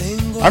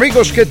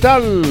Amigos, ¿qué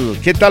tal?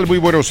 ¿Qué tal? Muy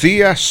buenos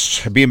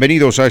días.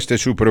 Bienvenidos a este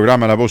su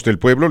programa La Voz del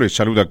Pueblo. Les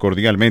saluda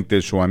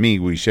cordialmente su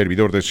amigo y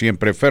servidor de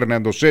siempre,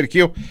 Fernando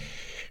Sergio,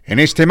 en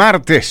este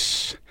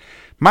martes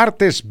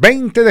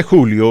 20 de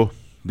julio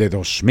de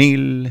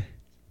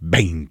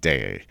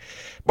 2020.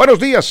 Buenos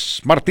días,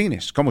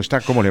 Martínez. ¿Cómo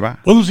está? ¿Cómo le va?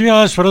 Buenos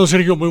días, Fernando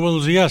Sergio. Muy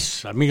buenos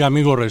días.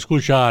 Amigo,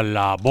 reescucha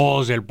La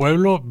Voz del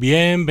Pueblo.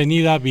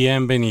 Bienvenida,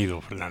 bienvenido,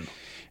 Fernando.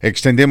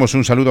 Extendemos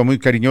un saludo muy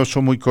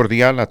cariñoso, muy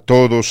cordial a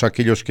todos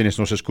aquellos quienes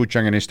nos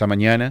escuchan en esta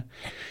mañana,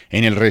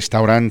 en el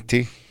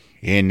restaurante,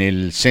 en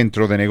el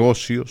centro de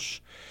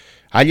negocios,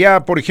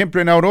 allá, por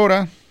ejemplo, en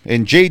Aurora,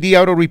 en JD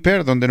Auto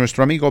Repair, donde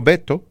nuestro amigo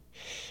Beto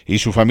y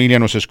su familia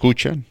nos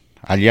escuchan,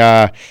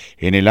 allá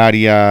en el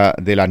área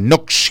de la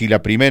Knox y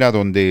la Primera,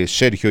 donde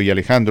Sergio y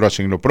Alejandro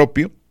hacen lo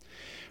propio,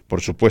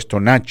 por supuesto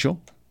Nacho,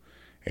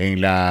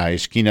 en la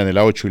esquina de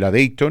la 8 y la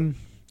Dayton,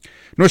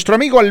 nuestro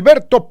amigo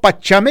Alberto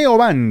Pachameo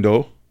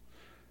Bando,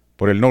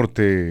 por el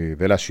norte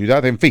de la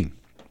ciudad, en fin,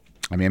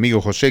 a mi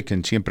amigo José,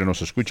 quien siempre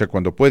nos escucha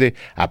cuando puede,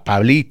 a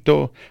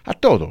Pablito, a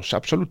todos,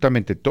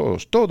 absolutamente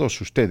todos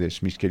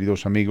ustedes, mis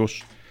queridos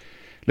amigos,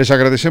 les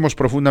agradecemos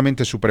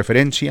profundamente su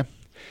preferencia,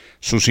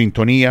 su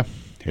sintonía,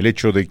 el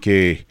hecho de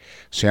que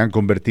se han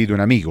convertido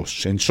en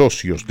amigos, en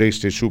socios de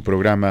este su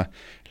programa,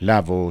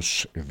 La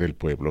Voz del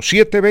Pueblo.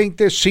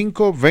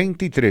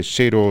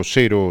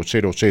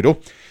 720-523-0000.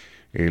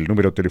 El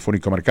número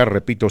telefónico a marcar,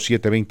 repito,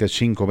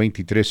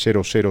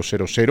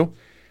 720-523-0000.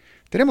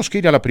 Tenemos que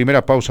ir a la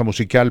primera pausa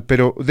musical,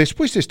 pero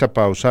después de esta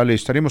pausa le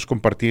estaremos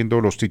compartiendo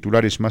los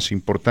titulares más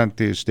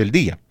importantes del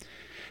día.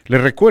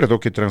 Les recuerdo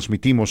que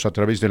transmitimos a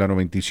través de la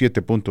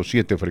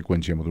 97.7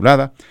 frecuencia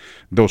modulada,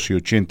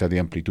 1280 de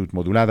amplitud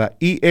modulada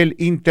y el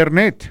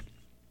Internet.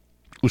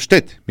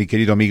 Usted, mi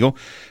querido amigo,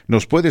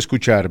 nos puede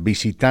escuchar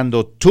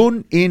visitando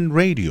TuneIn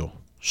Radio.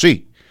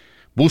 Sí.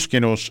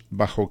 Búsquenos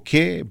bajo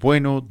Qué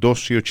Bueno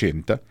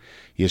 1280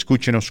 y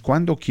escúchenos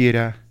cuando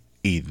quiera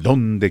y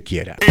donde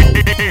quiera.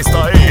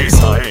 Esta es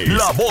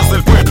La Voz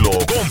del Pueblo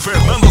con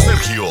Fernando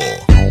Sergio.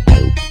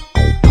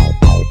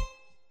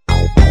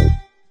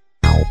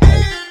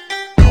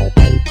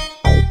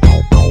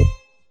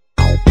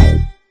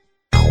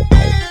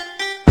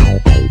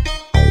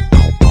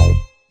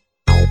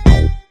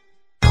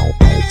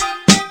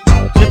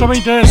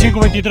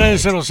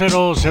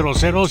 (720-523-0000)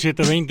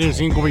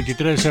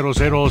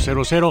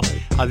 720-523-0000.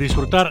 A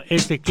disfrutar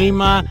este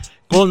clima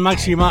con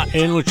máxima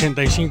en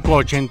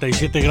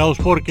 85-87 grados,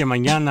 porque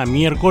mañana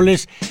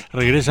miércoles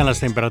regresan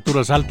las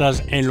temperaturas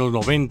altas en los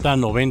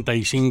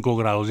 90-95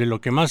 grados. De lo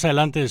que más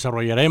adelante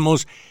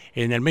desarrollaremos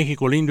en el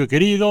México lindo y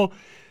querido.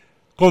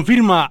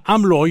 Confirma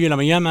AMLO hoy en la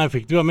mañana,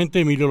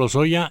 efectivamente, Emilio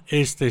Lozoya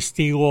es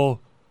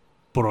testigo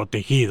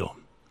protegido.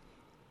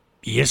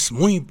 Y es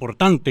muy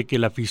importante que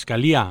la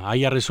Fiscalía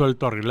haya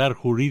resuelto arreglar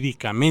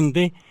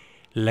jurídicamente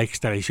la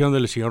extradición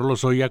del señor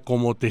Lozoya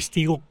como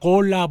testigo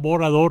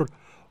colaborador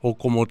o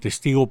como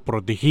testigo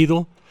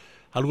protegido,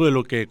 algo de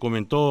lo que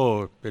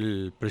comentó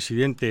el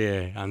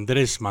presidente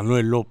Andrés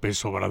Manuel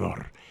López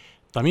Obrador.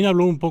 También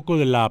habló un poco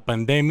de la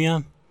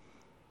pandemia,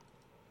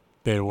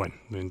 pero bueno,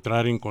 de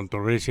entrar en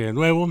controversia de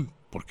nuevo,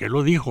 porque él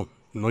lo dijo,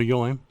 no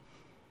yo,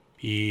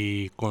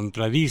 y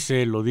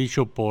contradice lo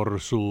dicho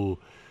por su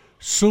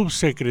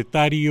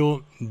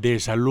subsecretario de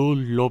Salud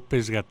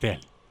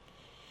López-Gatell,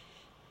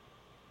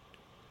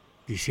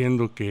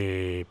 diciendo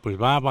que pues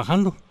va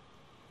bajando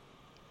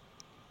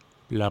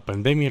la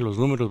pandemia, los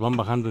números van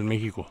bajando en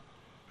México,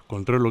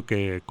 contra lo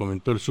que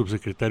comentó el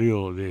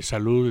subsecretario de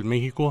Salud en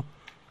México,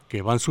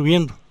 que van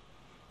subiendo.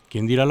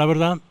 ¿Quién dirá la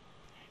verdad?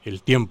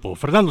 El tiempo.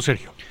 Fernando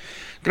Sergio.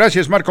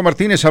 Gracias, Marco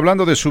Martínez.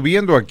 Hablando de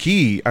subiendo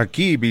aquí,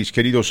 mis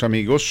queridos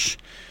amigos,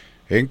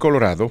 en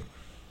Colorado,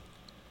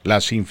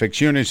 las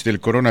infecciones del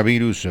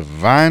coronavirus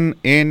van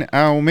en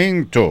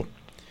aumento.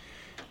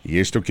 Y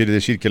esto quiere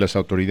decir que las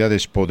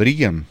autoridades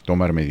podrían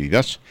tomar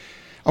medidas,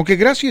 aunque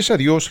gracias a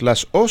Dios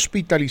las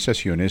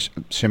hospitalizaciones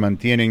se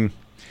mantienen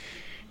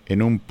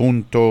en un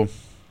punto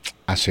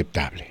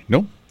aceptable,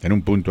 ¿no? En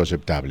un punto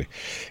aceptable.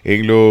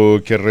 En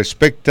lo que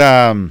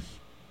respecta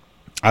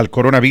al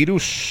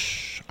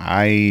coronavirus,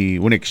 hay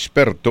un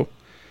experto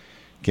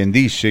quien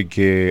dice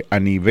que a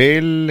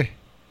nivel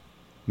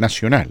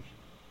nacional,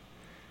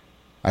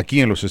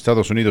 aquí en los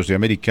Estados Unidos de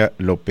América,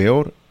 lo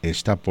peor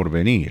está por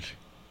venir.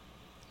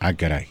 Ah,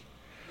 caray.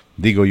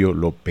 Digo yo,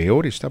 lo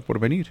peor está por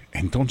venir.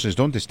 Entonces,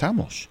 ¿dónde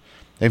estamos?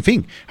 En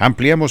fin,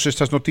 ampliamos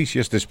estas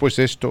noticias después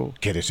de esto.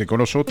 Quédese con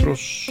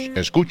nosotros.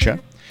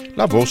 Escucha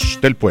La Voz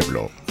del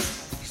Pueblo.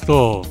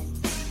 Esto,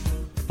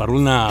 para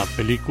una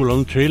película,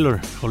 un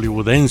thriller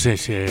hollywoodense,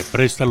 se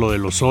presta lo de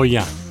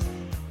Lozoya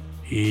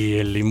y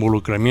el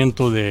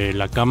involucramiento de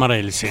la Cámara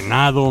del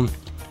Senado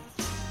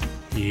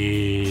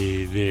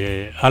y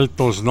de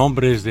altos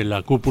nombres de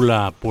la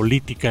cúpula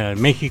política de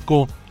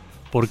México,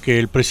 porque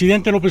el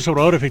presidente López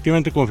Obrador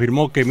efectivamente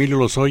confirmó que Emilio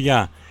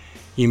Lozoya,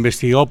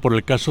 investigado por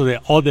el caso de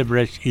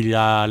Odebrecht y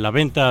la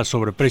venta a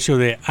sobreprecio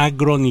de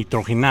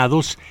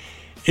agronitrogenados,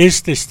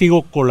 es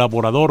testigo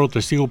colaborador o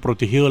testigo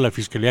protegido de la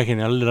Fiscalía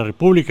General de la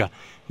República,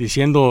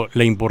 diciendo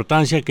la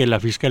importancia que la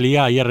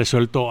Fiscalía haya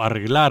resuelto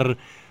arreglar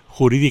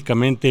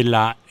jurídicamente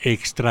la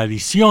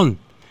extradición,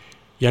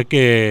 ya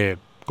que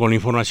con la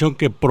información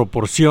que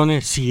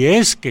proporcione, si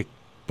es que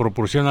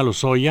proporciona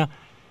Lozoya,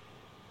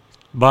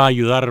 va a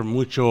ayudar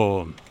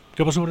mucho.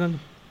 ¿Qué pasó, Fernando?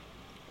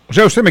 O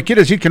sea, ¿usted me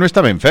quiere decir que no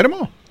estaba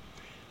enfermo?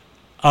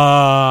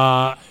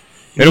 Era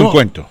No, un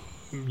cuento.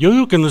 Yo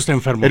digo que no está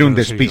enfermo. Era un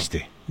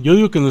despiste. Yo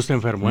digo que no está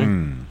enfermo,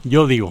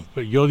 Yo digo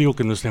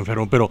que no está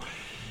enfermo, pero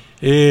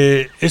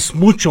es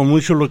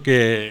mucho lo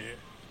que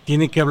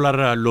tiene que hablar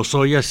a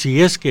Lozoya.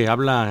 Si es que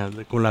habla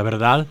con la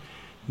verdad,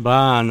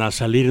 van a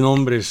salir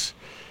nombres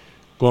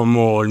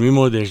como el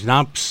mismo de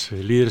Schnaps,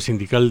 el líder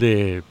sindical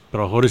de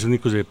trabajadores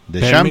únicos de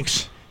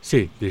Pemex.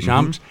 Sí, de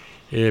Champs.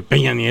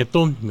 Peña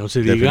Nieto, no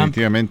se diga.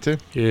 Definitivamente.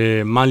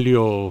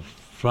 Manlio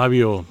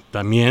Fabio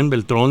también,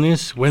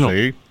 Beltrones. Bueno,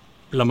 sí.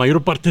 La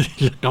mayor parte de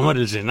la Cámara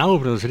del Senado,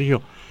 pero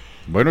Sergio.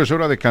 Bueno, es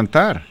hora de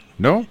cantar,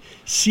 ¿no?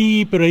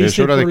 Sí, pero ahí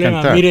está el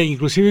problema. Mire,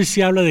 inclusive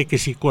se habla de que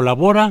si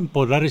colabora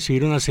podrá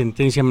recibir una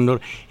sentencia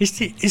menor.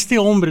 Este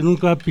hombre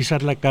nunca va a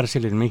pisar la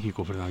cárcel en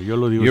México, Fernando. Yo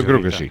lo digo. Yo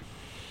creo que sí.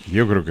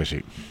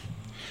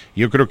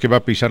 Yo creo que va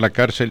a pisar la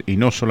cárcel y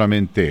no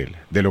solamente él.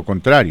 De lo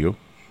contrario,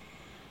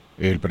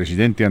 el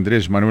presidente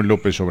Andrés Manuel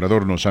López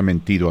Obrador nos ha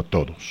mentido a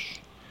todos.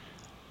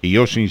 Y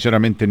yo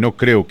sinceramente no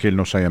creo que él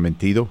nos haya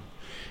mentido.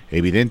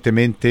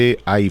 Evidentemente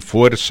hay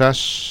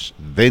fuerzas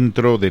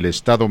dentro del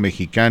Estado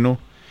mexicano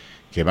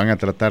que van a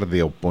tratar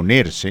de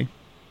oponerse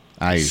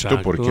a esto.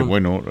 Exacto. Porque,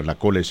 bueno, la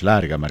cola es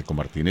larga, Marco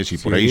Martínez, y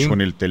sí. Por ahí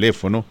suena el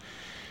teléfono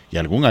y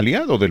algún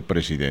aliado del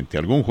presidente,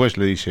 algún juez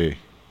le dice: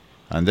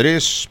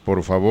 Andrés,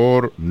 por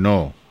favor,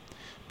 no,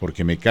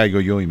 porque me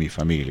caigo yo y mi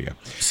familia.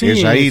 Sí,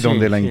 es ahí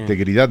donde la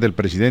integridad del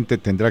presidente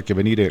tendrá que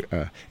venir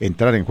a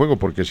entrar en juego,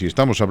 porque si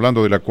estamos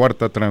hablando de la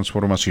Cuarta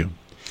Transformación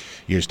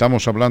y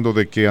estamos hablando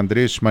de que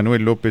Andrés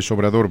Manuel López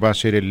Obrador va a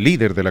ser el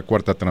líder de la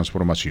Cuarta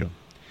Transformación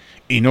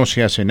y no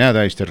se hace nada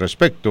a este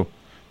respecto,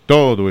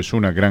 todo es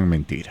una gran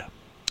mentira.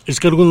 Es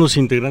que algunos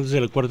integrantes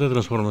de la Cuarta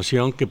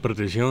Transformación que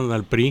pertenecieron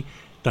al PRI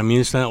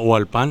también están, o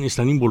al PAN,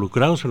 están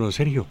involucrados, en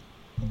Sergio.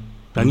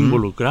 Están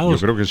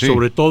involucrados. Yo creo que sí.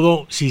 Sobre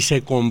todo si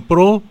se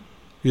compró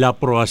la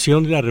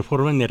aprobación de la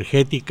reforma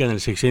energética en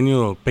el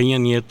sexenio Peña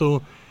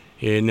Nieto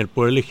en el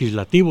Poder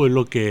Legislativo, es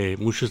lo que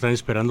muchos están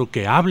esperando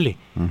que hable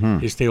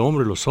este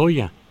hombre,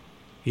 Lozoya.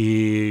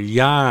 Y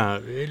ya,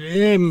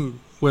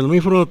 bueno, me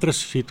fueron otras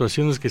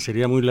situaciones que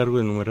sería muy largo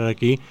de enumerar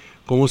aquí,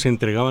 cómo se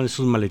entregaban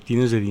esos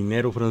maletines de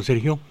dinero, Fran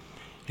Sergio,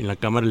 en la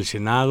Cámara del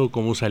Senado,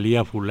 cómo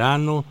salía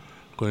fulano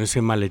con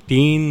ese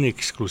maletín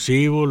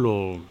exclusivo,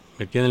 lo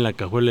metían en la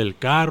cajuela del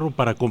carro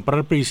para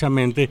comprar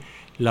precisamente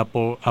la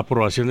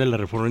aprobación de la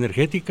reforma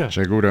energética.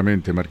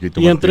 Seguramente, Marquito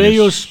Y Martínez. Entre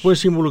ellos,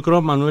 pues, involucró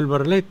a Manuel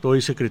Barlet, hoy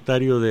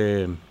secretario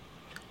de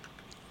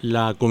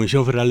la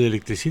Comisión Federal de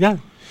Electricidad.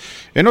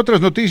 En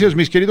otras noticias,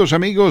 mis queridos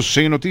amigos,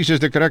 en noticias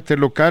de carácter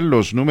local,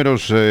 los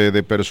números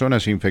de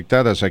personas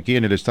infectadas aquí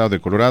en el estado de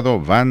Colorado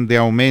van de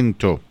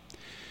aumento.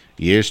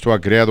 Y esto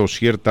ha creado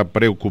cierta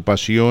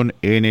preocupación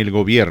en el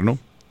gobierno,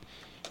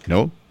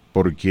 ¿no?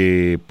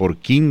 Porque por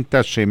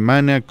quinta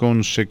semana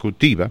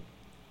consecutiva,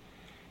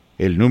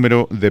 el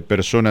número de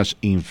personas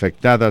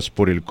infectadas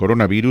por el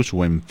coronavirus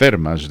o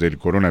enfermas del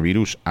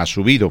coronavirus ha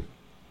subido.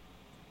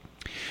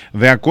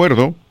 De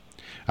acuerdo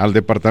al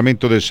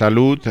Departamento de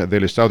Salud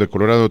del Estado de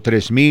Colorado,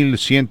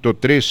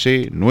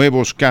 3.113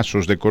 nuevos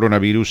casos de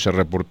coronavirus se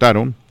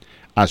reportaron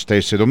hasta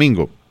ese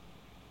domingo.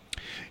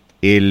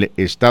 El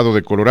Estado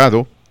de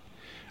Colorado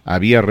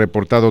había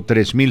reportado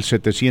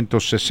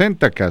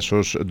 3.760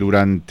 casos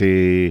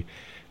durante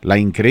la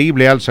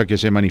increíble alza que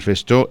se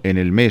manifestó en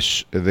el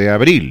mes de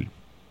abril.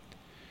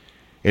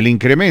 El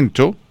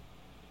incremento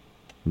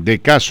de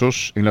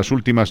casos en las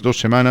últimas 2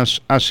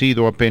 semanas ha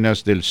sido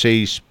apenas del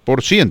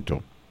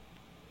 6%.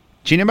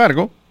 Sin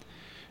embargo,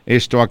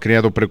 esto ha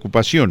creado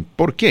preocupación.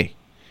 ¿Por qué?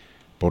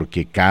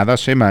 Porque cada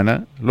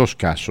semana los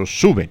casos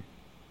suben.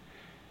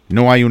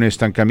 No hay un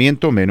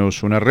estancamiento,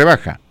 menos una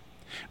rebaja.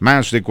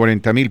 Más de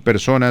 40,000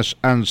 personas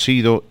han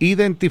sido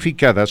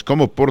identificadas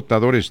como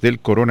portadores del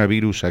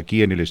coronavirus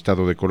aquí en el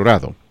estado de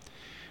Colorado.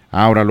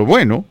 Ahora, lo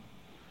bueno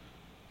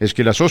es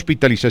que las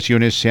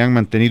hospitalizaciones se han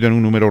mantenido en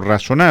un número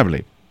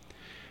razonable.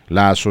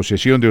 La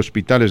Asociación de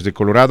Hospitales de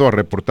Colorado ha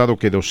reportado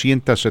que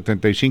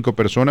 275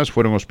 personas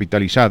fueron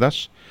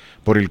hospitalizadas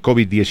por el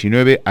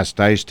COVID-19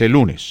 hasta este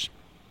lunes.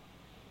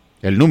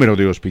 El número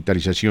de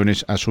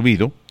hospitalizaciones ha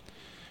subido,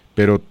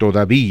 pero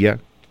todavía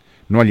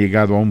no ha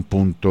llegado a un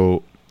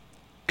punto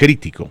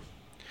crítico.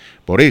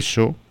 Por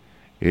eso,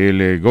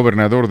 el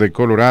gobernador de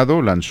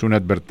Colorado lanzó una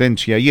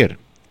advertencia ayer.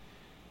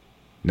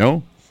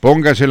 ¿No?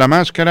 Póngase la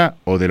máscara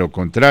o de lo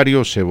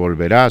contrario se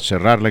volverá a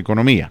cerrar la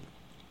economía.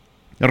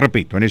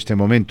 Repito, en este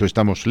momento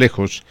estamos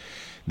lejos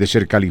de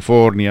ser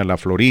California, la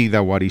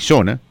Florida o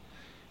Arizona,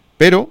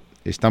 pero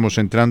estamos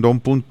entrando a un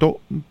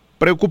punto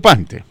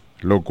preocupante,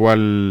 lo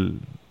cual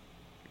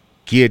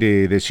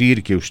quiere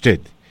decir que usted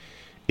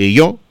y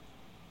yo,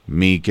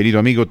 mi querido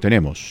amigo,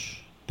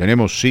 tenemos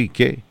sí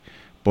que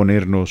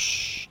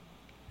ponernos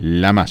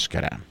la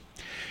máscara.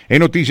 En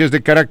noticias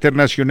de carácter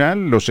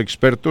nacional, los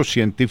expertos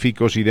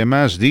científicos y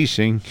demás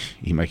dicen,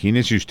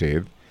 imagínese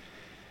usted,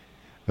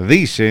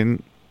 dicen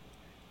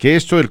que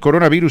esto del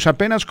coronavirus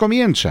apenas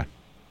comienza.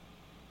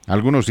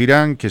 Algunos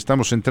dirán que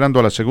estamos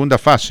entrando a la segunda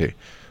fase,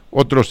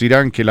 otros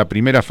dirán que la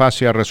primera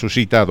fase ha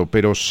resucitado,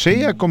 pero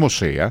sea como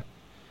sea,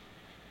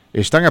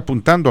 están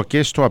apuntando a que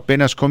esto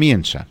apenas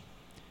comienza.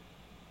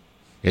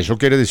 Eso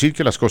quiere decir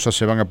que las cosas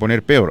se van a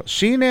poner peor.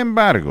 Sin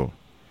embargo,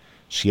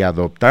 si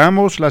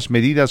adoptamos las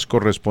medidas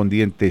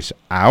correspondientes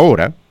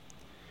ahora,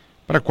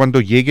 para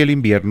cuando llegue el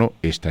invierno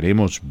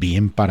estaremos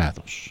bien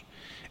parados.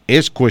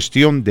 Es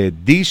cuestión de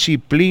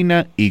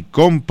disciplina y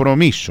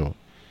compromiso,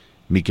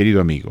 mi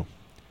querido amigo.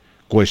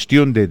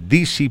 Cuestión de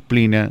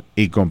disciplina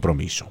y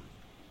compromiso.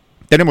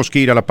 Tenemos que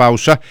ir a la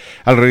pausa.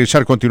 Al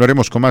regresar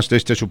continuaremos con más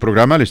de su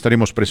programa. Le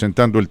estaremos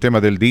presentando el tema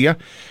del día.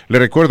 Le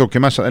recuerdo que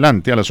más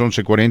adelante, a las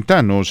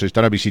 11:40, nos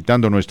estará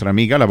visitando nuestra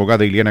amiga, la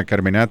abogada Ileana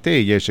Carmenate.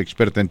 Ella es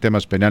experta en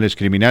temas penales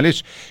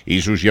criminales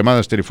y sus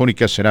llamadas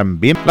telefónicas serán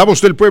bien. La Voz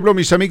del Pueblo,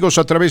 mis amigos,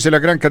 a través de la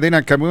gran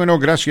cadena KBNO.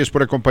 Gracias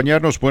por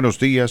acompañarnos. Buenos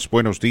días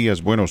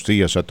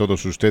a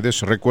todos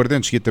ustedes.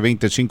 Recuerden,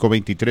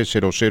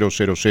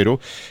 720-523-0000.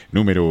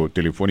 Número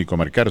telefónico a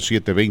marcar,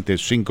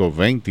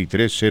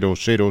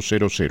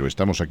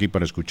 720-523-0000. Estamos aquí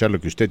para escuchar lo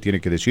que usted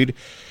tiene que decir.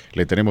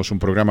 Le tenemos un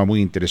programa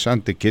muy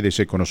interesante.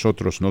 Quédese con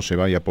nosotros, no se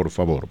vaya, por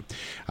favor.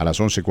 A las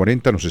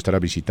 11:40 nos estará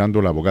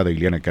visitando la abogada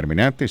Ileana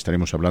Carmenate.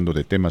 Estaremos hablando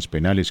de temas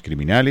penales,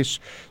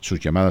 criminales. Sus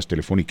llamadas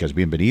telefónicas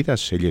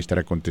bienvenidas. Ella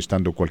estará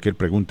contestando cualquier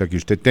pregunta que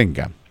usted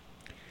tenga.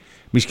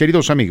 Mis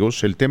queridos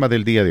amigos, el tema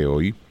del día de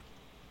hoy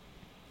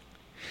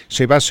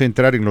se va a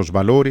centrar en los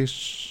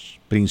valores,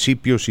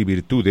 principios y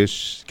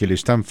virtudes que le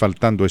están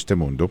faltando a este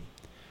mundo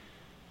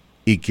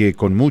y que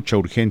con mucha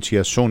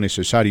urgencia son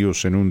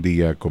necesarios en un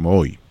día como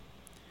hoy.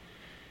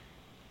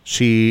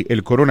 Si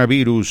el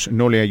coronavirus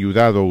no le ha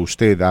ayudado a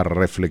usted a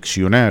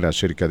reflexionar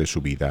acerca de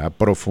su vida, a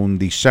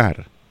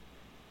profundizar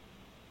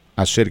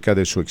acerca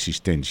de su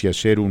existencia,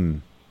 hacer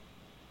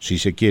si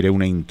se quiere,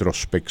 una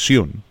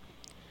introspección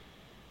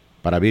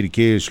para ver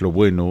qué es lo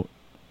bueno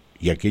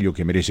y aquello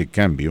que merece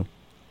cambio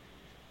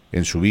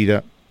en su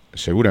vida,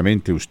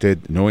 seguramente usted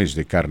no es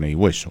de carne y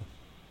hueso,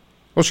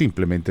 o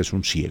simplemente es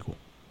un ciego.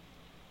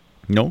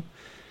 ¿No?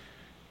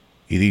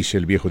 Y dice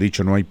el viejo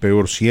dicho, no hay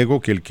peor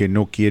ciego que el que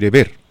no quiere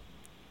ver.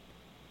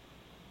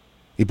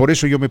 Y por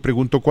eso yo me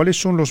pregunto,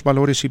 ¿cuáles son los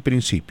valores y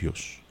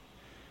principios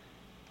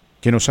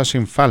que nos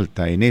hacen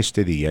falta en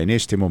este día, en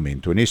este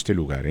momento, en este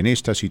lugar, en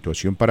esta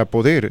situación, para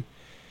poder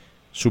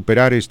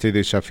superar este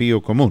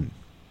desafío común,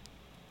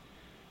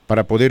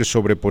 para poder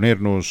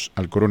sobreponernos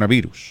al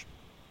coronavirus,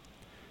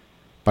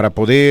 para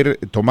poder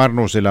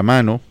tomarnos de la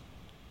mano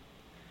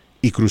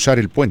y cruzar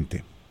el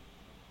puente?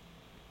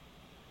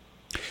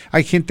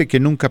 Hay gente que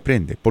nunca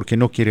aprende porque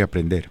no quiere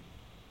aprender.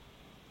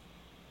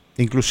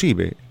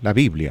 Inclusive la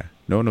Biblia,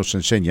 ¿no?, nos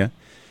enseña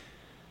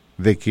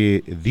de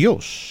que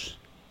Dios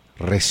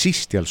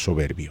resiste al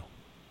soberbio.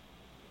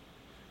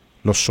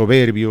 Los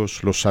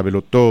soberbios, los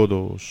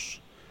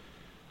sabelotodos,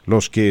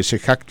 los que se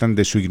jactan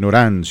de su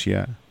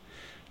ignorancia,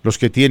 los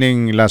que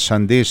tienen la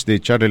sandez de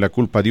echarle la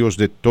culpa a Dios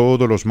de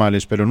todos los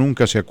males, pero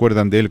nunca se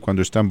acuerdan de Él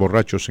cuando están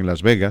borrachos en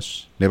Las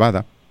Vegas,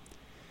 Nevada,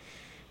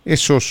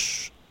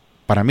 esos,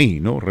 para mí,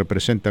 ¿no?,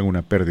 representan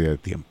una pérdida de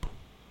tiempo.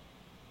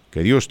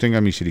 Que Dios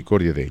tenga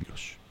misericordia de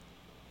ellos.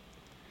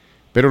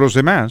 Pero los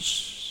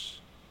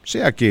demás,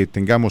 sea que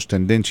tengamos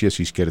tendencias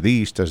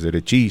izquierdistas,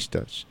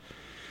 derechistas,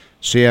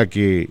 sea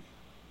que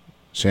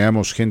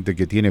seamos gente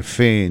que tiene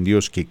fe en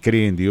Dios, que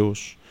cree en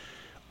Dios,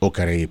 o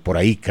que por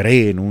ahí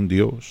cree en un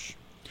Dios,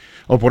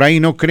 o por ahí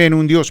no cree en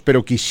un Dios,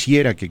 pero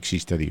quisiera que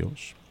exista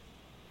Dios.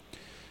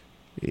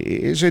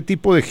 Ese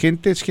tipo de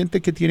gente es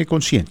gente que tiene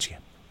conciencia,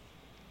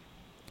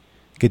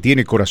 que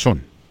tiene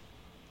corazón.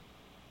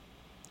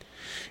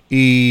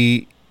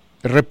 Y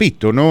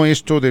repito, ¿no?,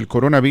 esto del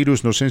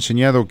coronavirus nos ha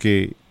enseñado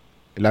que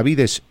la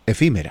vida es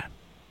efímera.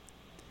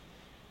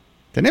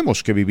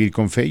 Tenemos que vivir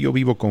con fe. Yo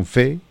vivo con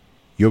fe,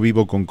 yo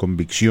vivo con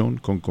convicción,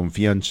 con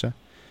confianza.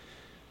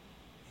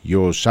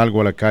 Yo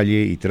salgo a la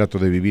calle y trato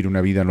de vivir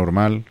una vida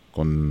normal,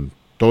 con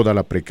toda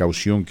la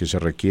precaución que se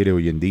requiere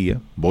hoy en día.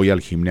 Voy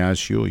al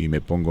gimnasio y me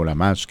pongo la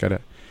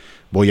máscara.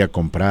 Voy a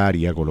comprar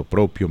y hago lo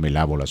propio, me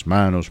lavo las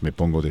manos, me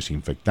pongo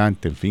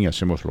desinfectante, en fin,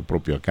 hacemos lo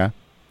propio acá.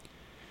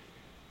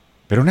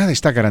 Pero nada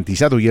está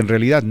garantizado y en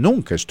realidad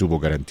nunca estuvo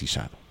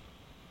garantizado.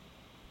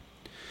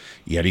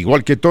 Y al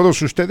igual que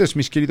todos ustedes,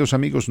 mis queridos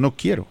amigos, no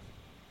quiero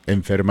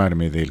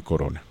enfermarme del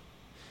corona.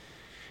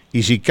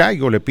 Y si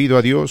caigo, le pido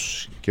a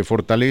Dios que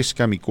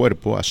fortalezca mi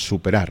cuerpo a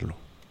superarlo.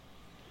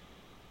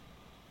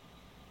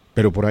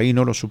 Pero por ahí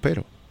no lo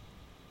supero.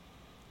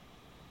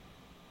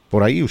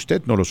 Por ahí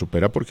usted no lo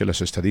supera porque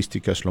las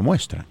estadísticas lo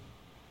muestran.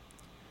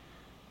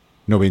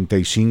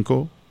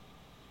 95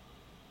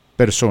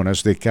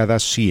 personas de cada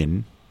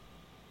 100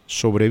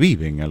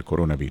 sobreviven al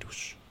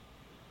coronavirus.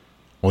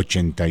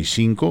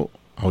 85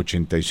 a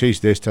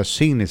 86 de estas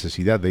sin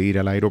necesidad de ir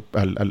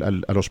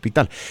al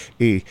hospital.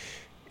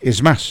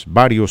 Es más,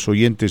 varios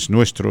oyentes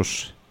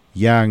nuestros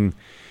ya han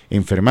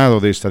enfermado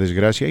de esta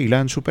desgracia y la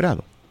han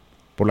superado,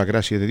 por la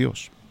gracia de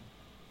Dios.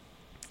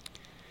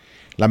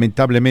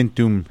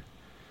 Lamentablemente, un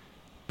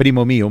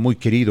primo mío, muy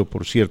querido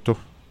por cierto,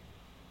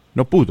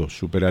 no pudo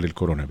superar el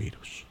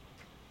coronavirus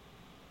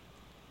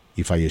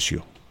y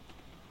falleció.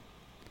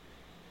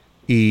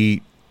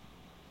 Y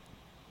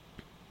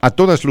a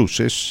todas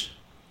luces,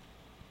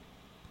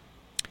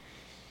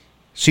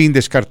 sin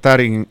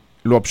descartar en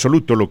lo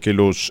absoluto lo que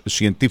los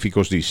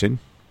científicos dicen,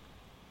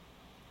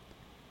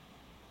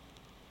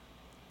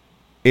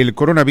 el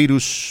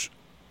coronavirus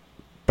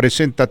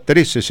presenta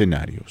 3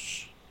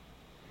 escenarios.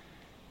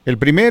 El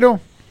primero,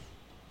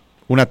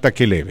 un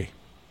ataque leve.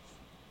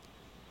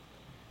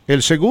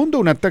 El segundo,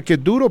 un ataque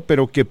duro,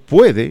 pero que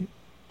puede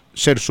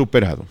ser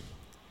superado.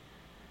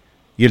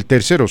 Y el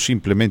tercero,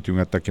 simplemente un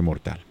ataque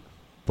mortal,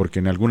 porque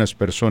en algunas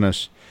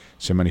personas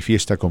se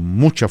manifiesta con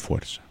mucha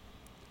fuerza.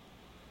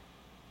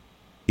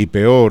 Y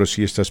peor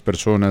si estas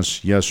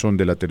personas ya son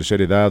de la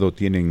tercera edad o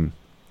tienen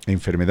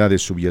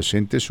enfermedades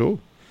subyacentes o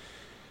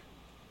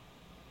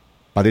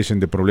padecen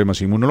de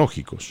problemas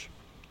inmunológicos.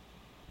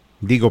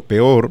 Digo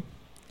peor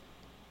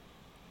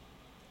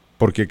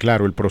porque,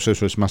 claro, el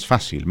proceso es más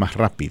fácil, más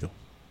rápido.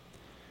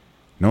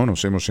 No,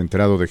 nos hemos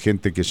enterado de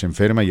gente que se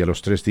enferma y a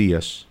los 3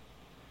 días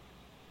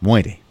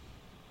muere.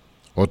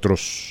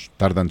 Otros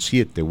tardan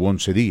 7 u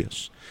 11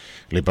 días.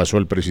 Le pasó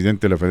al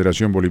presidente de la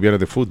Federación Boliviana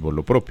de Fútbol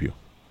lo propio.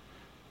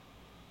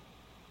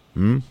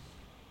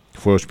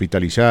 Fue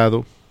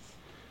hospitalizado,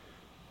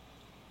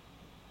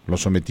 lo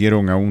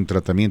sometieron a un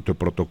tratamiento de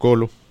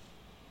protocolo,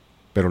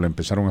 pero le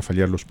empezaron a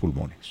fallar los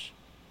pulmones.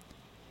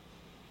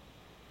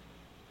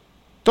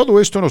 Todo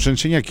esto nos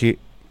enseña que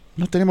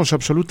no tenemos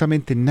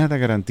absolutamente nada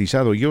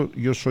garantizado.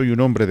 Yo soy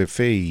un hombre de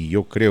fe y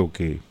yo creo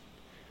que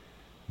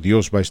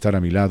Dios va a estar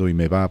a mi lado y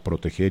me va a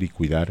proteger y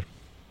cuidar.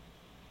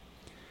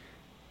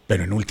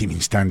 Pero en última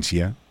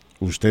instancia,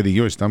 usted y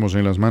yo estamos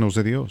en las manos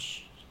de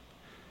Dios.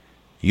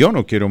 Yo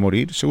no quiero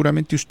morir,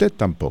 seguramente usted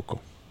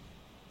tampoco.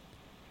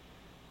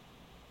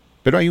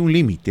 Pero hay un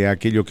límite a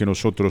aquello que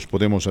nosotros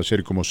podemos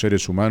hacer como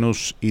seres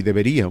humanos y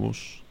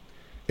deberíamos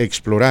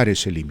explorar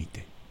ese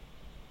límite,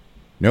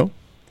 ¿no?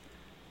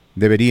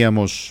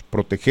 Deberíamos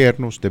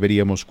protegernos,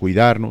 deberíamos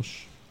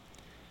cuidarnos,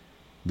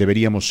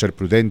 deberíamos ser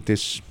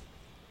prudentes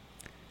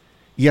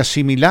y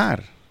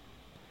asimilar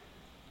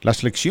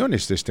las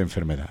lecciones de esta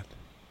enfermedad.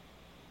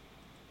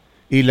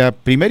 Y la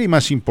primera y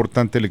más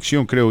importante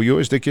lección, creo yo,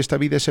 es de que esta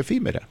vida es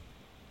efímera.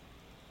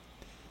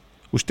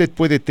 Usted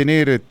puede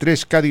tener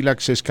 3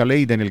 Cadillacs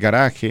Escalade en el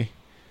garaje,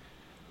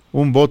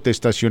 un bote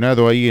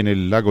estacionado ahí en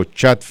el lago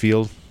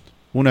Chatfield,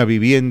 una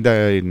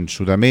vivienda en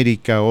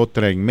Sudamérica,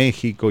 otra en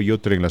México y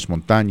otra en las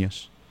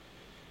montañas.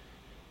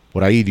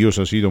 Por ahí Dios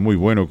ha sido muy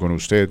bueno con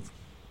usted.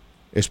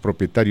 Es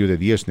propietario de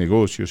 10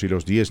 negocios y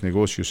los 10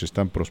 negocios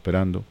están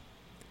prosperando.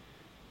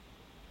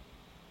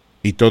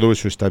 Y todo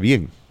eso está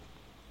bien.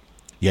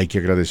 Y hay que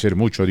agradecer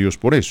mucho a Dios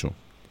por eso.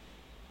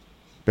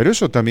 Pero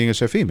eso también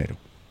es efímero.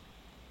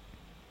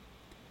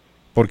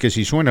 Porque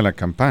si suena la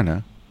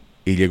campana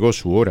y llegó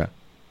su hora,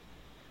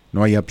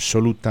 no hay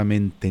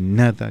absolutamente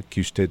nada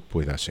que usted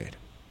pueda hacer.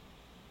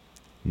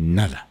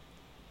 Nada.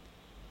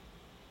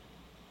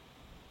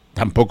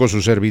 Tampoco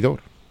su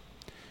servidor.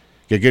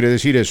 ¿Qué quiere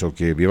decir eso?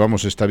 ¿Que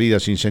vivamos esta vida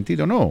sin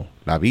sentido? No,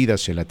 la vida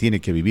se la tiene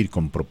que vivir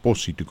con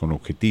propósito y con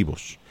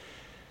objetivos,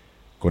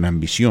 con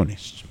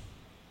ambiciones.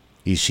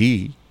 Y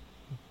sí,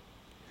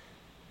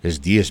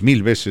 es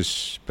 10,000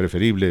 veces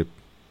preferible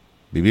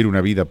vivir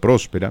una vida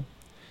próspera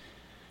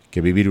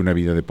que vivir una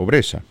vida de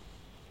pobreza.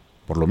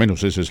 Por lo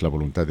menos esa es la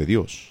voluntad de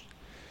Dios.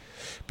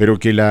 Pero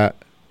que la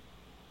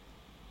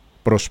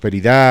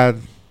prosperidad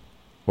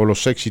o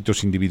los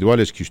éxitos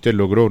individuales que usted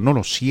logró no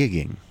lo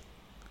cieguen,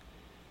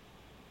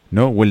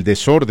 ¿no? O el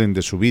desorden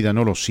de su vida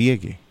no lo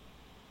ciegue.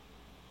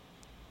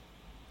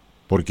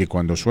 Porque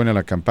cuando suena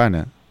la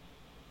campana,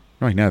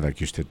 no hay nada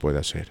que usted pueda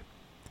hacer.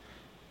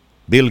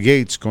 Bill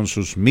Gates con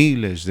sus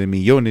miles de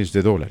millones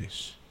de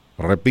dólares,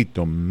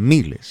 repito,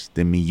 miles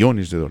de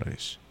millones de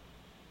dólares,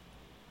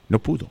 no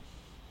pudo.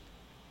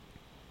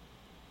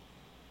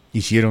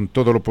 Hicieron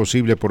todo lo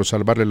posible por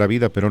salvarle la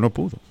vida, pero no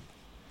pudo.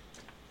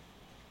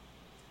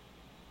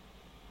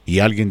 Y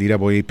alguien dirá,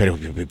 pero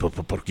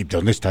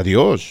 ¿dónde está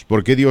Dios?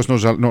 ¿Por qué Dios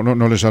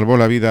no le salvó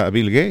la vida a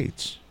Bill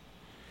Gates?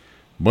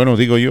 Bueno,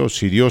 digo yo,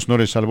 si Dios no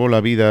le salvó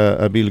la vida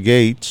a Bill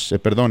Gates,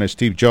 a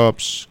Steve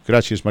Jobs,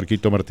 gracias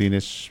Marquito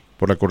Martínez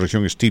por la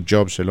corrección, Steve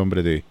Jobs, el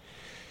hombre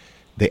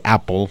de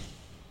Apple,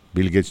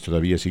 Bill Gates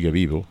todavía sigue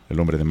vivo, el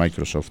hombre de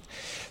Microsoft.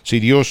 Si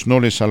Dios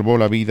no le salvó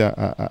la vida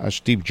a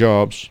Steve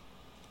Jobs,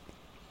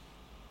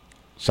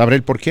 sabrá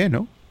el por qué,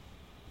 ¿no?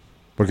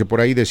 Porque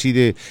por ahí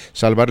decide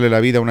salvarle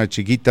la vida a una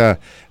chiquita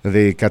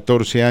de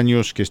 14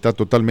 años que está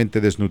totalmente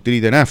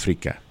desnutrida en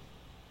África.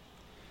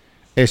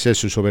 Esa es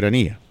su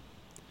soberanía.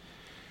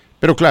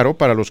 Pero claro,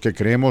 para los que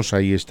creemos,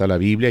 ahí está la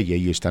Biblia y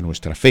ahí está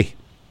nuestra fe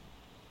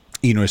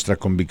y nuestra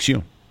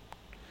convicción.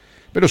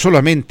 Pero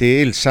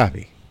solamente Él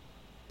sabe.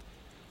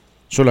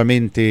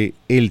 Solamente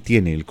Él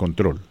tiene el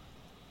control.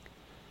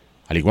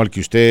 Al igual que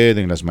usted,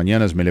 en las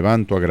mañanas me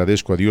levanto,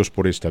 agradezco a Dios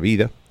por esta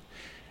vida.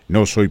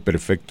 No soy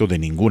perfecto de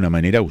ninguna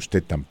manera,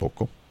 usted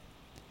tampoco.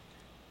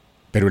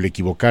 Pero el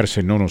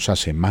equivocarse no nos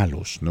hace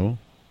malos, ¿no?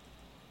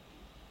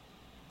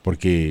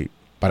 Porque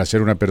para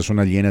ser una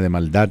persona llena de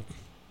maldad,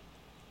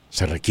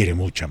 se requiere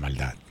mucha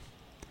maldad.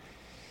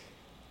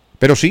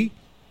 Pero sí,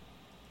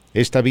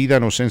 esta vida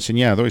nos ha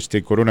enseñado,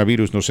 este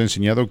coronavirus nos ha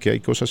enseñado que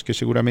hay cosas que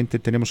seguramente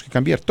tenemos que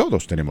cambiar,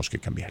 todos tenemos que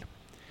cambiar.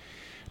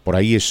 Por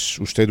ahí es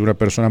usted una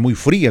persona muy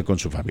fría con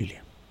su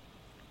familia.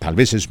 Tal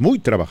vez es muy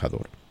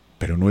trabajador,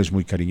 pero no es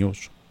muy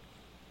cariñoso.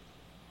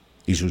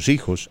 Y sus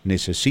hijos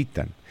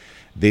necesitan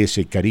de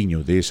ese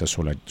cariño, de esa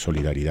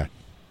solidaridad.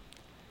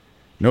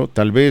 No,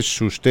 tal vez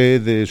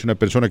usted es una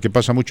persona que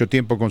pasa mucho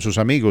tiempo con sus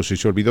amigos y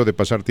se olvidó de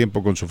pasar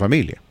tiempo con su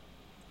familia.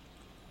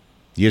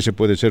 Y ese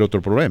puede ser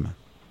otro problema,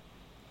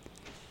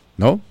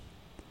 ¿no?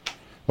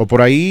 O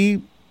por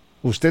ahí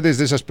usted es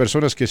de esas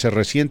personas que se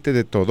resiente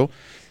de todo,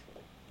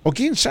 o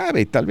quién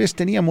sabe, tal vez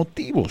tenía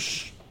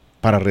motivos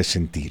para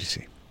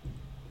resentirse.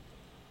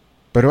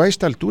 Pero a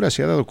esta altura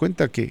se ha dado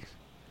cuenta que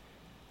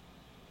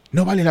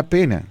no vale la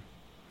pena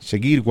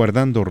seguir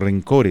guardando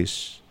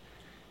rencores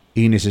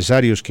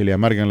innecesarios que le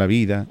amargan la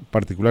vida,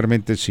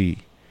 particularmente si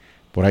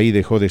por ahí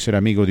dejó de ser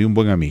amigo de un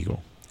buen amigo,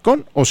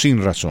 con o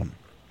sin razón.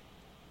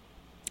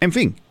 En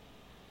fin,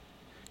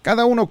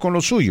 cada uno con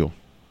lo suyo.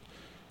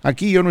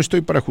 Aquí yo no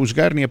estoy para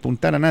juzgar ni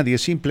apuntar a nadie,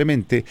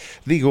 simplemente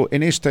digo,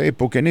 en esta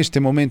época, en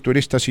este momento, en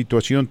esta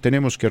situación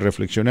tenemos que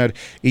reflexionar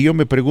y yo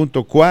me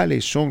pregunto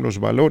cuáles son los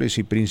valores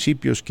y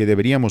principios que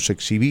deberíamos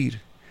exhibir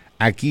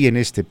aquí en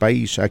este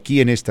país, aquí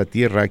en esta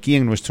tierra, aquí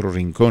en nuestro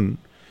rincón,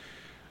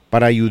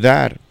 para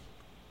ayudar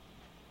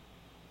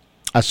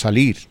a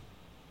salir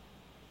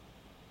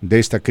de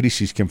esta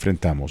crisis que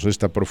enfrentamos,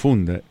 esta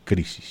profunda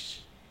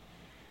crisis.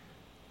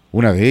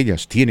 Una de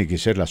ellas tiene que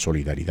ser la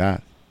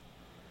solidaridad.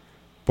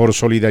 Por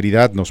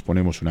solidaridad nos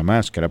ponemos una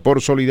máscara.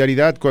 Por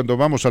solidaridad cuando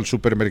vamos al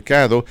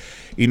supermercado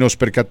y nos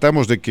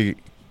percatamos de que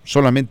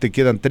solamente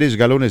quedan 3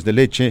 galones de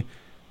leche,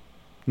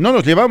 no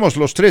nos llevamos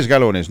los 3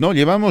 galones, no,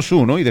 llevamos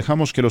uno y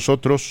dejamos que los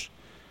otros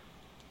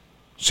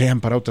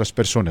sean para otras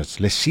personas,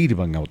 les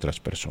sirvan a otras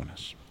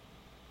personas.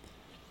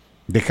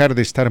 Dejar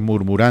de estar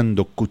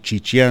murmurando,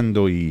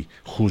 cuchicheando y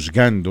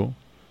juzgando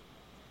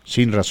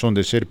sin razón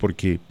de ser,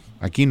 porque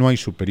aquí no hay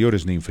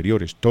superiores ni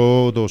inferiores,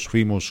 todos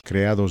fuimos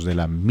creados de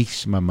la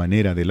misma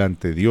manera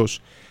delante de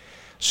Dios.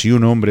 Si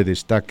un hombre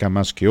destaca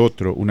más que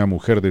otro, una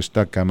mujer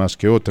destaca más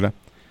que otra,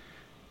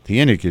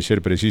 tiene que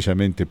ser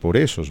precisamente por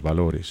esos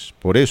valores,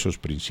 por esos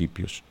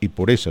principios y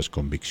por esas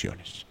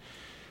convicciones.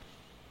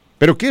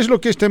 Pero ¿qué es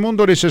lo que este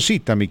mundo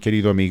necesita, mi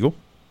querido amigo?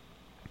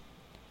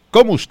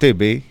 ¿Cómo usted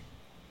ve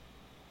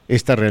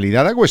esta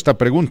realidad? Hago esta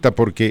pregunta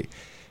porque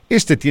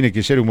este tiene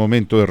que ser un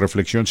momento de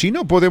reflexión. Si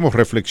no podemos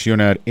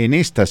reflexionar en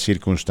estas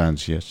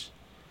circunstancias,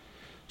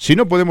 si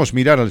no podemos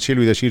mirar al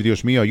cielo y decir,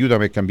 Dios mío,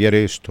 ayúdame a cambiar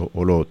esto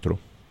o lo otro,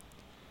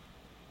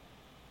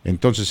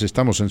 entonces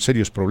estamos en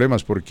serios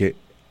problemas, porque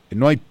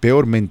no hay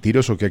peor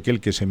mentiroso que aquel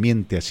que se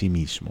miente a sí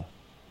mismo.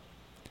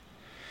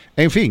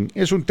 En fin,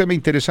 es un tema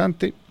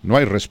interesante, no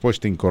hay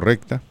respuesta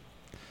incorrecta,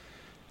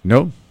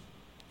 ¿no?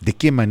 ¿De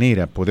qué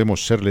manera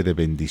podemos serle de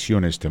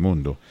bendición a este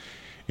mundo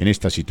en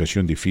esta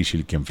situación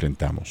difícil que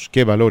enfrentamos?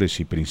 ¿Qué valores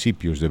y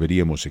principios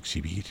deberíamos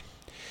exhibir?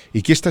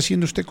 ¿Y qué está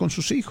haciendo usted con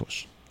sus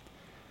hijos?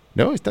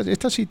 No,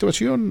 esta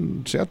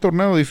situación se ha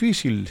tornado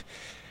difícil.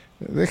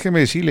 Déjeme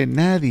decirle,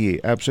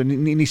 nadie,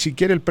 ni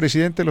siquiera el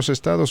presidente de los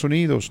Estados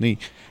Unidos, ni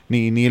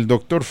el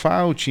doctor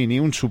Fauci, ni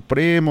un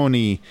supremo,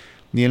 ni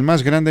el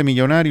más grande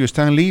millonario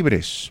están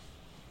libres.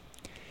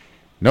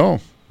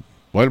 No,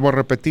 vuelvo a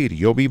repetir,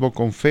 yo vivo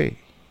con fe,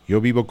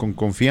 yo vivo con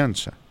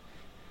confianza,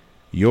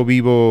 yo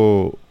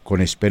vivo con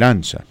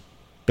esperanza.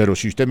 Pero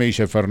si usted me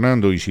dice,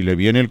 Fernando, ¿y si le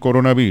viene el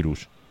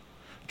coronavirus?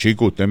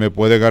 Chico, ¿usted me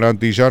puede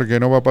garantizar que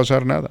no va a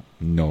pasar nada?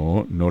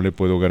 No, no le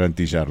puedo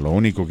garantizar. Lo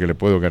único que le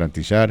puedo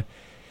garantizar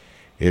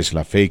es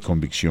la fe y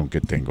convicción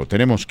que tengo.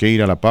 Tenemos que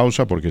ir a la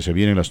pausa porque se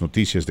vienen las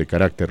noticias de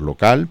carácter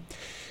local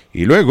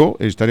y luego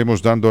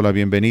estaremos dando la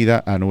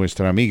bienvenida a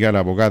nuestra amiga, la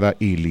abogada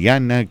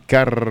Iliana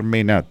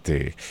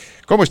Carmenate.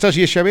 ¿Cómo estás,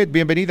 Yeshabet?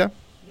 Bienvenida.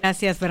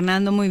 Gracias,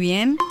 Fernando. Muy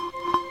bien.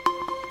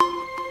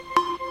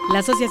 La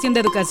Asociación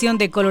de Educación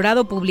de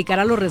Colorado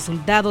publicará los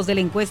resultados de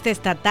la encuesta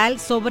estatal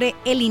sobre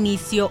el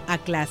inicio a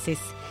clases.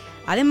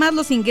 Además,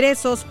 los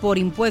ingresos por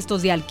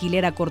impuestos de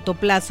alquiler a corto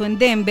plazo en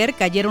Denver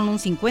cayeron un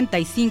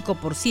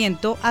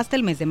 55% hasta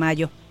el mes de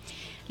mayo.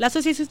 La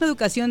Asociación de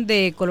Educación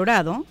de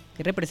Colorado,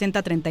 que representa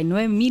a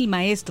 39,000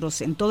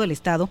 maestros en todo el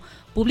estado,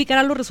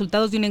 publicará los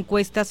resultados de una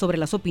encuesta sobre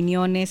las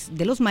opiniones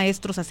de los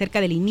maestros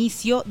acerca del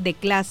inicio de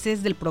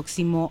clases del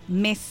próximo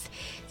mes.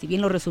 Si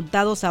bien los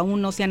resultados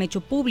aún no se han hecho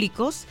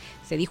públicos,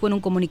 se dijo en un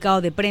comunicado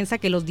de prensa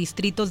que los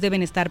distritos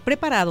deben estar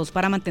preparados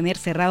para mantener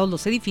cerrados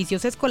los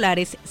edificios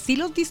escolares si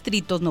los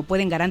distritos no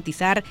pueden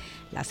garantizar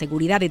la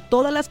seguridad de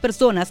todas las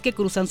personas que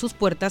cruzan sus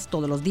puertas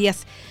todos los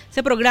días.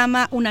 Se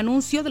programa un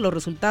anuncio de los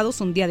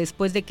resultados un día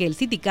después de que el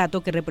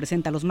sindicato que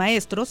representa a los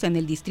maestros en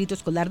el Distrito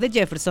Escolar de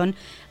Jefferson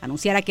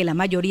anunciara que la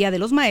mayoría de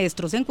los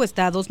maestros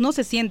encuestados no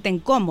se sienten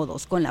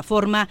cómodos con la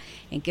forma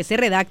en que se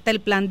redacta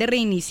el plan de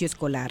reinicio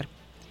escolar.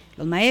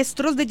 Los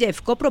maestros de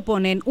Jeffco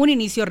proponen un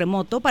inicio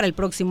remoto para el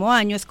próximo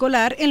año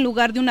escolar en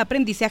lugar de un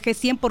aprendizaje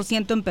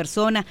 100% en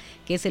persona,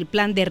 que es el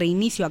plan de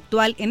reinicio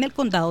actual en el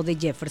condado de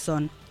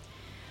Jefferson.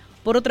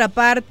 Por otra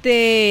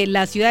parte,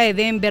 la ciudad de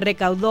Denver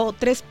recaudó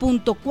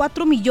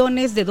 $3.4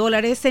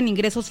 millones en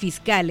ingresos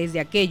fiscales de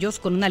aquellos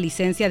con una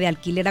licencia de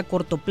alquiler a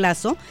corto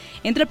plazo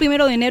entre el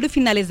 1 de enero y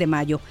finales de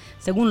mayo,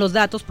 según los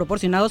datos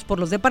proporcionados por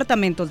los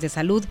departamentos de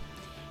salud.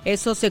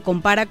 Eso se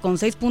compara con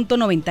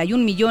 6.91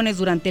 millones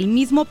durante el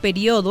mismo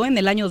periodo en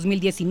el año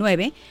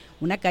 2019,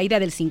 una caída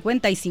del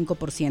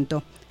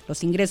 55%.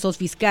 Los ingresos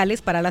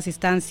fiscales para las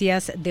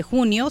estancias de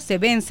junio se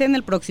vencen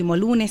el próximo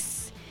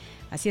lunes.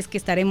 Así es que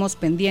estaremos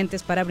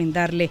pendientes para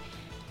brindarle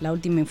la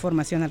última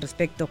información al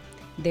respecto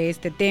de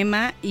este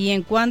tema. Y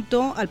en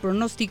cuanto al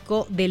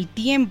pronóstico del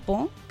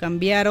tiempo,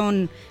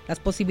 cambiaron las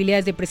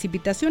posibilidades de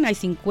precipitación, hay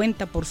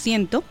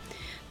 50%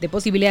 de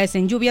posibilidades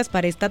en lluvias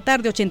para esta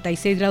tarde,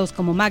 86 grados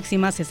como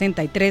máxima,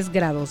 63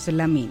 grados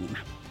la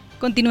mínima.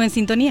 Continúe en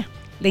sintonía,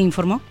 le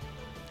informó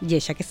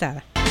Yesha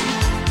Quesada.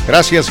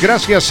 Gracias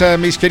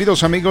mis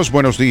queridos amigos,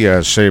 buenos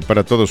días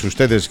para todos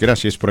ustedes,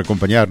 gracias por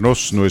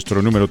acompañarnos.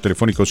 Nuestro número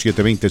telefónico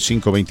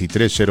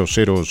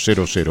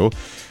 720-523-0000,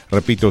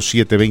 repito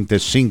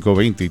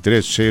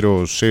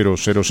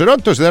 720-523-0000.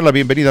 Antes de dar la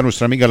bienvenida a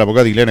nuestra amiga la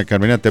abogada Ileana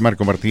Carmenate,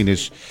 Marco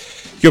Martínez,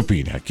 ¿qué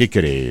opina? ¿Qué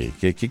cree?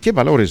 ¿Qué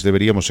valores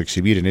deberíamos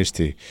exhibir en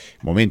este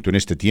momento, en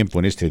este tiempo,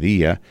 en este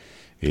día?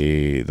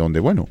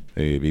 Donde,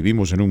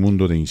 vivimos en un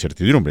mundo de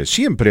incertidumbre.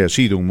 Siempre ha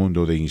sido un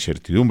mundo de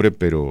incertidumbre,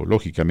 pero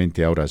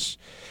lógicamente ahora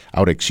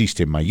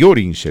existe mayor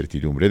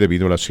incertidumbre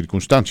debido a las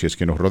circunstancias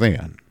que nos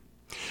rodean.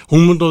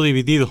 Un mundo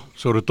dividido,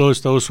 sobre todo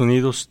Estados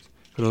Unidos.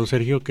 Pero,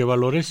 Sergio, ¿qué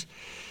valores?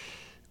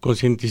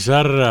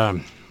 Concientizar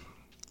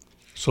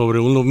sobre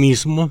uno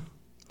mismo,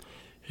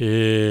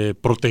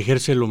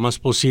 protegerse lo más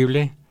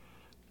posible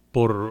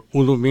por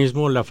uno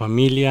mismo, la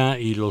familia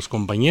y los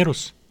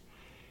compañeros.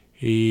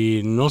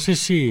 Y no sé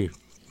si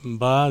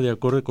va de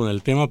acuerdo con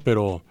el tema,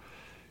 pero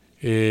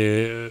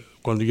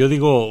cuando yo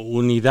digo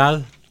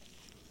unidad,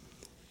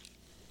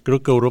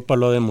 creo que Europa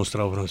lo ha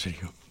demostrado,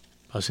 Francisco.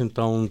 Ha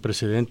sentado un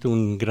precedente,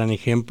 un gran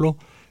ejemplo,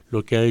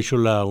 lo que ha hecho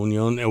la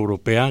Unión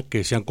Europea,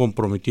 que se han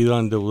comprometido a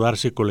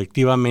endeudarse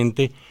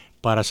colectivamente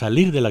para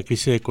salir de la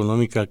crisis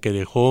económica que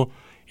dejó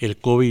el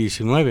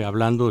COVID-19,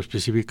 hablando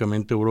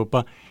específicamente de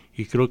Europa,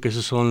 y creo que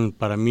esos son,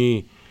 para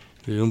mí,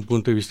 desde un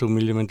punto de vista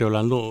humildemente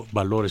hablando,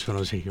 valores,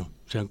 Francisco.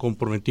 Se han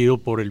comprometido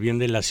por el bien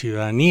de la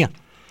ciudadanía.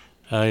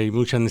 Hay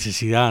mucha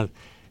necesidad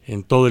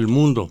en todo el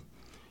mundo.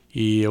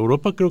 Y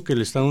Europa creo que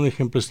le está dando un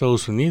ejemplo a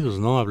Estados Unidos,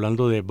 ¿no?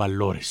 Hablando de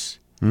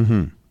valores.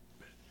 Uh-huh.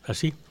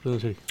 Así,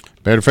 Francisco.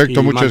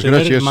 Perfecto, y muchas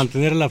gracias.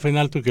 Mantener la fe en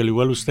alto, que al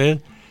igual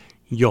usted,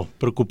 yo.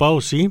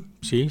 Preocupado, sí,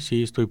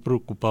 estoy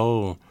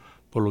preocupado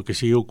por lo que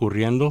sigue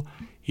ocurriendo.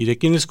 ¿Y de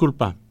quién es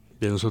culpa?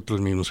 De nosotros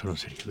mismos,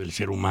 Francisco, del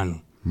ser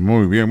humano.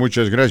 Muy bien,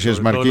 muchas gracias,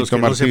 sobre Marquito los que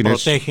Martínez. No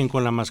se protegen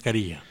con la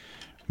mascarilla.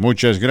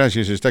 Muchas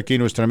gracias. Está aquí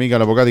nuestra amiga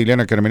la abogada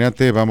Ileana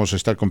Carmenate. Vamos a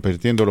estar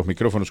compartiendo los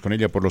micrófonos con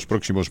ella por los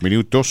próximos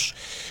minutos.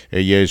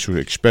 Ella es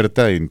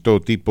experta en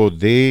todo tipo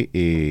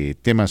de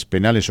temas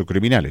penales o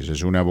criminales.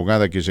 Es una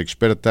abogada que es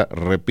experta,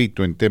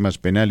 repito, en temas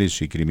penales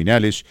y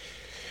criminales.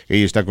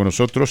 Ella está con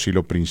nosotros y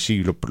lo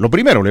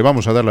primero le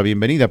vamos a dar la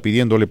bienvenida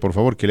pidiéndole por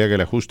favor que le haga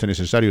el ajuste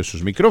necesario a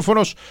sus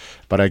micrófonos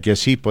para que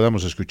así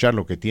podamos escuchar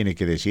lo que tiene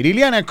que decir.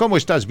 Ileana, ¿cómo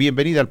estás?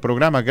 Bienvenida al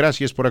programa,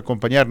 gracias por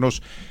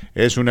acompañarnos.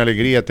 Es una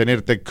alegría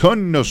tenerte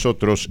con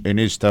nosotros en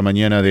esta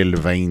mañana del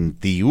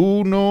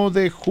 21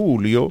 de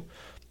julio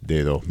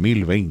de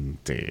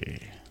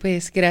 2020.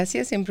 Pues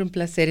gracias, siempre un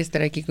placer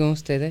estar aquí con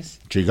ustedes.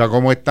 Chica,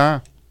 ¿cómo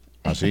está?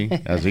 Así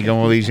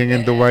como dicen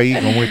en tu país,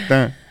 ¿cómo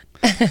está?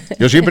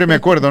 Yo siempre me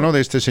acuerdo, ¿no?,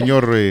 de este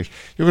señor,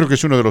 yo creo que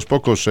es uno de los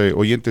pocos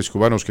oyentes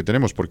cubanos que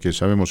tenemos, porque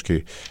sabemos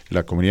que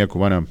la comunidad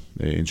cubana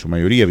en su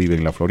mayoría vive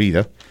en la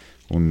Florida.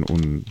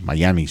 Un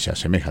Miami se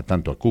asemeja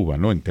tanto a Cuba,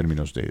 ¿no?, en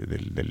términos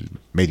del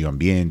medio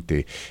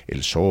ambiente,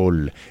 el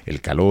sol,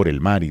 el calor, el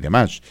mar y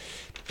demás.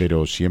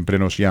 Pero siempre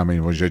nos llaman y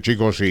nos dicen,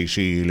 chicos,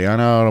 si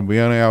Ileana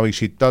viene a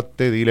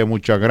visitarte, dile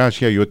muchas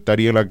gracias, yo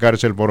estaría en la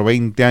cárcel por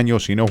 20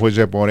 años si no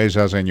fuese por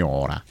esa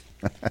señora.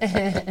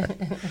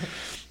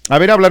 A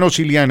ver, háblanos,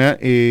 Ileana,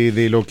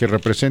 de lo que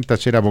representa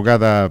ser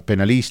abogada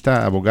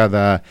penalista,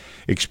 abogada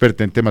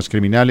experta en temas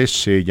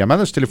criminales.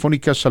 Llamadas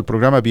telefónicas al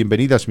programa,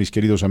 bienvenidas, mis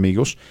queridos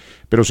amigos,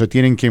 pero se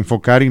tienen que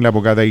enfocar en la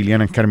abogada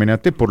Ileana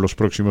Carmenate por los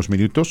próximos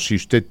minutos. Si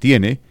usted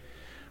tiene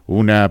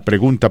una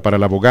pregunta para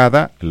la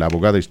abogada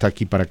está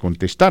aquí para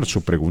contestar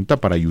su pregunta,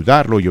 para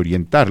ayudarlo y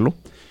orientarlo.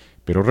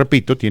 Pero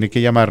repito, tiene que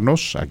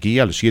llamarnos aquí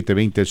al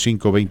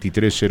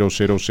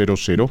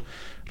 720-523-0000,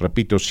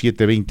 repito,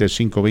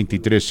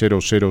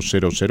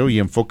 720-523-0000 y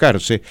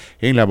enfocarse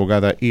en la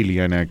abogada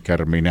Ileana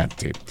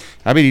Carmenate.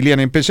 A ver,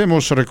 Ileana,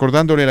 empecemos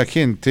recordándole a la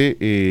gente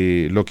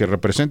lo que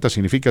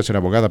significa ser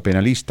abogada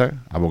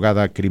penalista,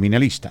 abogada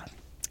criminalista.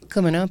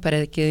 ¿Cómo no?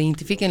 Para que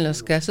identifiquen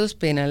los casos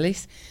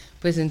penales,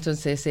 pues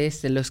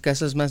entonces los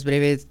casos más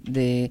breves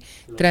de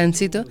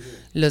tránsito,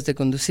 los de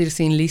conducir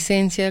sin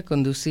licencia,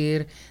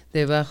 conducir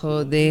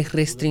debajo de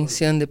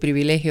restricción de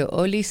privilegio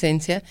o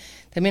licencia.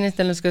 También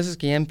están los casos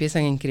que ya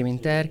empiezan a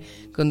incrementar,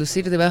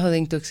 conducir debajo de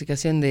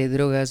intoxicación de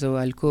drogas o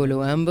alcohol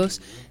o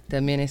ambos.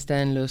 También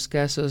están los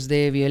casos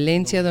de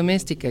violencia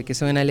doméstica, que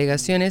son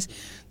alegaciones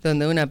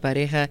donde una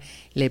pareja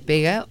le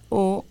pega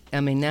o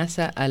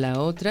amenaza a la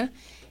otra.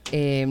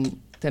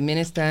 También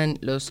están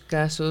los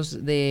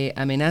casos de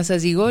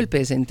amenazas y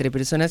golpes entre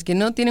personas que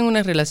no tienen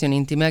una relación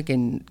íntima,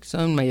 que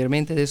son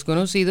mayormente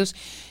desconocidos.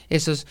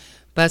 Esos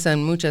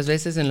pasan muchas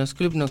veces en los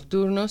clubes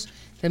nocturnos.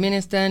 También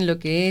están lo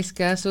que es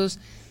casos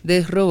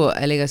de robo,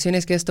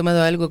 alegaciones que has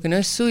tomado algo que no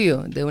es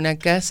suyo, de una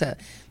casa,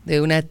 de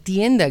una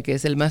tienda, que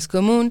es el más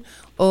común,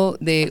 o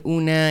de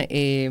una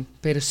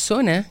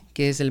persona,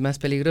 que es el más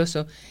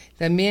peligroso.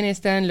 También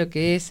están lo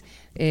que es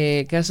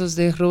casos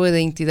de robo de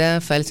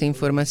identidad, falsa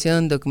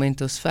información,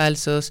 documentos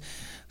falsos,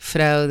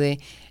 fraude.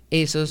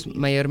 Esos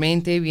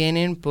mayormente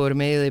vienen por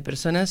medio de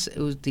personas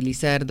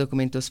utilizar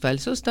documentos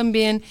falsos.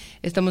 También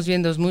estamos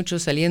viendo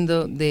muchos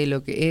saliendo de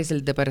lo que es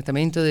el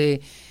departamento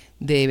de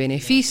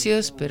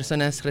beneficios,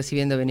 personas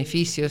recibiendo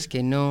beneficios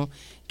que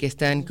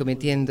están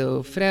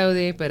cometiendo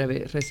fraude para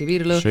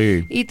recibirlo.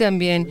 Sí. Y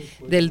también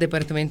del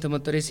departamento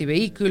motores y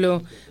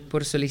vehículos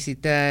por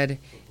solicitar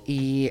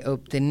y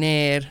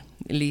obtener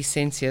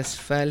licencias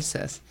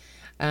falsas.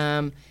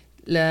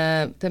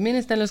 También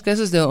están los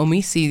casos de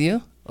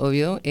homicidio,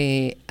 obvio,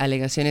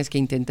 alegaciones que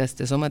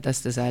intentaste o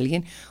mataste a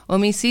alguien.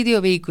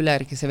 Homicidio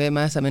vehicular, que se ve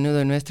más a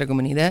menudo en nuestra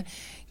comunidad,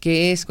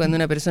 que es cuando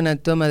una persona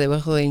toma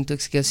debajo de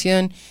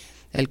intoxicación,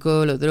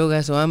 alcohol o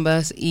drogas o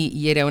ambas, y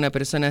hiere a una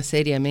persona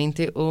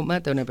seriamente o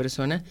mata a una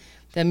persona.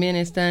 También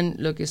están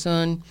lo que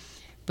son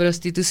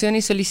prostitución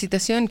y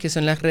solicitación, que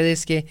son las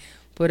redes que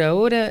por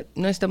ahora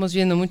no estamos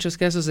viendo muchos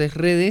casos de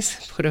redes,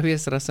 por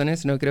obvias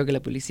razones. No creo que la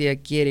policía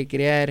quiere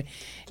crear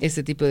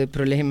este tipo de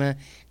problema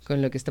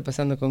con lo que está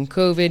pasando con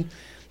COVID,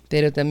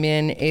 pero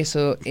también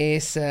eso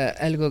es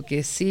algo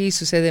que sí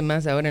sucede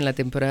más ahora en la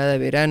temporada de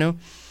verano.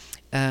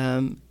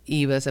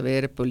 Y vas a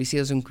ver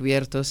policías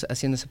encubiertos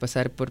haciéndose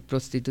pasar por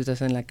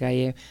prostitutas en la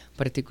calle,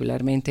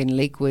 particularmente en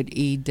Lakewood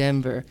y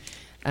Denver.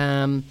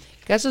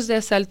 Casos de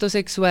asalto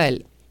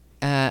sexual,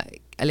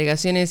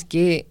 alegaciones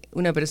que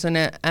una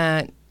persona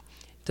ha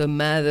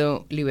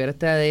tomado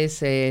libertades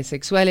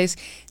sexuales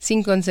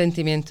sin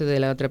consentimiento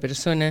de la otra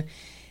persona.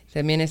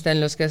 También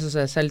están los casos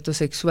de asalto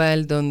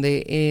sexual,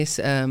 donde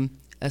es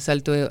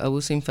asalto o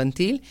abuso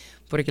infantil,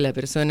 porque la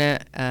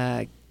persona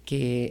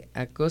que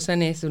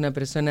acosan es una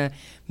persona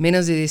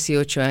menos de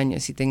 18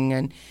 años y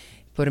tengan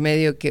por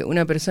medio que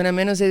una persona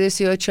menos de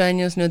 18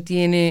 años no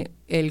tiene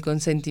el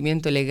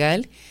consentimiento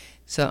legal.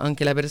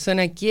 Aunque la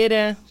persona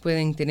quiera,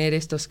 pueden tener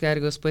estos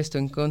cargos puestos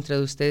en contra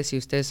de ustedes si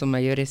ustedes son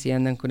mayores y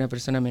andan con una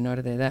persona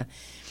menor de edad.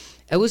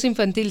 Abuso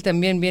infantil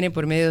también viene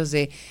por medios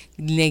de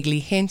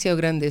negligencia o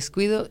gran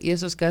descuido, y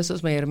esos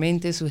casos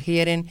mayormente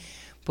sugieren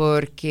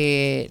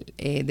porque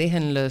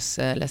dejan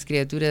las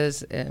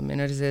criaturas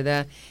menores de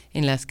edad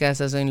en las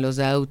casas o en los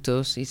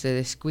autos y se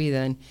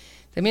descuidan.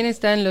 También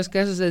están los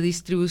casos de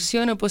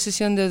distribución o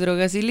posesión de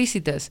drogas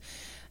ilícitas.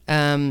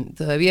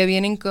 Todavía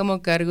vienen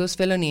como cargos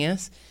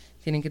felonías.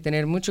 Tienen que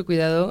tener mucho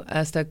cuidado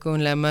hasta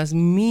con la más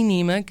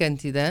mínima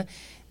cantidad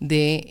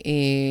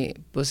de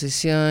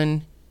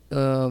posesión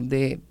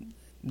de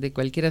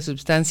cualquier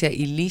sustancia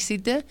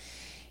ilícita,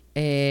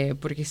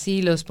 porque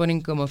si los ponen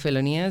como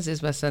felonías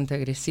es bastante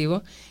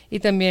agresivo.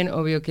 Y también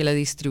obvio que la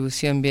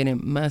distribución viene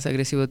más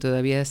agresivo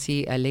todavía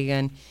si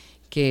alegan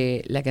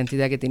que la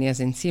cantidad que tenías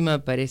encima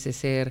parece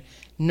ser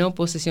no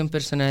posesión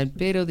personal,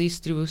 pero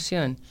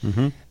distribución.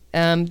 Uh-huh.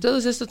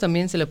 Todos estos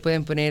también se le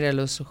pueden poner a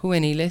los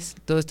juveniles.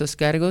 Todos estos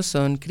cargos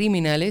son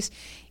criminales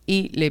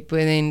y le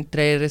pueden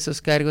traer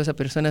esos cargos a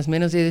personas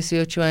menos de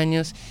 18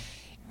 años.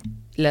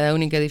 La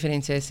única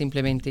diferencia es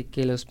simplemente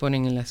que los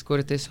ponen en las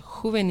cortes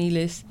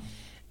juveniles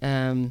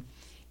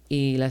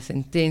y las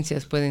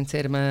sentencias pueden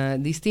ser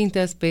más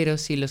distintas, pero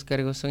sí los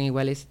cargos son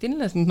iguales. Tienen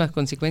las mismas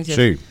consecuencias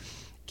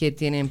que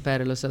tienen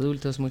para los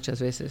adultos muchas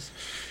veces.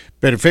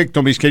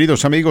 Perfecto, mis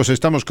queridos amigos,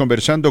 estamos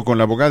conversando con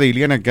la abogada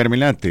Ileana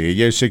Carmelate.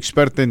 Ella es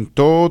experta en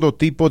todo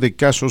tipo de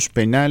casos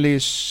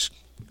penales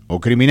o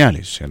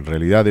criminales. En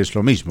realidad es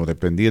lo mismo,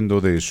 dependiendo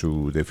de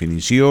su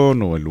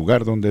definición o el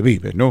lugar donde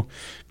vive, ¿no?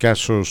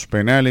 Casos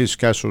penales,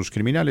 casos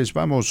criminales.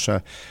 Vamos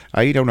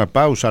a ir a una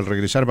pausa. Al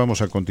regresar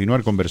vamos a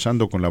continuar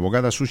conversando con la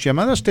abogada. Sus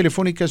llamadas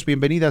telefónicas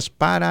bienvenidas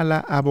para la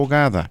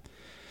abogada.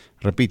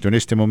 Repito, en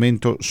este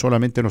momento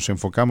solamente nos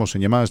enfocamos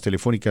en llamadas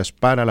telefónicas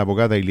para la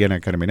abogada Ileana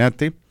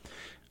Carmelate.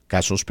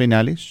 Casos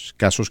penales,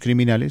 casos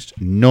criminales,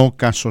 no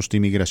casos de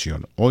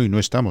inmigración. Hoy no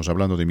estamos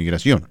hablando de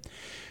inmigración,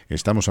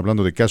 estamos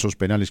hablando de casos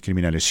penales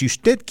criminales. Si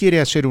usted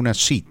quiere hacer una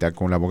cita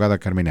con la abogada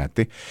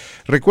Carmelate,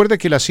 recuerde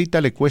que la cita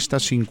le cuesta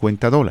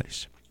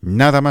 $50.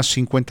 Nada más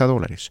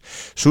 $50.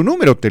 Su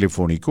número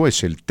telefónico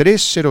es el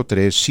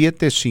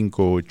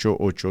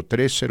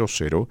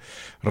 303-758-8300.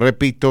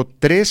 Repito,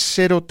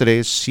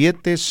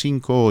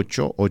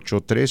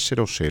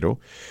 303-758-8300.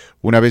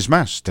 Una vez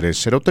más,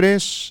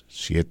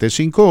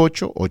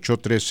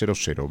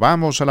 303-758-8300.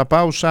 Vamos a la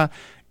pausa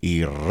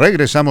y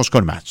regresamos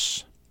con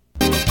más.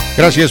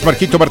 Gracias,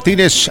 Marquito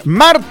Martínez.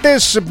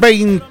 Martes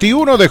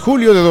 21 de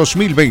julio de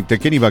 2020.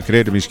 ¿Quién iba a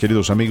creer, mis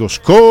queridos amigos,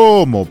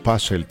 cómo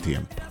pasa el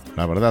tiempo?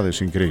 La verdad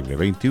es increíble.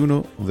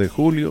 21 de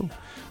julio,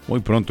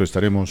 muy pronto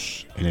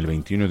estaremos en el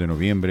 21 de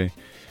noviembre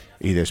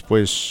y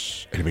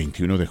después el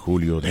 21 de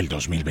julio del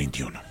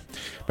 2021.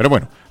 Pero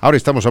bueno, ahora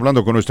estamos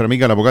hablando con nuestra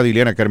amiga la abogada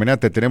Ileana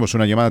Carmenate. Tenemos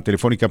una llamada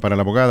telefónica para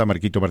la abogada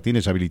Marquito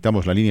Martínez.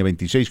 Habilitamos la línea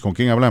 26. ¿Con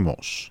quién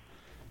hablamos?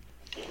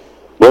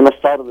 Buenas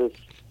tardes.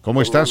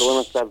 ¿Cómo estás?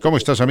 Buenas tardes. ¿Cómo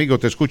estás, amigo?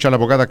 Te escucha la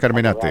abogada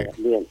Carmenate.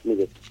 Bien,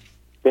 mire,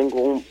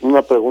 tengo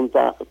una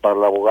pregunta para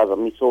la abogada.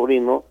 Mi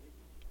sobrino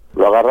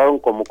lo agarraron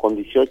como con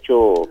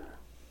 18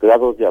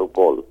 grados de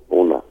alcohol,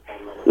 una.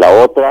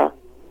 La otra,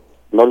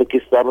 no le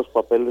quiso dar los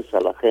papeles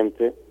a la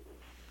gente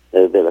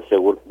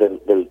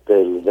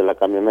de la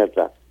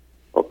camioneta.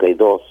 Ok,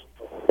 2.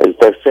 El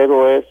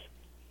tercero es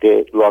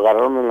que lo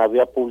agarraron en la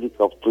vía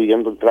pública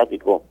obstruyendo el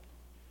tráfico.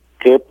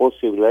 ¿Qué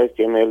posibilidades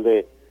tiene él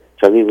de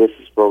salir de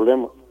esos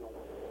problemas?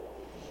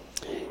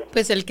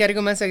 Pues el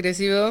cargo más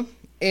agresivo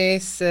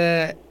es,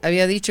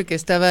 había dicho que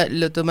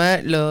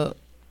lo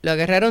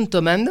agarraron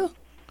tomando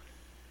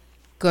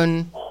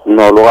con...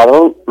 No, lo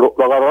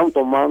agarraron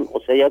tomando,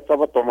 o sea, ya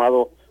estaba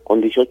tomado con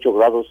 18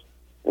 grados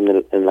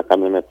en la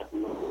camioneta.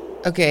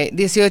 Ok,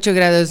 18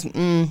 grados,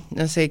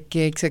 no sé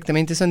qué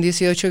exactamente son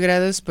 18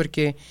 grados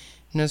porque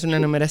no es una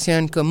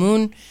numeración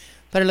común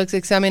para los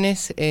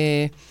exámenes,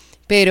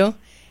 pero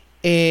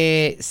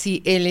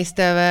si él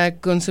estaba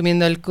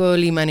consumiendo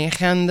alcohol y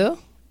manejando,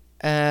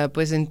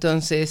 pues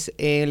entonces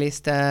él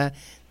va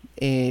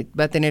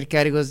a tener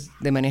cargos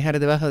de manejar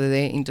debajo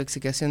de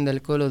intoxicación de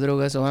alcohol o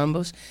drogas o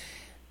ambos.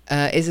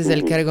 Ese es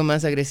el cargo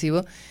más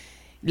agresivo.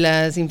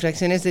 Las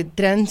infracciones de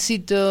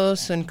tránsito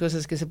son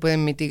cosas que se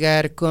pueden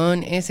mitigar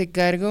con ese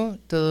cargo.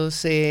 Todo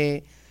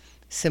se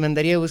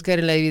mandaría a buscar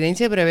en la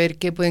evidencia para ver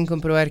qué pueden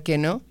comprobar, qué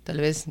no.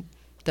 Tal vez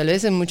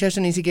el muchacho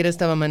ni siquiera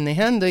estaba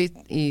manejando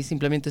y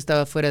simplemente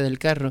estaba fuera del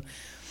carro.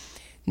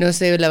 No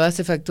sé la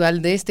base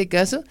factual de este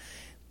caso,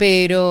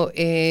 pero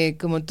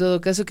como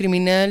todo caso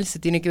criminal se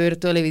tiene que ver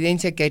toda la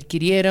evidencia que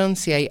adquirieron,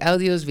 si hay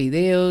audios,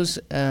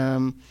 videos,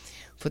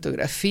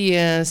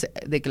 fotografías,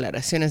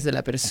 declaraciones de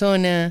la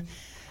persona,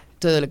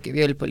 todo lo que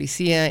vio el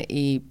policía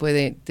y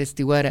puede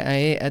testiguar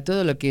a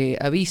todo lo que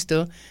ha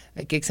visto,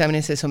 a qué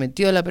exámenes se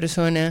sometió la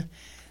persona.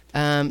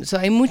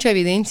 Hay mucha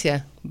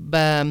evidencia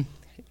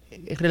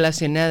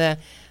relacionada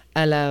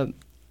a la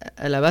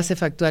base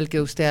factual que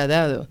usted ha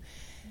dado.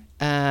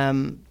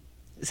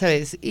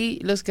 ¿Sabes? Y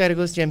los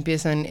cargos ya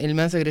empiezan, el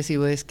más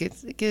agresivo es que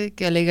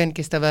alegan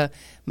que estaba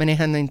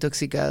manejando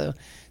intoxicado.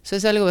 Eso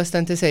es algo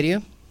bastante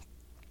serio.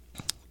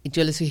 Y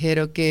yo les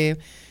sugiero que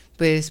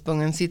pues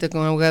pongan cita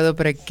con un abogado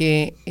para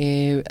que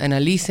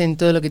analicen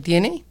todo lo que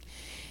tiene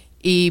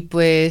y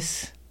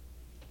pues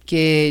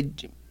que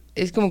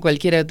es como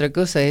cualquier otra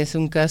cosa, es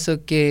un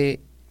caso que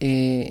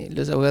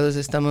los abogados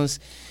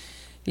estamos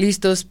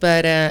listos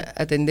para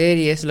atender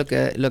y es lo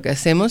que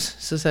hacemos.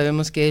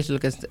 Sabemos que es lo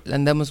que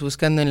andamos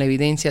buscando en la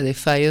evidencia de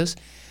fallos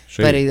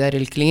para ayudar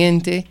al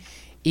cliente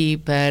y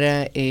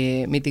para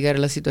mitigar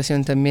la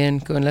situación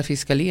también con la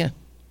fiscalía.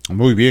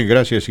 Muy bien,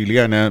 gracias,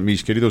 Ileana.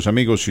 Mis queridos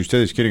amigos, si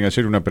ustedes quieren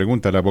hacer una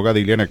pregunta a la abogada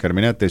Ileana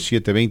Carmenate,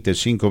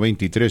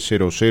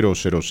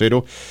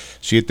 720-523-0000,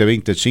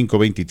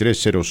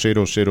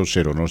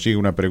 720-523-0000. Nos llega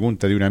una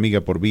pregunta de una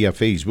amiga por vía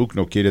Facebook,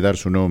 no quiere dar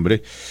su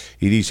nombre,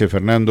 y dice: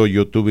 Fernando,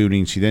 yo tuve un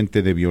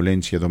incidente de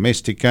violencia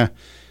doméstica,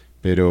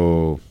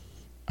 pero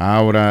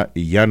ahora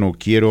ya no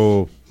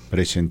quiero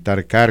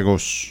presentar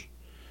cargos,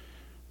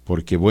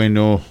 porque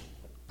bueno...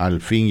 Al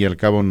fin y al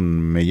cabo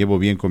me llevo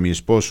bien con mi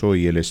esposo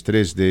y el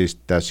estrés de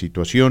esta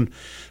situación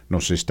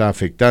nos está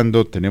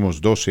afectando.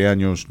 Tenemos 12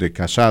 años de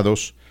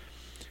casados.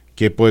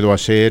 ¿Qué puedo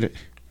hacer?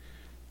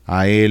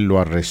 A él lo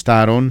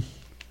arrestaron,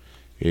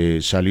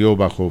 salió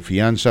bajo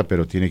fianza,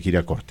 pero tiene que ir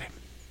a corte.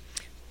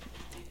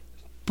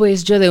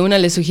 Pues yo de una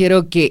le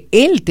sugiero que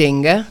él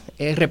tenga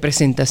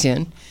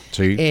representación.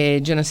 Sí.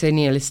 Yo no sé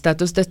ni el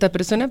estatus de esta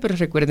persona, pero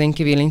recuerden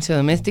que violencia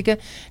doméstica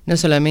no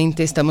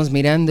solamente estamos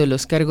mirando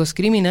los cargos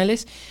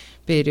criminales,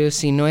 pero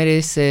si no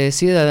eres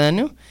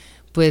ciudadano,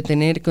 puede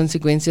tener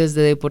consecuencias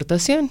de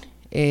deportación.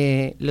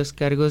 Los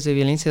cargos de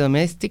violencia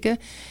doméstica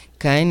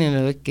caen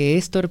en lo que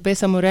es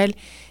torpeza moral.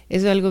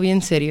 Es algo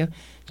bien serio.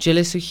 Yo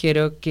le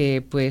sugiero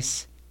que,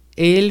 pues,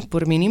 él,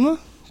 por mínimo,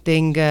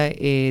 tenga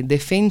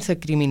defensa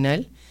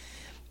criminal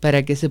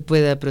para que se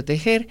pueda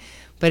proteger.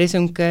 Parece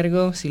un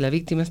cargo, si la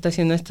víctima está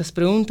haciendo estas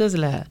preguntas,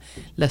 la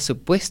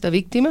supuesta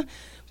víctima,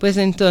 pues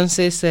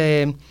entonces...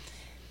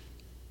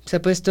 se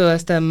ha puesto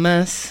hasta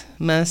más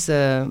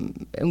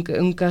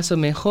un caso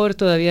mejor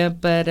todavía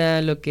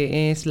para lo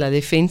que es la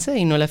defensa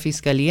y no la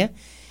fiscalía.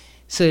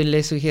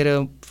 Le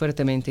sugiero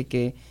fuertemente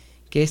que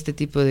que este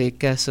tipo de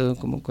caso,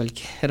 como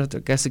cualquier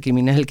otro caso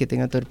criminal que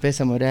tenga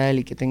torpeza moral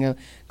y que tenga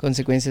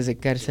consecuencias de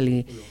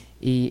cárcel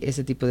y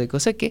ese tipo de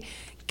cosas,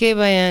 que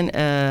vayan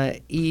a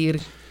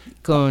ir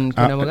con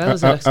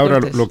abogados a las ahora,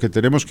 cortes. lo que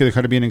tenemos que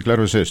dejar bien en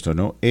claro es esto,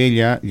 ¿no?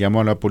 Ella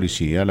llamó a la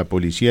policía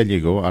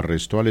llegó,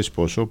 arrestó al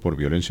esposo por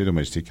violencia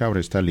doméstica, ahora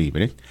está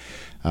libre,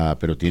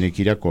 pero tiene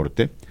que ir a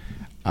corte.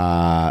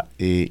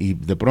 Y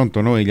de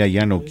pronto ella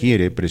ya no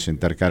quiere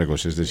presentar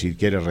cargos, es decir,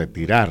 quiere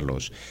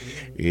retirarlos.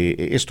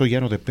 Esto ya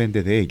no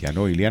depende de ella,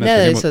 ¿no? Ileana,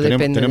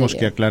 tenemos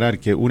que aclarar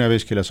que una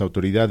vez que las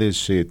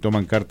autoridades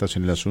toman cartas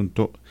en el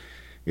asunto,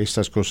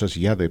 estas cosas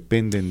ya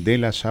dependen de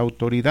las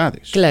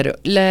autoridades. Claro,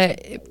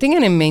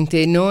 tengan en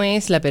mente, no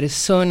es la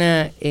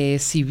persona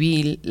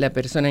civil, la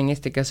persona, en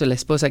este caso la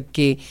esposa,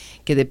 que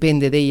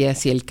depende de ella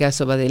si el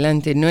caso va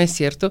adelante, no es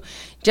cierto.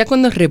 Ya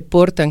cuando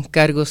reportan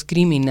cargos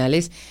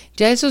criminales,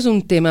 ya eso es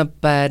un tema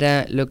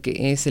para lo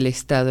que es el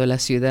Estado, la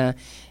ciudad,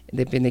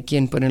 depende de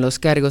quién pone los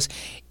cargos,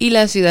 y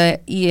la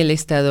ciudad y el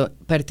Estado,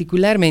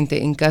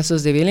 particularmente en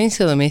casos de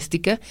violencia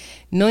doméstica,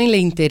 no le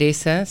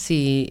interesa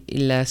si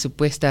la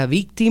supuesta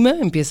víctima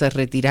empieza a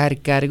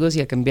retirar cargos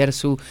y a cambiar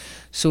su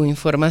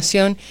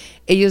información.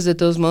 Ellos de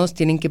todos modos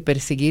tienen que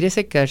perseguir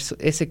ese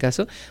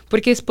caso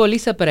porque es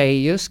póliza para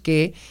ellos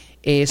que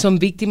son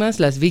víctimas.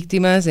 Las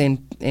víctimas en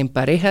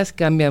parejas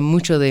cambian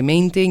mucho de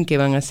mente en qué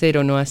van a hacer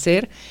o no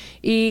hacer,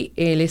 y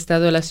el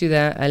Estado, la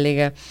ciudad,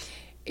 alega: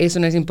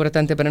 eso no es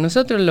importante para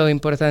nosotros, lo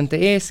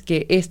importante es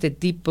que este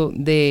tipo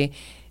de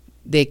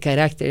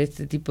carácter,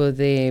 este tipo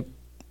de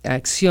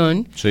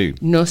acción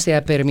no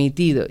sea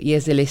permitido, y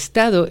es el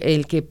Estado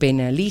el que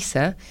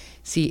penaliza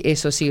si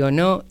eso sí o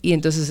no, y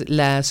entonces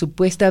la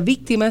supuesta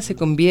víctima se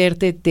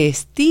convierte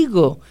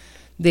testigo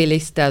del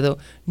Estado,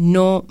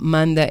 no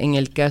manda en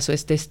el caso,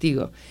 es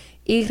testigo.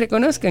 Y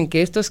reconozcan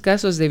que estos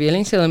casos de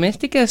violencia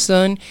doméstica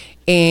son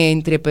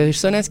entre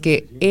personas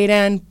que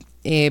eran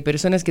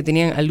personas que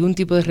tenían algún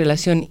tipo de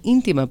relación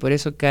íntima, por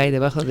eso cae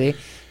debajo de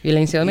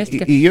violencia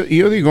doméstica. Y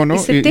yo digo, ¿no?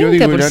 El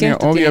 70%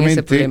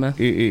 obviamente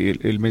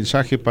el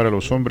mensaje para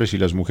los hombres y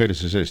las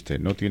mujeres es este: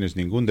 no tienes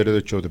ningún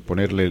derecho de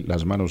ponerle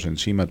las manos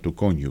encima a tu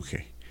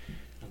cónyuge.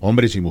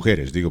 Hombres y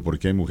mujeres, digo,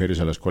 porque hay mujeres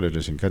a las cuales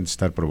les encanta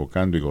estar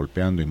provocando y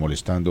golpeando y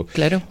molestando,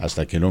 claro,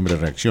 hasta que el hombre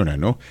reacciona,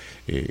 ¿no?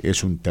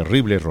 Es un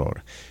terrible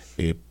error.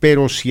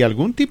 Pero si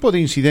algún tipo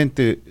de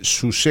incidente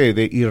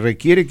sucede y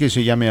requiere que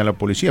se llame a la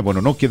policía, bueno,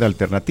 no queda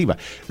alternativa.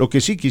 Lo que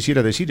sí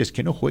quisiera decir es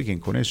que no jueguen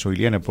con eso,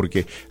 Ileana,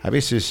 porque a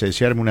veces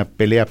se arma una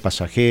pelea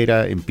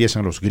pasajera,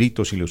 empiezan los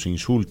gritos y los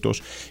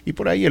insultos, y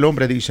por ahí el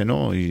hombre dice: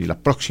 no, y la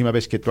próxima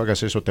vez que tú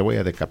hagas eso te voy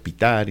a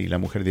decapitar, y la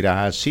mujer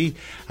dirá: sí,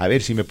 a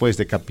ver si me puedes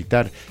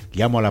decapitar,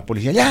 llamo a la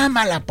policía.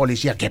 ¡Llama a la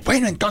policía! ¡Qué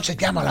bueno! Entonces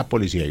llamo a la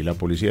policía, y la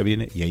policía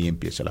viene y ahí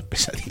empieza la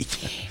pesadilla.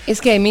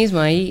 Es que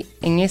ahí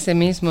en ese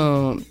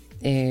mismo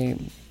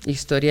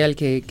historial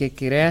que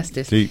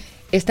creaste,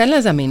 están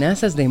las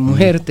amenazas de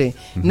muerte.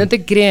 No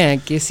te crean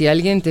que si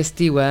alguien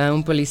testigua a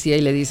un policía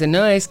y le dice: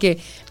 no, es que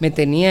me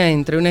tenía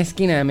entre una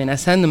esquina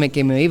amenazándome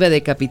que me iba a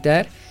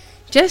decapitar,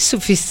 ya es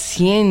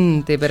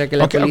suficiente para que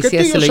la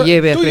policía se lo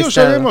lleve arrestado. Tú y yo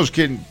sabemos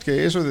que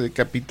eso de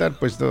decapitar,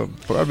 pues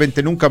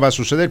probablemente nunca va a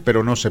suceder,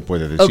 pero no se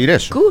puede decir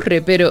eso.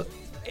 Ocurre, pero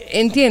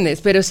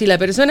 ¿entiendes? Pero si la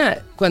persona,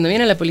 cuando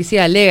viene a la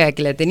policía, alega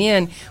que la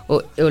tenían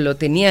o lo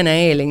tenían a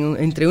él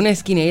entre una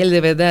esquina, y él de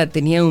verdad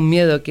tenía un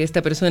miedo que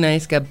esta persona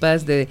es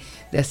capaz de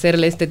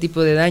hacerle este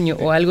tipo de daño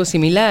o algo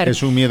similar,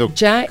 es un miedo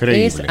ya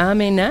creíble. Es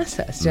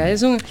amenazas, ya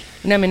es una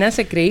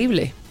amenaza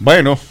creíble.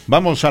 Bueno,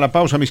 vamos a la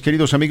pausa, mis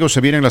queridos amigos.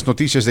 Se vienen las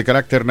noticias de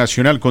carácter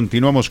nacional.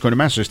 Continuamos con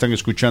más. Están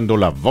escuchando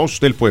La Voz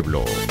del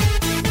Pueblo.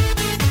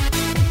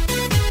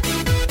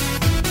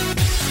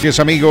 Bien,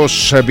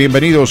 amigos,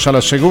 bienvenidos a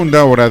la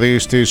segunda hora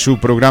de su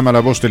programa La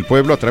Voz del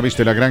Pueblo a través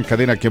de la gran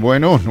cadena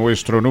KBNO.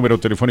 Nuestro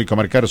número telefónico a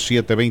marcar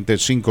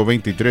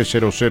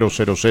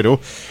 720-523-0000.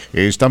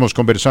 Estamos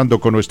conversando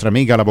con nuestra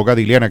amiga la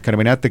abogada Ileana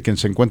Carmenate, quien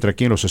se encuentra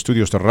aquí en los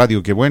estudios de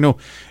Radio KBNO.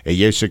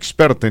 Ella es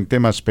experta en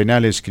temas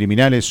penales,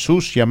 criminales.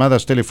 Sus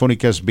llamadas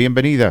telefónicas,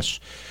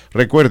 bienvenidas.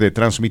 Recuerde,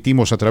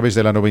 transmitimos a través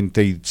de la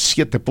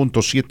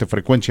 97.7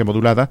 frecuencia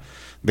modulada,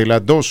 de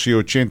la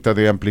 1280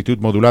 de amplitud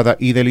modulada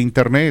y del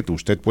internet.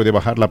 Usted puede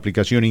bajar la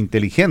aplicación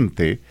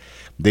inteligente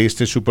de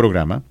su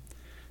programa.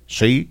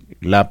 Sí,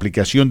 la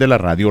aplicación de la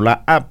radio,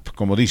 la app,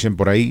 como dicen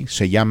por ahí,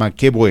 se llama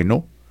Qué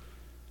Bueno.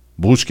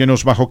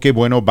 Búsquenos bajo Qué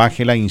Bueno,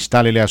 bájela,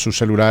 instálele a su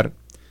celular.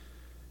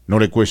 No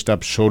le cuesta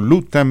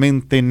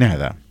absolutamente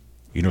nada.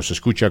 Y nos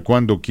escucha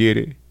cuando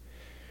quiere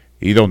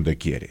y donde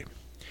quiere.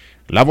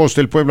 La Voz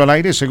del Pueblo al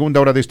aire,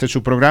 segunda hora de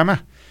su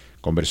programa,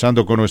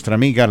 conversando con nuestra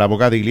amiga, la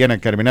abogada Ileana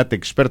Carmenate,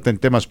 experta en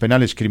temas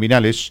penales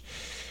criminales.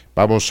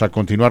 Vamos a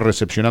continuar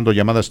recepcionando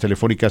llamadas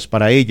telefónicas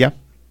para ella,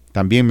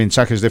 también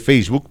mensajes de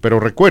Facebook, pero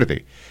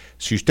recuerde,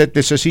 si usted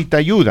necesita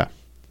ayuda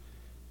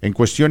en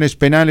cuestiones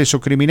penales o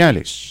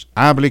criminales,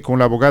 hable con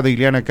la abogada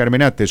Ileana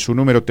Carmenate. Su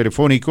número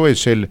telefónico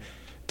es el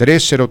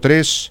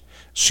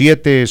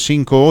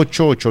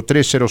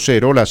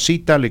 303-758-8300. La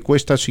cita le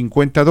cuesta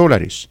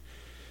 $50.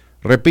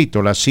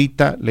 Repito, la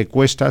cita le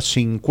cuesta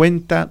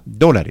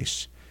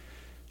 $50.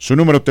 Su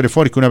número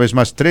telefónico, una vez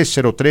más,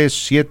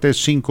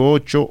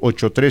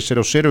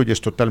 303-758-8300, y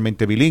es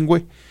totalmente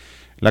bilingüe.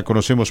 La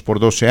conocemos por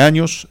 12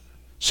 años,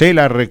 se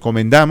la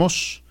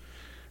recomendamos,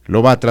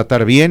 lo va a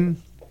tratar bien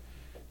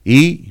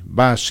y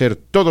va a hacer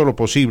todo lo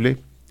posible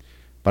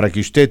para que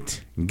usted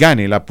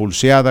gane la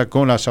pulseada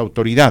con las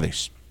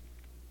autoridades.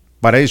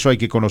 Para eso hay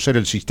que conocer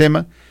el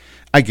sistema,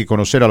 hay que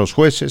conocer a los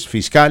jueces,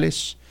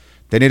 fiscales,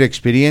 tener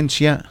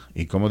experiencia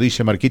y, como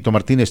dice Marquito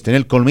Martínez,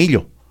 tener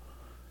colmillo.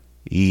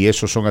 Y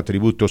esos son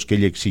atributos que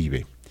ella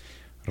exhibe.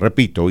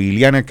 Repito,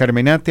 Iliana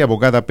Carmenate,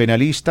 abogada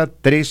penalista,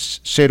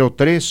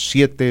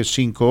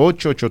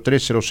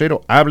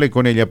 303-758-8300. Hable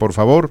con ella, por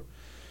favor.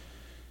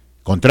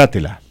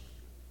 Contrátela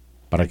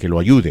para que lo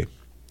ayude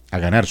a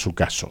ganar su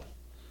caso.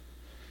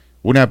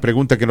 Una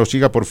pregunta que nos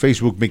siga por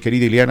Facebook, mi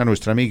querida Iliana,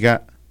 nuestra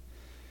amiga.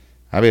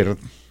 A ver,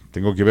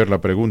 tengo que ver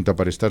la pregunta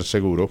para estar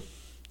seguro.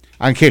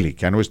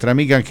 Angélica, nuestra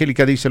amiga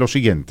Angélica dice lo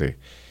siguiente.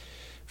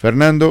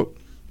 Fernando,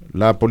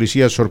 la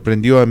policía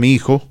sorprendió a mi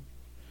hijo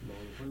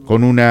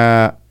con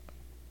una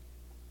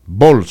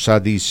bolsa,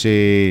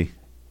 dice,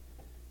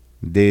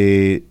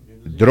 de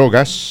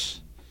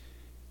drogas.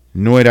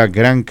 No era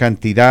gran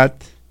cantidad,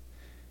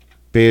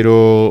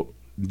 pero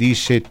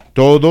dice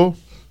todo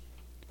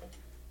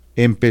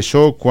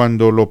empezó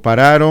cuando lo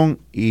pararon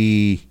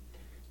y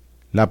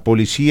la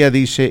policía,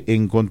 dice,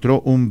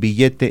 encontró un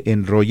billete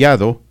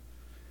enrollado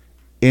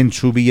en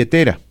su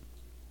billetera.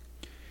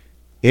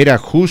 ¿Era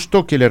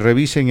justo que le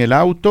revisen el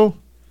auto?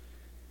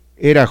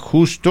 ¿Era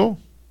justo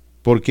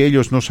porque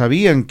ellos no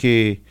sabían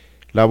que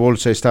la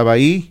bolsa estaba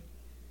ahí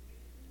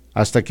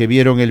hasta que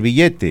vieron el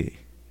billete?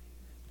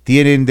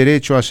 ¿Tienen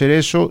derecho a hacer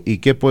eso? ¿Y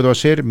qué puedo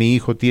hacer? Mi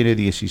hijo tiene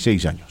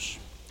 16 años.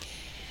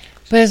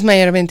 Pues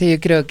mayormente yo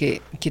creo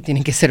que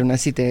tiene que ser una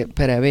cita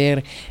para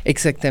ver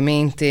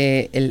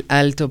exactamente el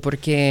alto, por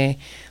qué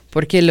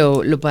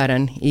lo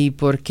paran y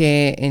por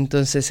qué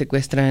entonces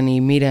secuestran y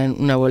miran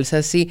una bolsa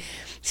así.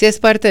 Si es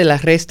parte del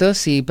arresto,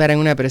 si paran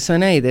una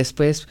persona y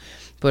después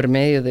por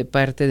medio de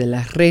parte del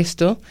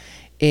arresto,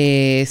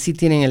 sí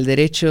tienen el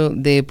derecho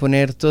de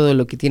poner todo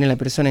lo que tiene la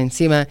persona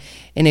encima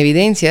en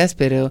evidencias,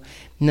 pero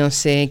no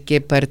sé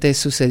qué parte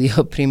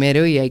sucedió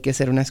primero y hay que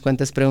hacer unas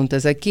cuantas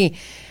preguntas aquí.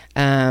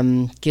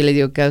 ¿Qué le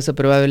dio causa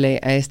probable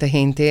a esta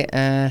gente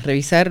a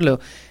revisarlo?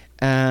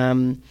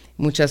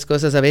 Muchas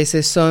cosas a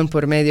veces son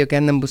por medio que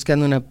andan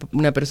buscando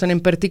una persona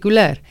en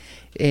particular.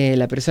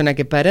 La persona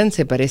que paran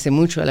se parece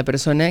mucho a la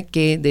persona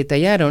que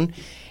detallaron.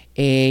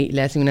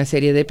 Le hacen una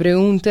serie de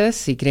preguntas,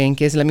 si creen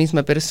que es la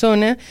misma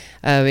persona,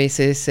 a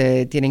veces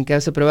tienen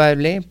causa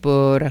probable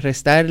por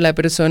arrestar a la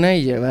persona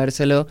y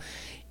llevárselo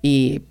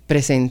y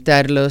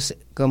presentarlos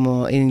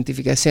como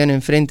identificación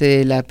en frente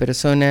de la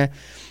persona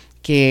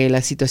que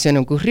la situación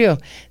ocurrió.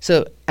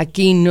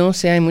 Aquí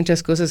hay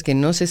muchas cosas que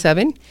no se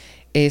saben.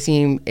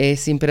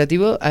 Es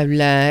imperativo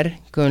hablar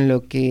con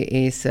lo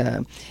que es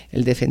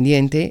el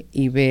defendiente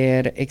y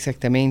ver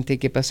exactamente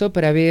qué pasó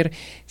para ver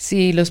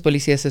si los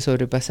policías se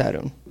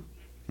sobrepasaron.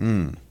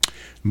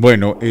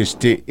 Bueno,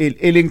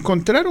 el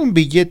encontrar un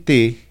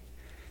billete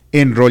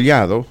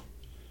enrollado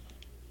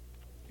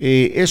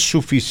 ¿es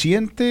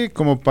suficiente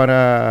como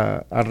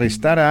para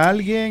arrestar a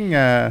alguien?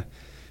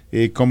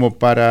 Como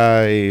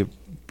para,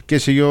 qué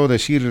sé yo,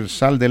 decir,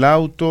 sal del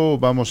auto,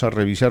 vamos a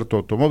revisar tu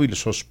automóvil,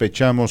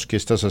 sospechamos que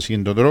estás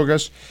haciendo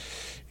drogas.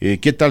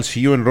 ¿Qué tal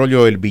si yo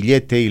enrollo el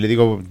billete y le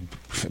digo,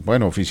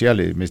 bueno,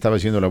 oficial, me estaba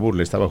haciendo la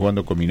burla, estaba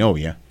jugando con mi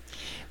novia?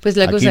 Pues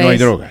aquí no hay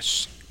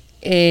drogas.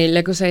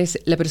 La cosa es,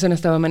 la persona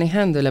estaba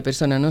manejando, la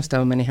persona no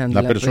estaba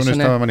manejando. La persona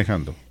estaba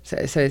manejando.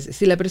 ¿Sabes?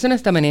 Si la persona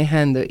está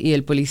manejando y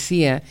el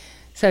policía,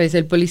 ¿sabes?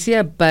 El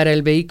policía para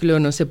el vehículo,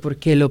 no sé por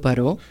qué lo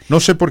paró.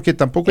 No sé por qué,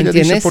 tampoco ella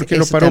dice por qué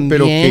lo paró,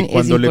 pero que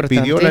cuando le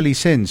pidió la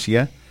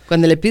licencia...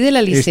 Cuando le pide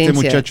la licencia... Este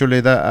muchacho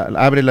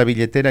abre la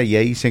billetera y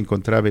ahí se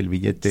encontraba el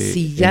billete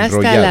si ya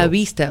enrollado. Está a la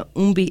vista,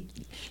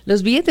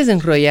 los billetes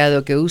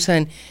enrollados que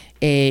usan...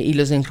 y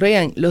los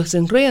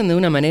enrollan de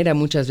una manera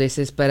muchas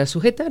veces para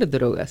sujetar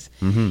drogas.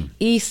 Uh-huh.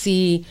 Y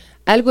si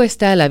algo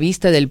está a la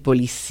vista del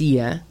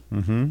policía,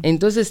 uh-huh,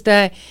 entonces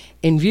está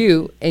en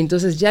view,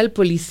 entonces ya el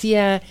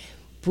policía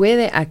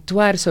puede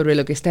actuar sobre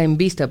lo que está en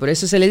vista. Por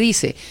eso se le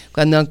dice,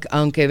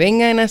 aunque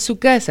vengan a su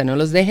casa, no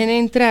los dejen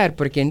entrar,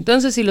 porque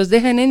entonces si los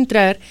dejan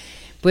entrar,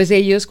 pues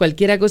ellos,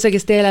 cualquier cosa que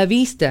esté a la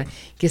vista,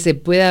 que se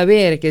pueda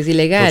ver, que es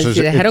ilegal,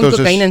 entonces, si dejaron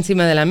cocaína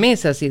encima de la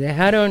mesa, si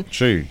dejaron...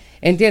 Sí.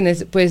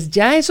 ¿Entiendes? Pues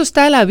ya eso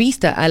está a la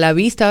vista. A la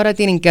vista ahora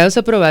tienen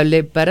causa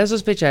probable para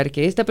sospechar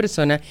que esta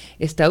persona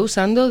está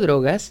usando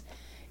drogas,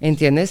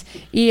 ¿entiendes?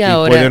 Y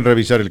ahora pueden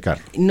revisar el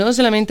carro. No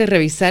solamente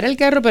revisar el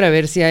carro para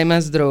ver si hay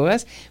más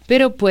drogas,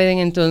 pero pueden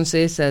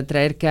entonces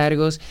traer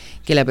cargos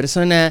que la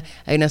persona,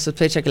 hay una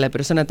sospecha que la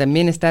persona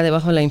también está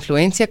debajo de la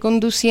influencia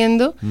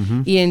conduciendo,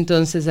 uh-huh, y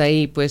entonces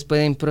ahí pues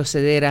pueden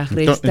proceder a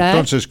arrestar.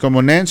 Entonces,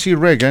 como Nancy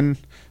Reagan,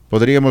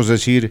 podríamos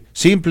decir,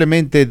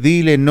 simplemente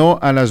dile no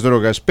a las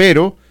drogas,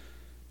 pero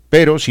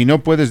si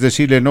no puedes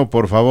decirle no,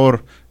 por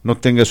favor, no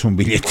tengas un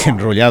billete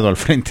enrollado al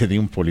frente de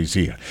un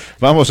policía.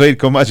 Vamos a ir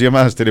con más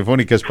llamadas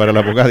telefónicas para la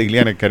abogada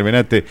Iliana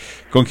Carmenate.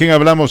 ¿Con quién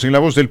hablamos en La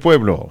Voz del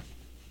Pueblo?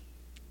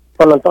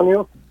 Juan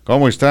Antonio.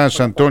 ¿Cómo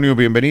estás, Antonio?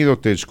 Bienvenido.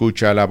 Te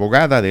escucha la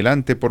abogada.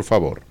 Adelante, por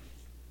favor.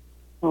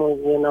 Muy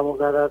bien,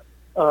 abogada.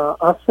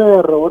 Hace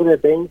alrededor de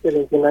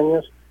 21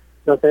 años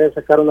traté de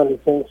sacar una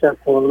licencia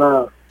con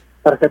una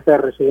tarjeta de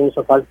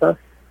residencia falsa.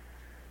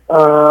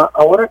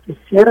 Ahora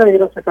quisiera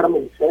ir a sacar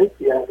mi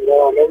licencia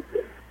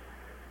nuevamente,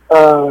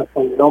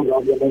 con mi nombre,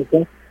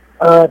 obviamente.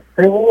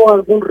 ¿Tengo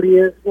algún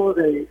riesgo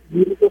de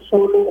ir yo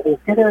solo o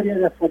qué debería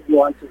de hacer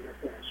yo antes de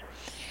hacer eso?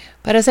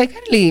 Para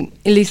sacar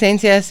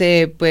licencias,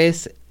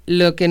 pues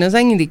lo que nos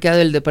han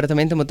indicado el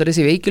Departamento de Motores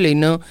y Vehículos, y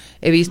no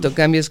he visto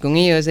cambios con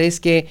ellos,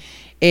 es que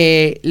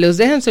los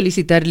dejan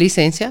solicitar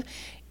licencia,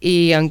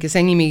 y aunque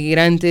sean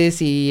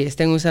inmigrantes y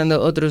estén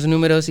usando otros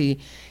números, y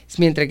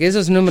mientras que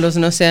esos números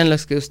no sean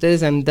los que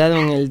ustedes han dado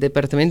en el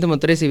Departamento de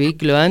Motores y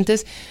Vehículos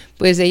antes,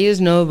 pues ellos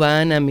no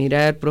van a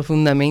mirar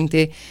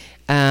profundamente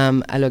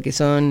a lo que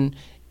son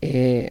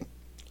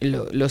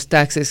los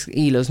taxes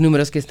y los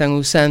números que están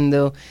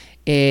usando,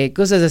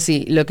 cosas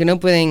así. Lo que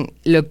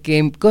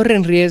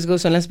corren riesgo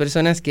son las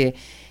personas que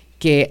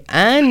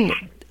han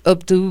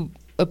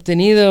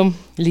obtenido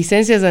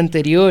licencias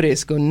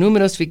anteriores con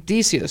números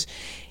ficticios,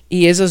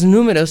 y esos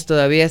números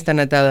todavía están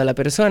atados a la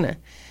persona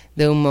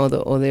de un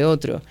modo o de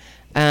otro.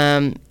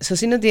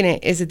 Si no tiene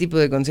ese tipo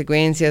de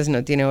consecuencias,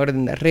 no tiene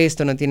orden de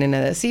arresto, no tiene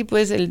nada así,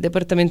 pues el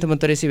Departamento de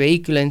Motores y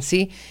Vehículos en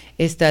sí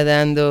está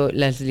dando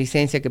las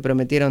licencias que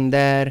prometieron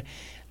dar,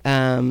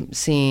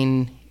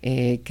 sin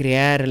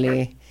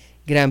crearle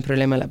gran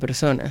problema a la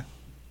persona.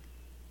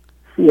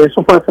 Y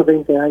eso fue hace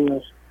 20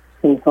 años.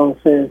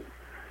 Entonces,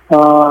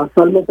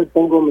 actualmente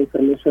tengo mi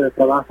permiso de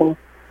trabajo,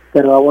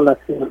 pero aún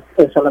así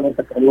es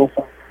solamente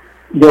permiso.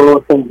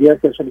 Yo tendría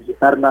que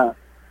solicitar la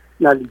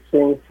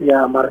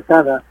licencia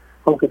marcada,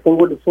 aunque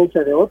tengo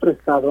licencia de otro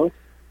estado,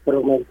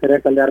 pero me gustaría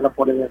cambiarla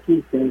por el de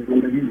aquí, que es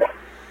donde vivo.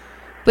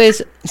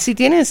 Pues si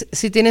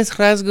tienes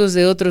rasgos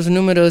de otros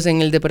números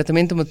en el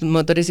Departamento de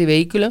Motores y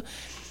Vehículos,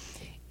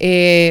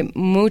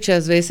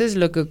 muchas veces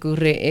lo que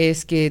ocurre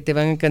es que te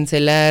van a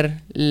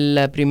cancelar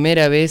la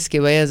primera vez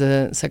que vayas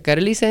a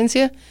sacar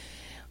licencia,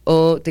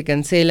 o te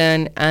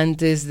cancelan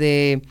antes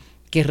de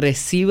que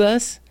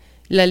recibas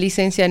la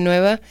licencia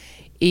nueva,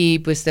 y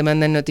pues te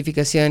mandan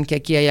notificación que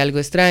aquí hay algo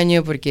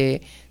extraño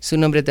porque su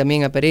nombre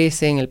también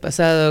aparece en el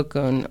pasado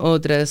con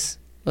otros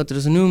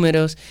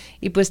números,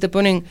 y pues te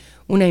ponen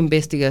una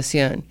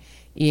investigación,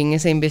 y en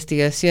esa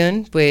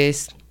investigación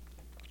pues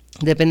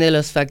depende de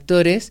los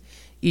factores,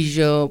 y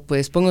yo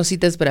pues pongo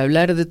citas para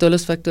hablar de todos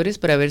los factores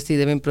para ver si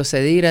deben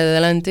proceder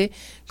adelante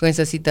con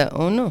esa cita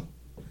o no.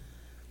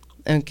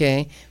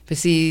 Okay, pues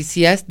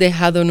si has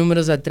dejado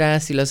números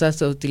atrás y los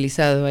has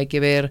utilizado, hay que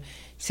ver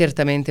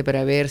ciertamente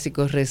para ver si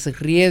corres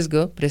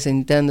riesgo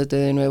presentándote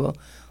de nuevo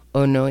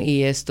o no,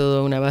 y es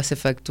todo una base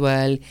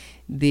factual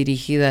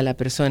dirigida a la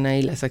persona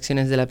y las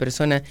acciones de la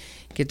persona,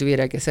 que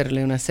tuviera que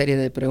hacerle una serie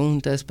de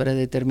preguntas para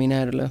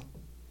determinarlo.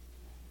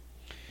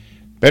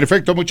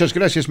 Perfecto, muchas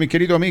gracias, mi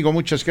querido amigo,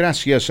 muchas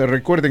gracias.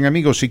 Recuerden,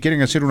 amigos, si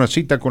quieren hacer una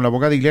cita con la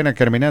abogada Ileana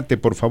Carmenate,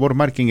 por favor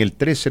marquen el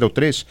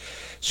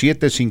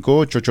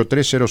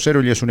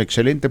 303-758-8300. Ella es un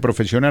excelente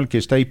profesional que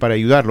está ahí para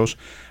ayudarlos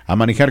a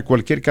manejar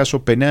cualquier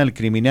caso penal,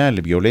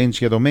 criminal,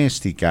 violencia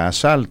doméstica,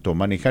 asalto,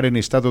 manejar en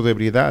estado de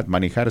ebriedad,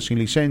 manejar sin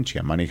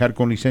licencia, manejar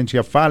con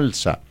licencia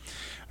falsa,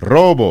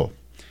 robo,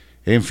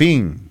 en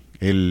fin,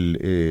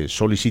 el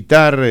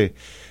solicitar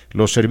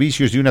los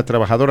servicios de una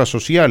trabajadora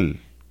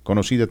social,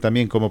 conocida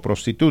también como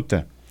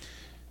prostituta.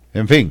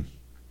 En fin,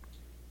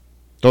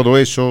 todo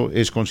eso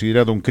es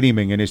considerado un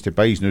crimen en este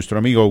país. Nuestro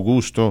amigo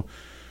Augusto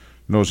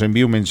nos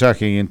envía un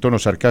mensaje y en tono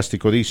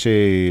sarcástico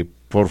dice: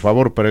 por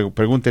favor,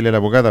 pregúntele a la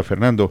abogada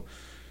Fernando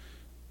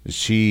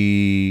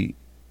si,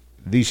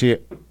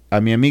 dice, a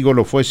mi amigo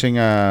lo fuesen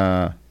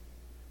a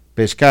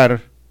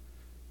pescar,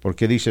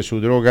 porque dice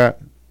su droga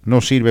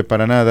no sirve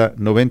para nada,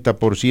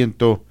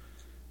 90%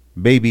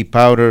 baby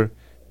powder,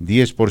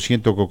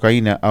 10%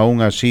 cocaína,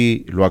 aún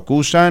así lo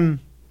acusan.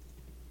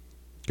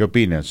 ¿Qué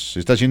opinas?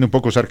 Está siendo un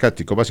poco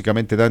sarcástico,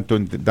 básicamente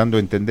dando a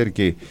entender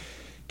que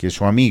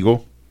su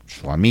amigo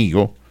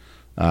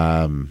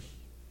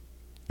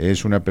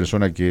es una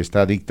persona que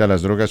está adicta a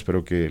las drogas,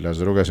 pero que las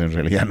drogas en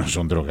realidad no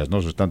son drogas, ¿no?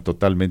 Están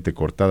totalmente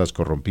cortadas,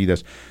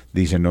 corrompidas.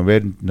 Dicen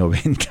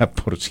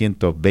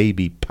 90%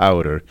 baby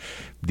powder,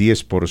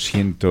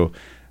 10%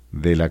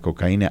 de la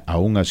cocaína,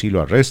 aún así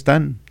lo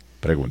arrestan.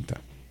 Pregunta.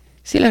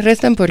 Sí, la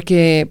arrestan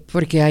porque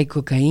hay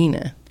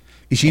cocaína.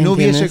 ¿Y si no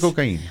hubiese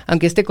cocaína?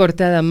 Aunque esté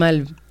cortada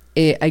mal,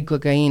 hay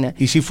cocaína.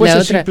 ¿Y si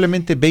fuese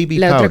simplemente baby powder?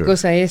 La otra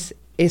cosa es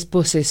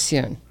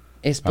posesión.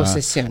 Es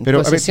posesión.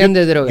 Pero, posesión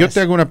de drogas. Yo te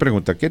hago una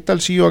pregunta. ¿Qué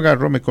tal si yo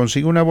agarro, me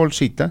consigo una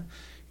bolsita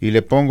y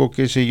le pongo,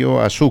 qué sé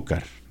yo,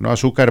 azúcar? No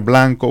azúcar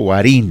blanco o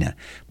harina,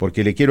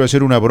 porque le quiero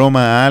hacer una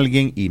broma a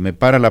alguien y me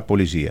para la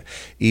policía.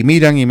 Y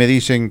miran y me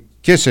dicen,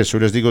 ¿qué es eso? Y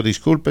les digo,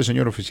 disculpe,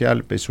 señor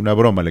oficial, es una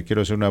broma, le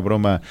quiero hacer una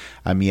broma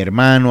a mi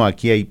hermano,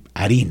 aquí hay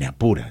harina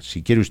pura,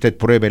 si quiere usted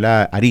pruebe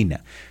la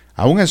harina.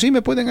 Aún así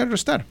me pueden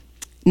arrestar.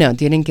 No,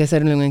 tienen que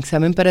hacerle un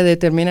examen para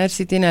determinar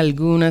si tiene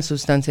alguna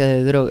sustancia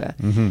de droga,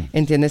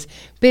 ¿entiendes?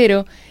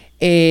 Pero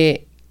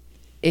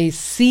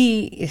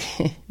sí,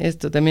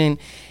 esto también,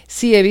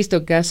 sí he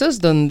visto casos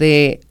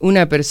donde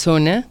una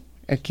persona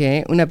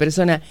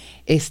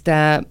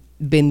está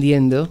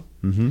vendiendo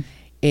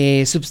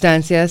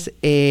sustancias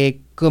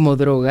como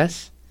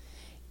drogas,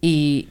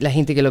 y la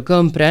gente que lo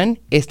compran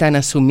están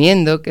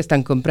asumiendo que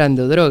están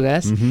comprando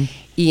drogas,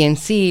 y en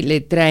sí le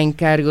traen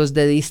cargos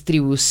de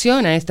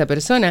distribución a esta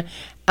persona,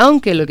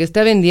 aunque lo que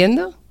está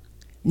vendiendo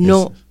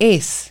no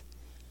es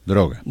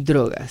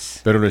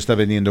drogas. Pero lo está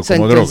vendiendo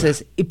como droga.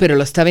 Pero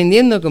lo está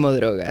vendiendo como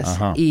drogas.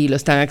 Ajá. Y lo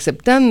están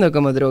aceptando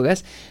como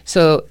drogas.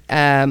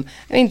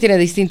 Tiene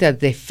distintas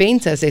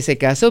defensas ese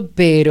caso,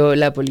 pero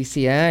la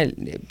policía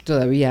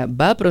todavía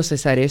va a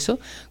procesar eso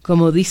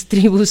como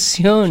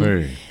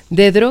distribución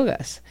de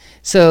drogas.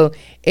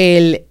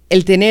 El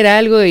tener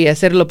algo y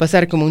hacerlo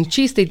pasar como un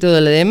chiste y todo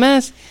lo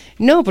demás,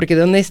 no, porque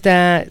 ¿dónde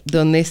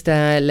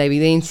está la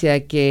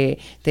evidencia que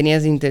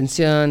tenías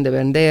intención de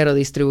vender o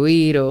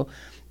distribuir, o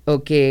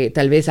que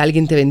tal vez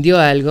alguien te vendió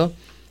algo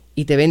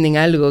y te venden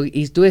algo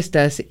y tú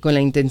estás con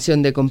la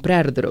intención de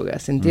comprar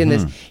drogas,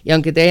 ¿entiendes? Y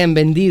aunque te hayan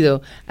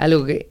vendido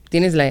algo, que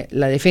tienes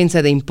la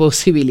defensa de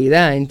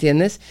imposibilidad,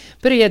 ¿entiendes?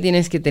 Pero ya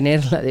tienes que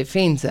tener la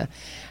defensa.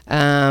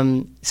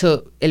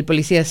 El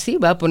policía sí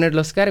va a poner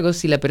los cargos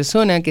si la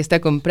persona que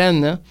está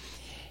comprando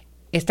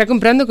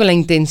con la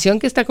intención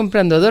que está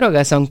comprando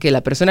drogas, aunque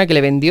la persona que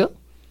le vendió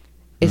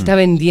está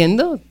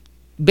vendiendo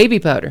baby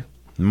powder.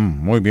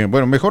 Muy bien.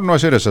 Bueno, mejor no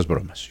hacer esas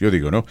bromas, yo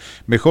digo, ¿no?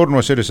 Mejor no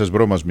hacer esas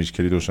bromas, mis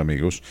queridos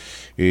amigos.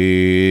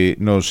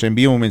 Nos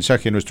envía un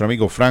mensaje nuestro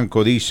amigo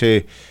Franco,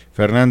 dice: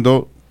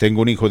 Fernando,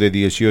 tengo un hijo de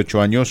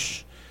 18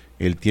 años,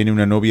 él tiene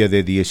una novia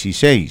de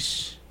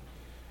 16.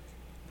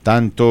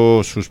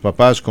 Tanto sus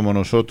papás como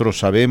nosotros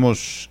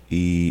sabemos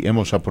y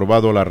hemos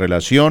aprobado la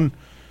relación,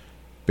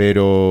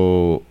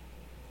 pero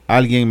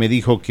alguien me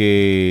dijo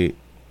que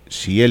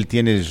si él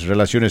tiene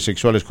relaciones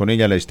sexuales con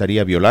ella, la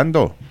estaría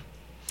violando.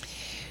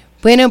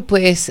 Bueno,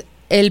 pues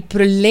el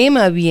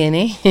problema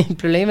viene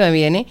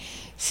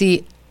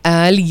si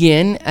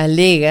alguien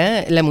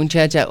alega, la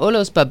muchacha o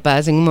los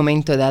papás en un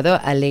momento dado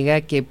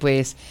alega que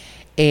pues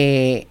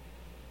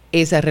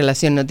esa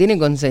relación no tiene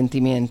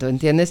consentimiento,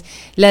 ¿entiendes?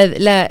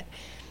 La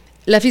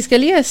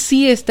fiscalía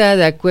sí está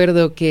de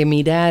acuerdo que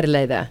mirar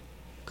la edad.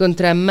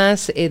 Contra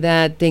más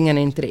edad tengan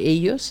entre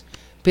ellos,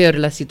 peor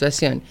la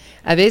situación.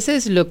 A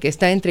veces lo que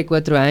está entre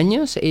 4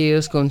 años,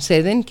 ellos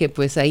conceden que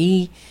pues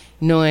ahí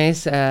no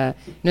es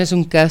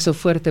un caso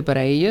fuerte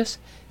para ellos.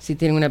 Si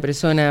tienen una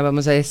persona,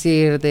 vamos a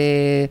decir,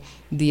 de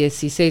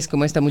 16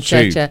 como esta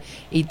muchacha,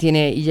 y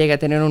llega a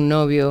tener un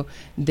novio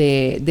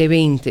de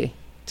 20.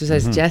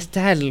 Entonces ya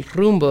está el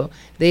rumbo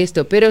de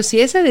esto. Pero si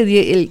esa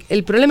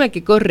el problema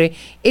que corre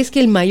es que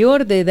el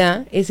mayor de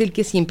edad es el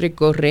que siempre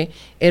corre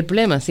el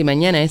problema. Si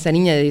mañana esa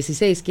niña de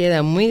 16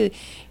 queda muy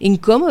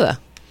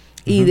incómoda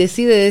y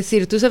decide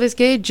decir, ¿tú sabes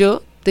qué?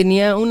 Yo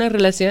tenía una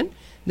relación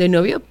de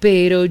novio,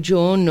 pero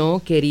yo no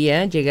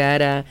quería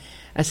llegar a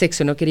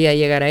sexo, no quería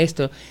llegar a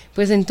esto,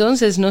 pues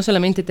entonces no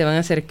solamente te van a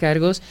hacer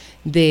cargos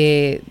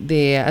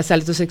de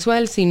asalto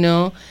sexual,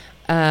 sino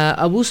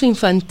abuso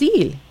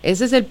infantil.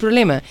 Ese es el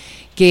problema,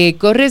 que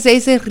corres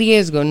ese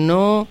riesgo,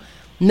 no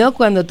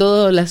cuando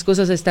todas las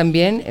cosas están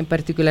bien,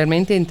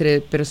 particularmente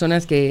entre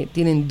personas que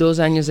tienen 2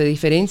 años de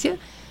diferencia.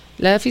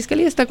 La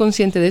fiscalía está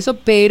consciente de eso,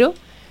 pero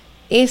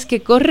es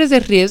que corres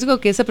el riesgo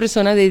que esa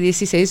persona de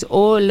 16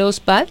 o los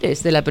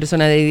padres de la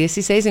persona de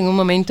 16 en un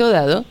momento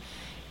dado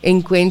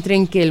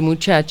encuentren que el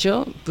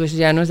muchacho pues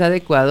ya no es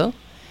adecuado,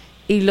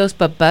 y los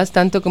papás,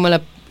 tanto como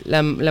la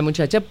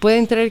muchacha,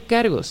 pueden traer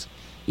cargos,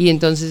 y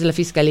entonces la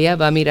fiscalía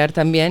va a mirar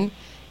también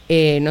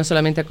no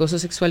solamente acoso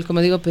sexual, como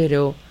digo,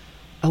 pero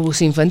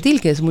abuso infantil,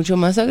 que es mucho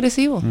más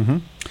agresivo.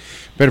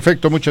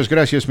 Perfecto, muchas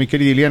gracias, mi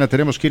querida Ileana.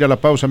 Tenemos que ir a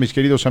la pausa, mis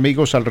queridos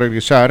amigos. Al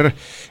regresar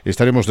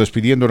estaremos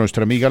despidiendo a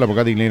nuestra amiga, la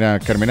abogada Ileana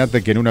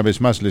Carmenate, quien una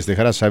vez más les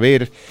dejará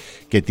saber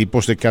qué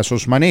tipos de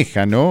casos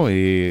maneja, ¿no?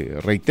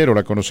 Reitero,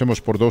 la conocemos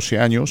por 12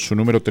 años. Su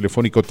número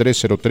telefónico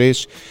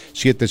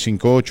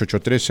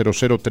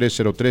 303-758-8300,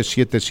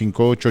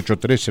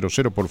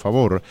 303-758-8300. Por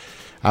favor,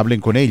 hablen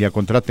con ella,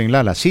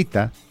 contrátenla. La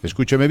cita,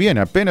 escúcheme bien,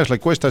 apenas le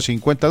cuesta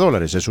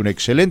 $50. Es un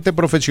excelente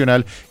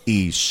profesional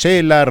y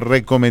se la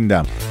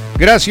recomendamos.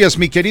 Gracias,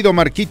 mi querido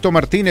Marquito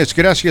Martínez.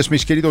 Gracias,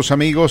 mis queridos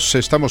amigos.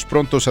 Estamos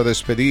prontos a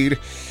despedir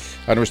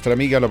a nuestra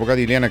amiga, la abogada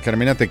Ileana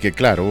Carmenate, que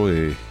claro,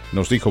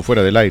 nos dijo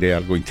fuera del aire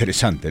algo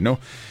interesante, ¿no?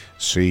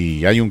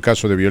 Si hay un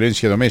caso de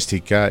violencia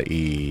doméstica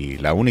y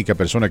la única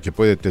persona que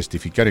puede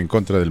testificar en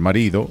contra del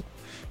marido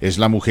es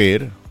la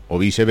mujer, o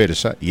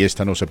viceversa, y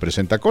esta no se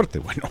presenta a corte,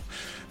 bueno,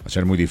 va a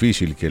ser muy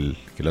difícil que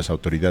las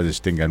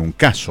autoridades tengan un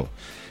caso.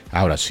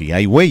 Ahora, si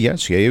hay huella,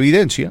 si hay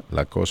evidencia,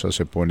 la cosa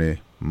se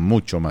pone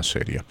mucho más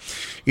seria.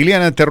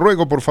 Ileana, te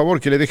ruego por favor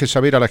que le dejes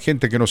saber a la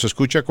gente que nos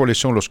escucha cuáles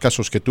son los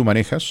casos que tú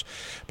manejas,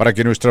 para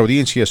que nuestra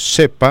audiencia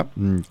sepa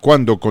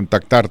cuándo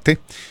contactarte.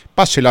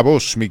 Pase la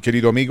voz, mi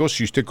querido amigo,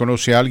 si usted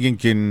conoce a alguien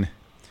quien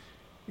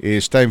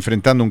está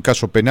enfrentando un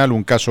caso penal,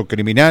 un caso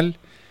criminal.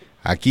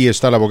 Aquí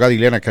está la abogada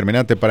Ileana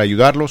Carmenate para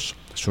ayudarlos.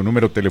 Su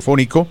número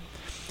telefónico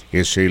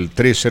es el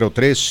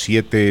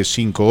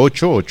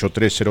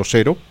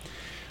 303-758-8300.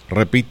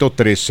 Repito,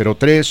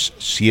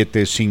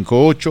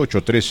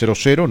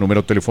 303-758-8300,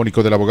 número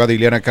telefónico de la abogada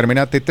Ileana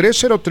Carmenate,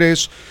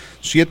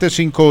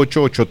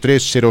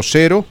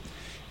 303-758-8300.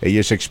 Ella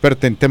es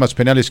experta en temas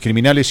penales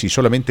criminales y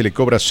solamente le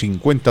cobra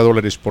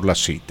 $50 por la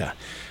cita.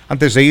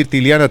 Antes de irte,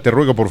 Ileana, te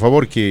ruego por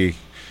favor que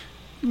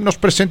nos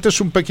presentes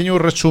un pequeño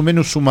resumen,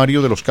 un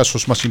sumario de los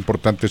casos más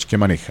importantes que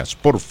manejas,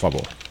 por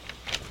favor.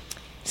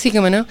 Sí,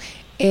 cómo no.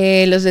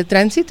 Los de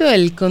tránsito,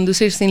 el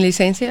conducir sin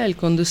licencia, el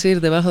conducir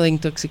debajo de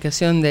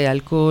intoxicación de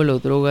alcohol o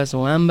drogas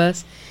o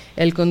ambas,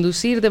 el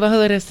conducir debajo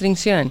de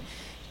restricción,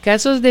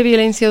 casos de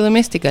violencia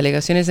doméstica,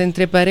 alegaciones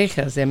entre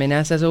parejas, de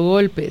amenazas o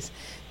golpes,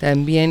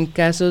 también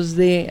casos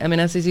de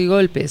amenazas y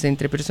golpes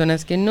entre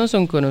personas que no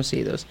son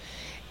conocidos,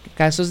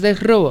 casos de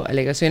robo,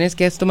 alegaciones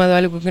que has tomado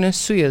algo que no es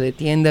suyo, de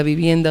tienda,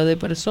 vivienda o de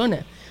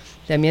persona,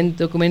 también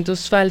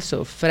documentos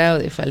falsos,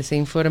 fraude, falsa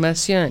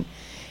información.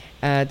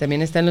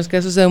 También están los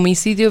casos de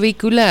homicidio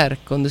vehicular,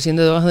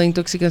 conduciendo debajo de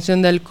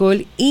intoxicación de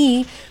alcohol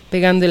y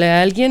pegándole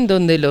a alguien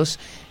donde los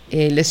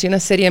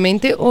lesionas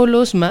seriamente o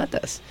los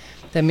matas.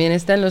 También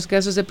están los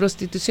casos de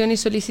prostitución y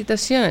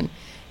solicitación,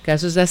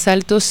 casos de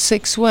asalto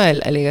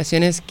sexual,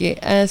 alegaciones que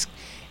has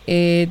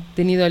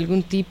tenido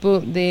algún tipo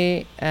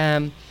de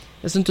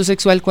asunto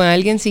sexual con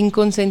alguien sin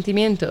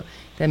consentimiento.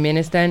 También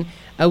están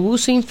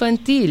abuso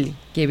infantil,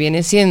 que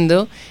viene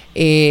siendo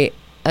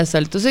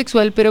asalto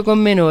sexual pero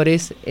con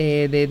menores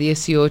de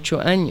 18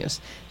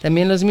 años.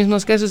 También los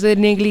mismos casos de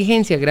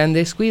negligencia, gran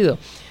descuido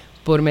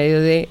por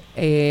medio de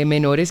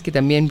menores, que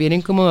también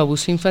vienen como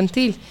abuso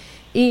infantil,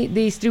 y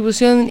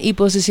distribución y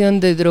posesión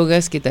de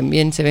drogas, que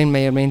también se ven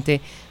mayormente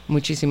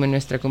muchísimo en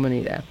nuestra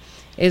comunidad.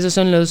 Esos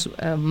son los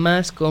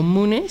más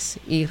comunes,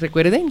 y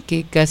recuerden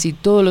que casi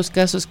todos los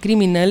casos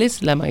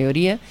criminales, la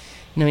mayoría,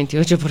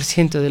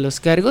 98% de los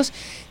cargos,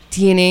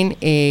 tienen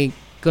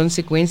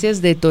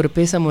consecuencias de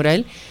torpeza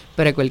moral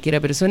para cualquiera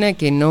persona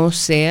que no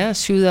sea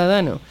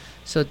ciudadano.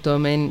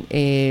 Tomen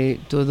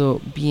todo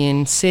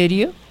bien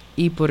serio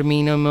y por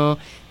mínimo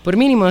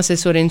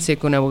asesórense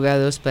con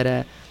abogados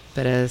para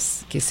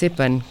que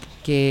sepan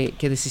qué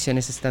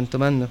decisiones están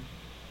tomando.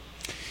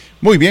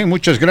 Muy bien,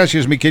 muchas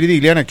gracias, mi querida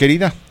Ileana,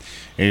 querida.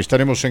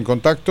 Estaremos en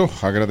contacto,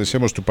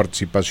 agradecemos tu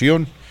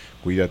participación,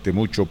 cuídate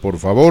mucho, por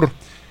favor.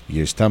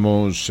 Y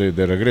estamos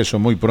de regreso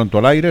muy pronto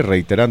al aire,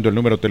 reiterando el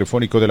número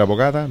telefónico de la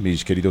abogada,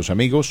 mis queridos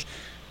amigos,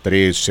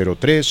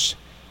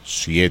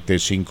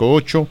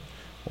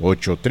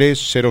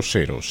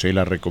 303-758-8300. Se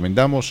la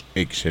recomendamos,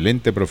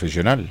 excelente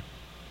profesional.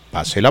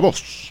 Pase la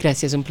voz.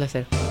 Gracias, un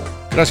placer.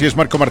 Gracias,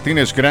 Marco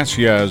Martínez,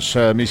 gracias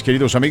mis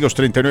queridos amigos.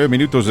 39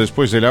 minutos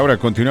después de la hora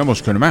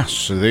continuamos con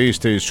más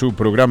de su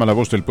programa La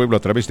Voz del Pueblo a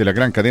través de la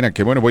gran cadena,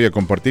 que bueno, voy a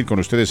compartir con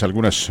ustedes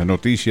algunas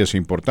noticias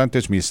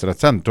importantes. Mientras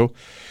tanto,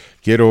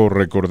 quiero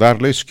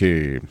recordarles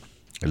que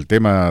el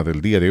tema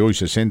del día de hoy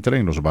se centra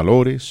en los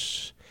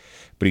valores,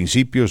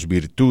 principios,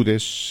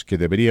 virtudes que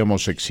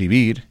deberíamos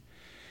exhibir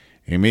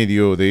en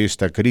medio de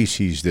esta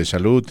crisis de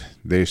salud,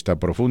 de esta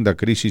profunda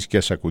crisis que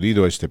ha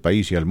sacudido a este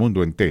país y al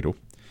mundo entero,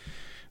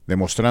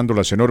 demostrando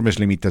las enormes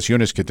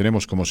limitaciones que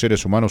tenemos como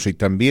seres humanos y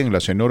también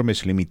las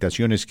enormes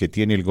limitaciones que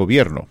tiene el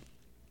gobierno.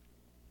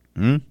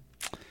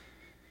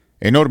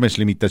 Enormes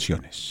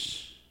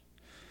limitaciones.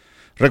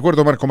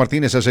 Recuerdo, Marco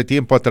Martínez, hace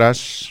tiempo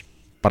atrás,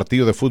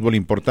 partido de fútbol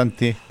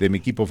importante de mi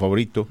equipo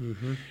favorito,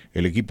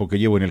 el equipo que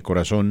llevo en el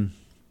corazón,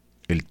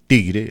 el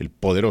Tigre, el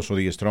poderoso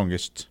The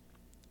Strongest.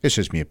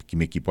 Ese es mi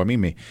equipo. A mí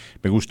me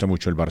gusta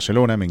mucho el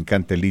Barcelona, me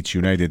encanta el Leeds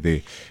United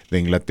de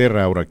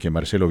Inglaterra, ahora que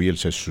Marcelo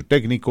Bielsa es su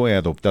técnico. He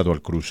adoptado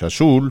al Cruz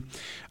Azul,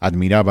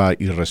 admiraba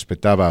y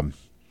respetaba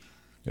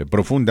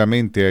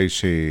profundamente a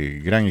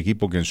ese gran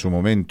equipo que en su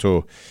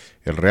momento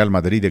el Real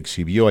Madrid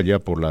exhibió allá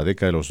por la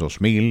década de los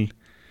 2000,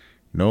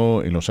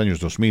 ¿no? En los años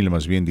 2000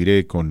 más bien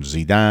diré, con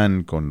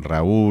Zidane, con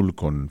Raúl,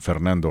 con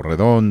Fernando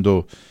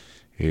Redondo.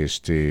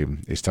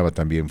 Estaba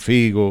también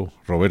Figo,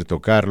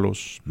 Roberto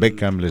Carlos,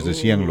 Beckham, les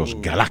decían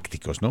los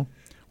Galácticos, ¿no?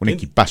 Un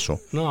equipazo.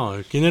 No,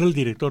 ¿quién era el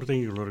director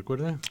técnico, lo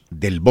recuerda?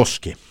 Del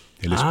Bosque,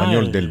 el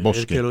español Del Bosque.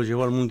 El que lo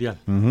llevó al Mundial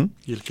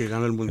y el que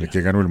ganó el Mundial. El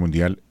que ganó el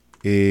Mundial.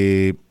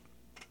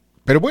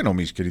 Pero bueno,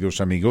 mis queridos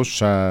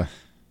amigos,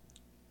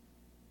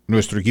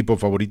 nuestro equipo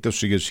favorito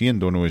sigue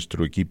siendo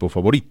nuestro equipo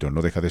favorito,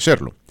 no deja de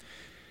serlo.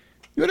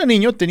 Yo era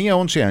niño, tenía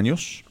 11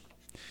 años,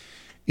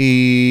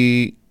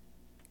 y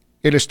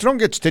el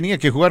Strongest tenía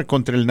que jugar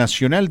contra el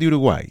Nacional de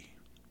Uruguay.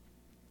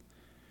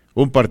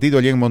 Un partido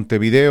allí en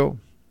Montevideo,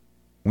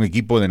 un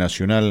equipo de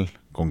Nacional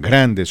con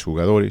grandes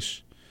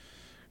jugadores,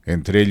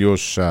 entre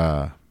ellos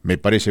me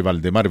parece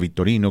Valdemar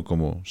Vitorino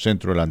como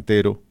centro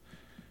delantero,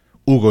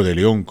 Hugo de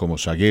León como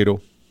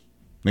zaguero,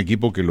 un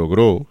equipo que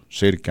logró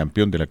ser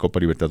campeón de la Copa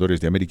Libertadores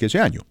de América ese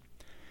año.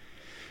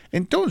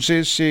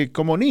 Entonces,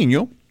 como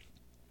niño,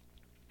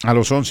 a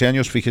los 11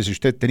 años, fíjese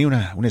usted,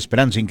 tenía una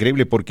esperanza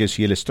increíble, porque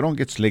si el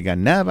Strongest le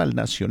ganaba al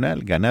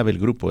Nacional, ganaba el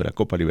grupo de la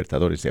Copa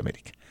Libertadores de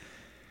América.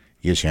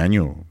 Y ese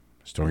año,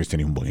 Strongest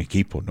tenía un buen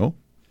equipo, ¿no?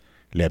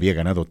 Le había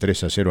ganado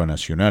 3-0 a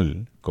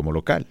Nacional como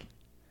local.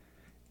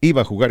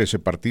 iba a jugar ese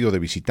partido de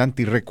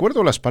visitante y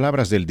recuerdo las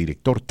palabras del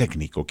director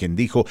técnico, quien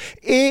dijo: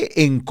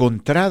 he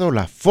encontrado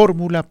la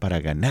fórmula para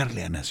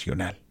ganarle a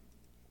Nacional.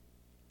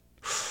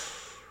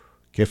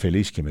 Qué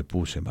feliz que me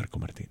puse, Marco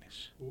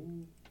Martínez.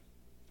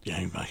 Ya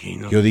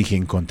imagino. Yo dije,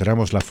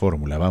 encontramos la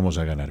fórmula, vamos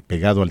a ganar.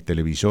 Pegado al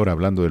televisor,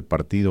 hablando del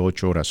partido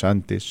 8 horas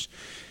antes,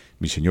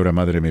 mi señora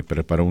madre me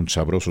preparó un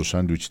sabroso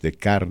sándwich de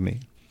carne,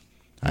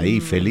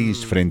 ahí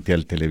feliz frente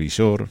al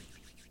televisor,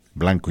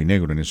 blanco y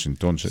negro en ese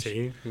entonces.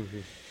 Sí.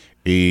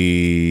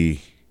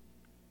 Y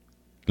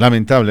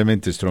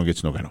lamentablemente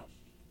Strongest no ganó.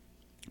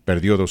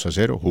 Perdió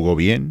 2-0, jugó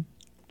bien,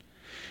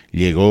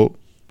 llegó,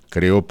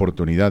 creó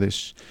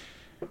oportunidades,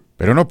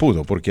 pero no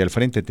pudo porque al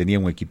frente tenía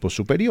un equipo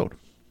superior.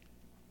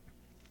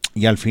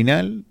 Y al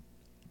final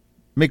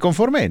me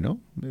conformé, ¿no?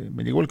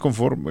 Me llegó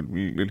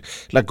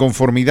la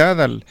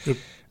conformidad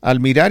al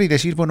mirar y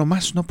decir, bueno,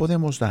 más no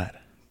podemos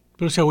dar.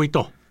 Pero se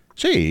agüitó.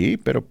 Sí,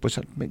 pero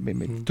pues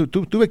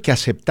tuve que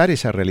aceptar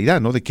esa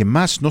realidad, ¿no? De que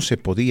más no se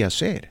podía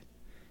hacer.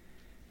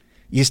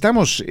 Y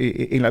estamos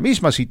en la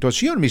misma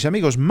situación, mis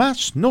amigos,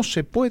 más no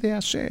se puede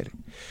hacer.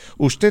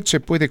 Usted se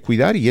puede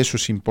cuidar y eso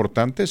es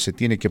importante, se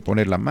tiene que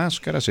poner la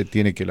máscara, se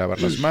tiene que lavar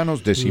las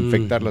manos,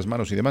 desinfectar las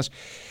manos y demás,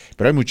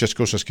 pero hay muchas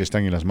cosas que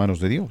están en las manos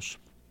de Dios.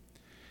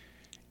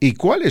 ¿Y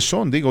cuáles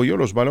son, digo yo,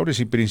 los valores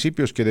y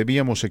principios que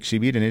debíamos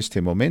exhibir en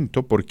este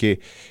momento?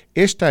 Porque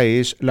esta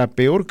es la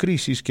peor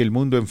crisis que el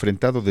mundo ha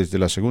enfrentado desde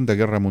la Segunda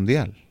Guerra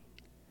Mundial.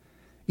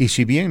 Y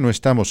si bien no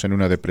estamos en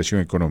una depresión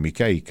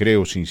económica, y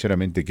creo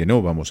sinceramente que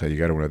no vamos a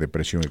llegar a una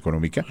depresión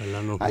económica,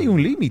 hay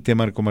un límite,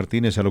 Marco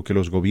Martínez, a lo que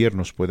los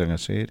gobiernos puedan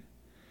hacer,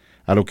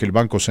 a lo que el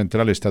Banco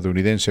Central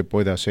estadounidense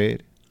pueda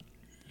hacer.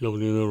 La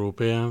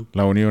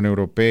Unión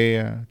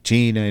Europea,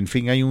 China, en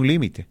fin, hay un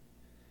límite.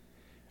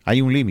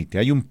 Hay un límite,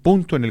 hay un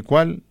punto en el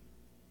cual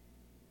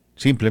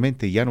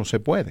simplemente ya no se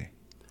puede.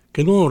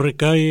 ¿Que no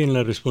recae en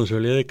la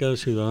responsabilidad de cada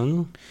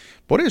ciudadano?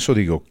 Por eso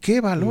digo, ¿qué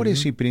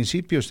valores y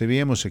principios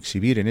debíamos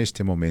exhibir en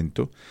este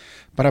momento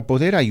para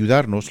poder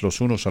ayudarnos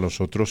los unos a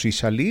los otros y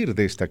salir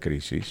de esta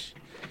crisis?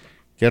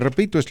 Que,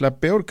 repito, es la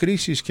peor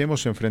crisis que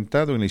hemos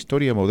enfrentado en la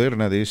historia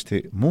moderna de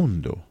este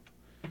mundo.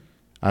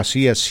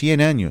 Hacía 100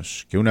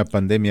 años que una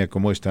pandemia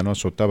como esta no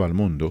azotaba al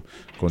mundo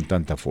con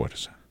tanta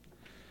fuerza.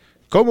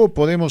 ¿Cómo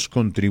podemos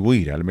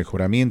contribuir al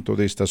mejoramiento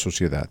de esta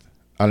sociedad,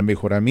 al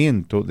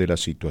mejoramiento de la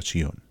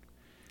situación?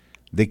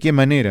 ¿De qué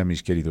manera,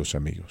 mis queridos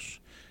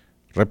amigos?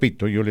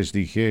 Repito, yo les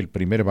dije, el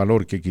primer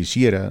valor que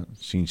quisiera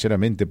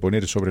sinceramente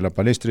poner sobre la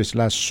palestra es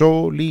la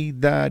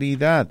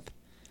solidaridad.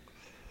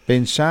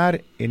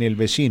 Pensar en el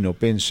vecino,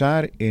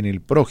 pensar en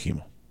el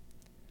prójimo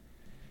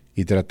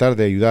y tratar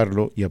de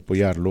ayudarlo y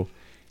apoyarlo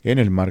en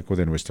el marco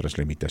de nuestras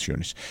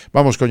limitaciones.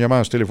 Vamos con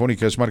llamadas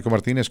telefónicas. Marco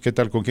Martínez, ¿qué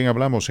tal? ¿Con quién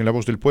hablamos en La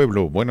Voz del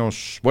Pueblo?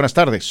 Buenas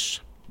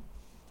tardes.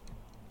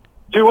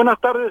 Sí,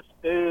 buenas tardes,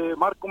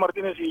 Marco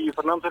Martínez y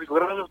Fernando Sergio.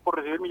 Gracias por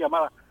recibir mi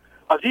llamada.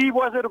 Así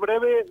voy a ser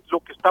breve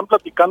lo que están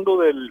platicando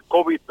del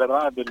COVID,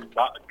 ¿verdad?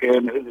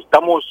 Que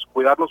necesitamos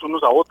cuidarnos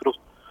unos a otros.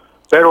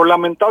 Pero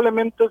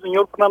lamentablemente,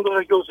 señor Fernando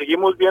Sergio,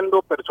 seguimos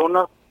viendo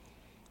personas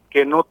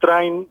que no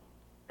traen,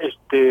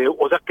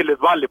 o sea, que les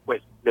vale,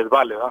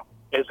 ¿verdad?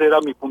 Ese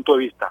era mi punto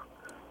de vista.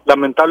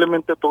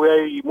 Lamentablemente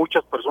todavía hay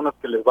muchas personas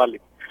que les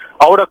vale.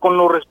 Ahora, con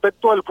lo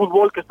respecto al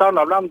fútbol que estaban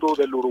hablando,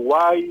 del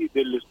Uruguay,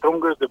 del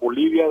Strongest de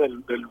Bolivia,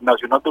 del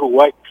Nacional de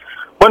Uruguay.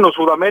 Bueno,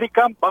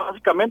 Sudamérica,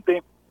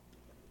 básicamente,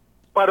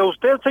 para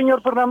usted,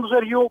 señor Fernando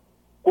Sergio,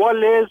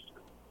 ¿cuál es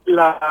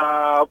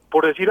la,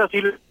 por decir así,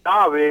 la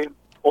clave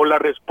o la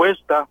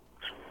respuesta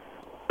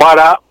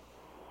para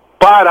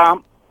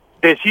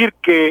decir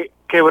que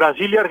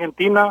Brasil y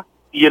Argentina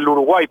y el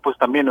Uruguay, pues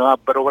también, ¿verdad?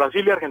 Pero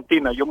Brasil y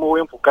Argentina, yo me voy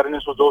a enfocar en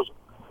esos dos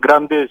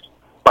grandes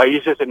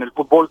países en el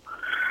fútbol.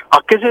 ¿A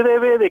qué se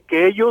debe de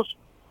que ellos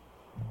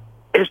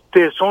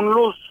son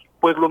los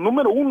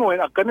número uno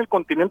acá en el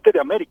continente de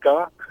América,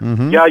 ¿verdad?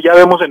 Uh-huh. Ya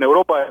vemos en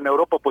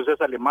Europa pues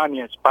es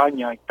Alemania,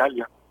 España,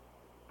 Italia.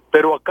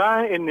 Pero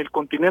acá en el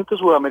continente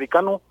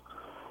sudamericano,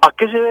 ¿a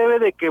qué se debe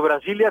de que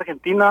Brasil y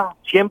Argentina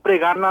siempre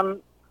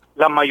ganan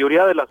la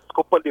mayoría de las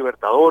Copas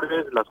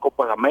Libertadores, las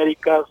Copas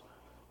Américas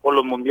o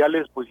los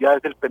mundiales? Pues ya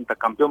es el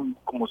pentacampeón,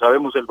 como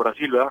sabemos, el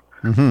Brasil, ¿verdad?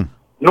 Uh-huh.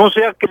 No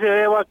sé a qué se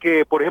deba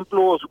que, por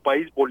ejemplo, su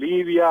país,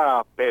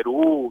 Bolivia,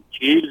 Perú,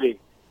 Chile,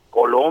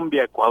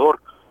 Colombia,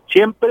 Ecuador,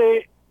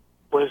 siempre,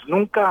 pues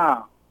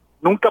nunca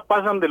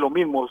pasan de lo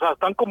mismo. O sea,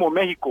 están como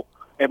México,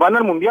 van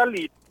al mundial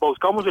y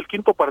buscamos el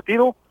quinto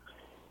partido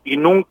y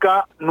no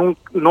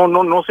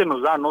se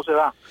nos da, no se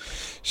da.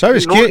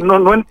 ¿Sabes qué?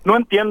 No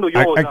entiendo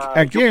yo.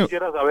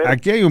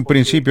 Aquí hay un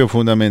principio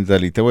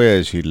fundamental y te voy a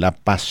decir, la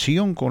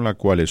pasión con la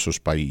cual esos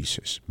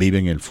países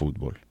viven el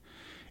fútbol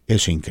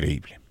es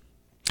increíble.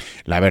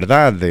 La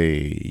verdad,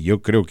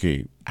 yo creo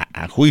que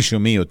a juicio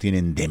mío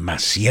tienen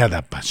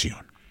demasiada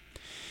pasión,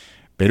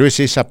 pero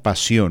es esa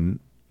pasión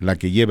la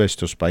que lleva a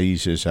estos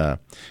países a,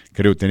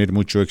 creo, tener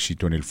mucho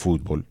éxito en el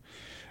fútbol.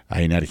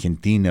 En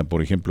Argentina,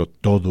 por ejemplo,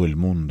 todo el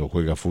mundo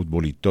juega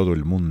fútbol y todo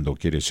el mundo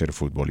quiere ser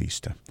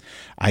futbolista.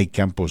 Hay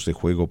campos de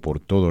juego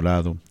por todo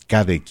lado,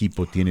 cada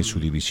equipo tiene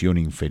su división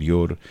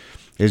inferior,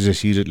 es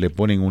decir, le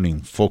ponen un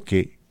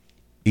enfoque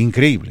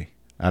increíble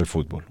al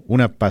fútbol,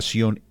 una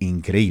pasión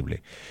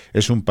increíble.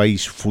 Es un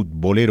país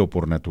futbolero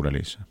por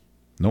naturaleza,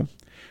 ¿no?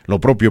 Lo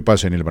propio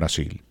pasa en el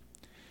Brasil.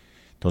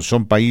 Entonces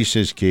son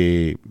países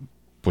que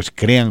pues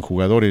crean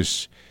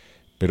jugadores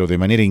pero de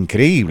manera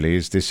increíble,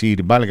 es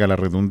decir, valga la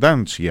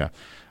redundancia,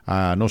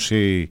 no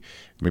sé,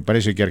 me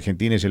parece que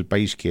Argentina es el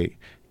país que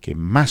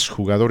más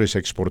jugadores ha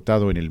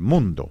exportado en el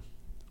mundo,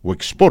 o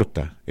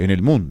exporta en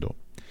el mundo.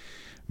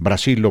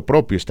 Brasil lo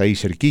propio, está ahí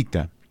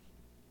cerquita.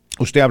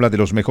 Usted habla de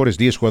los mejores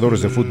 10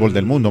 jugadores de fútbol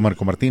del mundo,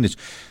 Marco Martínez.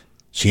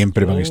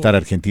 Siempre van a estar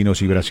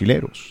argentinos y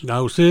brasileros.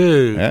 A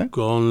usted,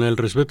 con el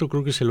respeto,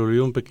 creo que se le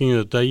olvidó un pequeño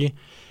detalle.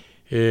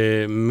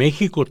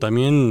 México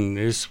también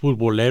es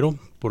futbolero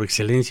por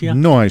excelencia.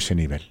 No a ese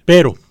nivel.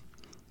 Pero,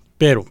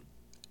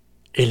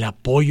 el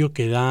apoyo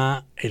que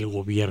da el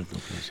gobierno.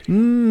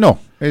 No,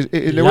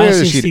 le voy a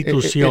decir. Las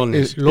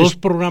instituciones, los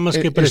programas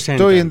que presentan.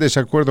 Estoy en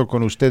desacuerdo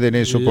con usted en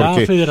eso.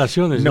 Las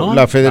federaciones, ¿no?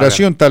 La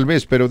federación tal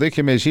vez, pero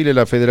déjeme decirle,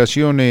 la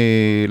federación,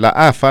 la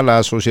AFA, la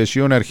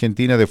Asociación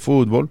Argentina de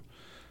Fútbol,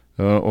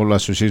 o la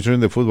Asociación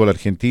de Fútbol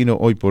Argentino,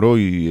 hoy por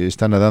hoy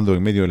está nadando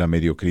en medio de la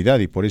mediocridad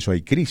y por eso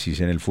hay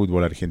crisis en el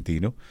fútbol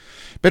argentino.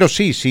 Pero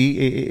sí,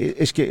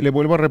 es que le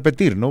vuelvo a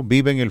repetir, ¿no?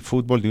 Viven el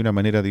fútbol de una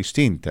manera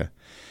distinta.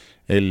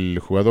 El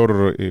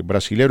jugador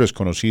brasilero es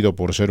conocido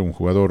por ser un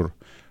jugador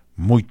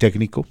muy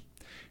técnico.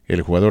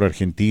 El jugador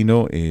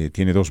argentino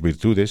tiene dos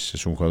virtudes,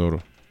 es un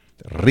jugador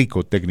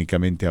rico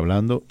técnicamente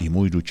hablando y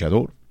muy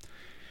luchador.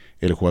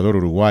 El jugador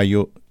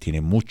uruguayo tiene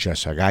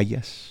muchas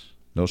agallas,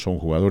 ¿no? Son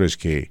jugadores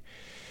que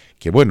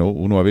bueno,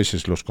 uno a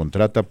veces los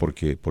contrata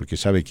porque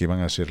sabe que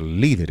van a ser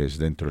líderes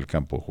dentro del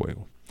campo de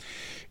juego.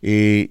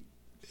 De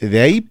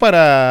ahí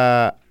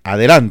para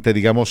adelante,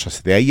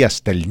 digamos, de ahí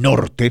hasta el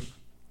norte,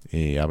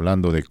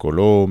 hablando de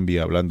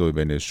Colombia, hablando de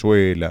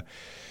Venezuela,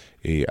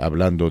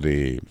 hablando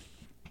de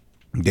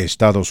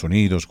Estados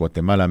Unidos,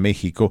 Guatemala,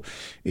 México,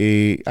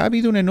 ha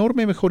habido una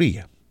enorme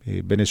mejoría.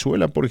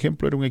 Venezuela, por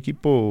ejemplo, era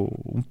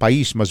un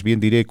país más bien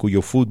diré,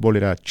 cuyo fútbol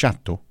era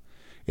chato,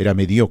 era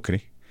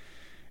mediocre.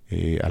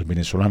 Al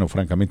venezolano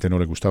francamente no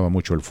le gustaba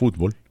mucho el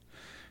fútbol,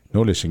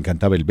 no les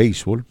encantaba el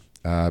béisbol,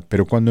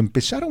 pero cuando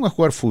empezaron a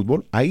jugar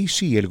fútbol, ahí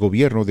sí el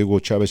gobierno de Hugo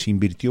Chávez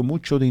invirtió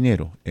mucho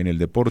dinero en el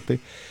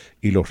deporte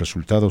y los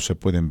resultados se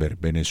pueden ver.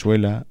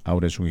 Venezuela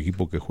ahora es un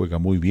equipo que juega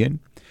muy bien,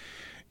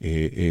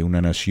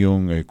 una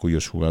nación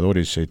cuyos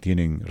jugadores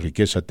tienen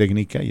riqueza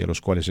técnica y a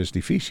los cuales es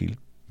difícil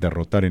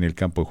derrotar en el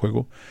campo de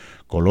juego.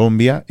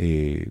 Colombia,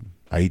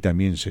 ahí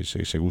también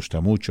se gusta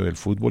mucho del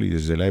fútbol y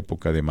desde la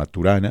época de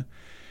Maturana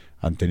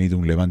han tenido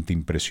un levante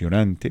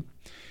impresionante.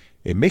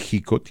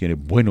 México tiene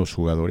buenos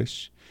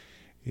jugadores.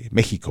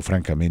 México,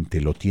 francamente,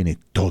 lo tiene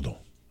todo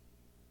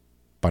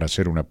para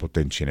ser una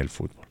potencia en el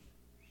fútbol.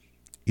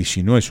 Y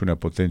si no es una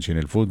potencia en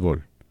el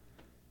fútbol,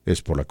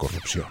 es por la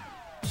corrupción.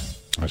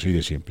 Así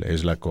de simple,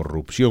 es la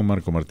corrupción,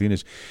 Marco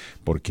Martínez,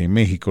 porque en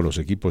México los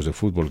equipos de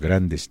fútbol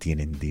grandes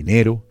tienen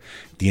dinero,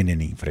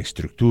 tienen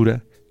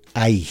infraestructura,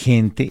 hay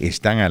gente,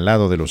 están al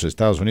lado de los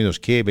Estados Unidos.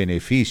 Qué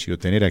beneficio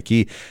tener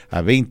aquí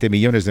a 20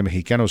 millones de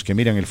mexicanos que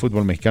miran el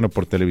fútbol mexicano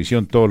por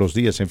televisión todos los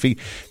días. En fin,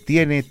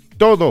 tiene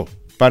todo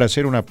para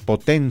ser una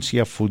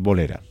potencia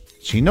futbolera.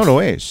 Si no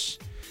lo es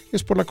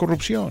por la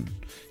corrupción.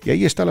 Y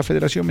ahí está la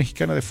Federación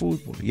Mexicana de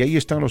Fútbol, y ahí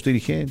están los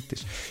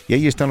dirigentes, y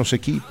ahí están los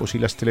equipos y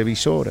las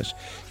televisoras,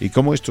 y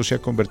cómo esto se ha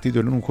convertido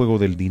en un juego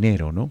del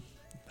dinero, ¿no?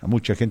 A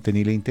mucha gente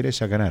ni le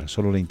interesa ganar,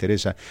 solo le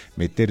interesa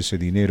meterse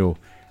dinero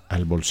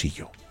al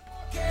bolsillo.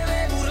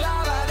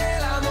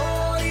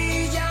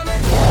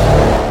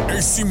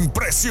 Es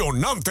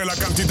impresionante la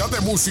cantidad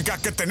de música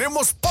que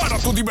tenemos para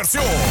tu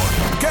diversión.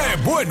 ¡Qué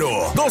bueno!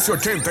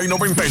 1280 y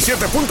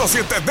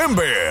 97.7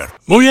 Denver.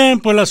 Muy bien,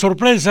 pues la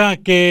sorpresa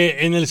que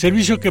en el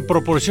servicio que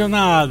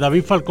proporciona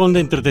David Falcón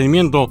de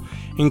entretenimiento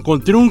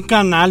encontré un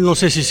canal, no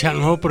sé si sea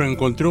nuevo, pero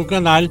encontré un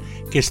canal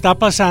que está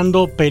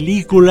pasando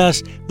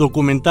películas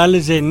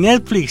documentales de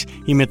Netflix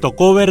y me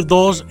tocó ver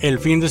 2 el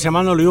fin de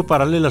semana. Le digo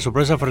para darle la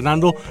sorpresa a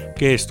Fernando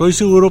que estoy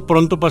seguro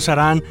pronto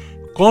pasarán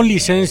con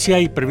licencia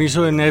y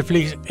permiso de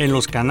Netflix en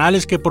los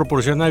canales que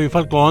proporciona David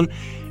Falcón,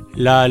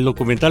 el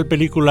documental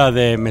película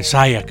de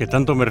Messiah, que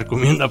tanto me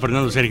recomienda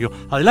Fernando Sergio.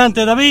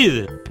 Adelante,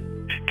 David.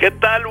 ¿Qué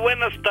tal?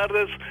 Buenas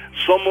tardes.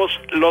 Somos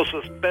los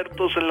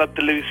expertos en la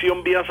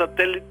televisión vía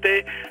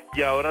satélite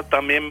y ahora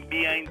también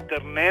vía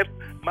internet.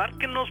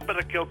 Márquenos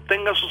para que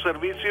obtenga su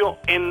servicio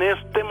en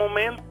este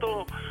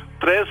momento.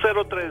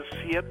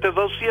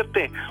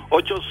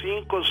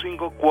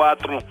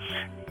 303-727-8554.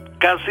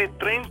 Casi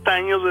 30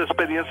 años de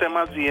experiencia,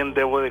 más bien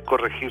debo de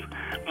corregir,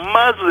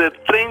 más de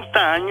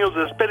 30 años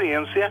de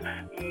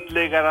experiencia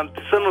le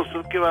garantizan a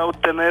usted que va a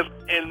obtener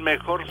el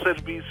mejor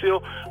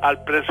servicio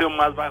al precio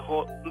más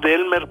bajo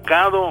del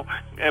mercado.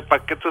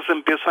 Paquetes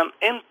empiezan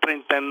en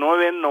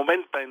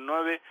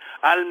 $39.99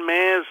 al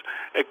mes,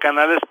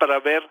 canales para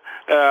ver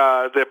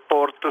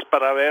deportes,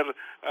 para ver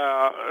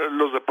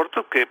los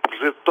deportes que por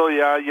cierto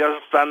ya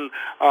están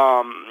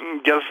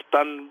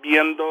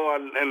viendo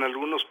en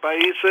algunos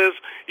países,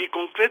 y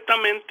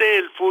concretamente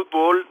el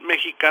fútbol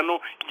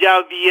mexicano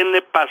ya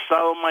viene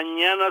pasado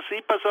mañana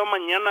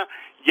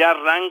ya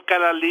arranca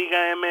la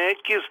Liga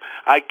MX,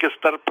 hay que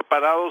estar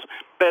preparados,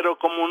 pero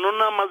como no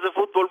nada más de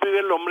fútbol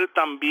vive el hombre,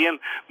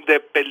 también de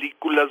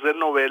películas, de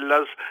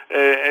novelas,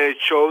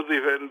 shows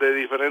de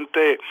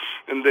diferentes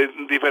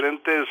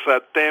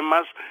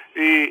temas,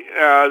 y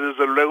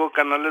desde luego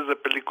canales de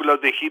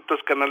películas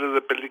viejitas, canales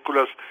de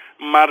películas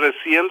más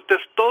recientes,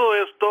 todo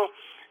esto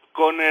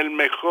con el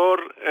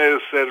mejor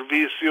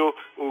servicio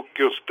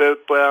que usted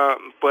pueda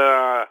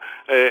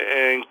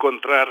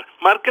encontrar.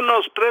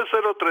 Márquenos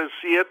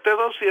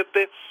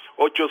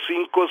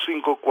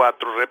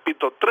 303-727-8554.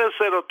 Repito,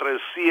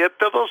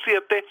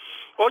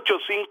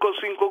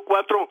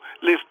 303-727-8554.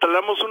 Le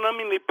instalamos una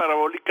mini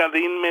parabólica de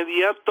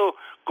inmediato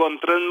con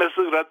 3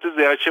 meses gratis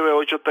de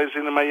HBO, Showtime,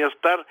 Cinema y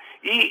Star,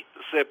 y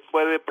se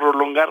puede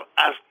prolongar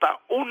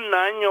hasta un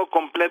año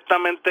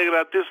completamente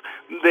gratis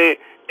de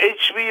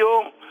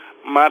HBO.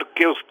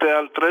 Marque usted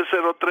al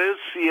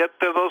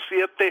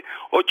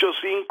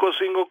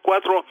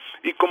 303-727-8554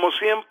 y como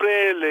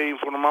siempre le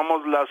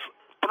informamos las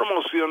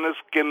promociones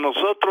que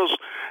nosotros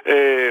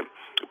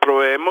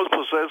proveemos,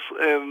 pues es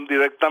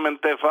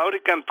directamente de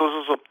fábrica.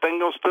 Entonces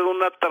obtenga usted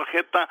una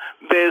tarjeta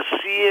de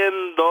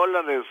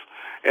 $100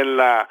 en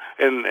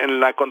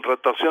la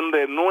contratación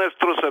de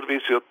nuestro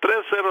servicio.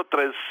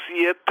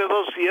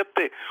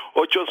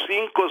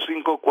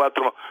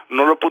 303-727-8554.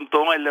 No lo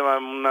apuntó, ahí le va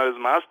una vez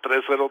más,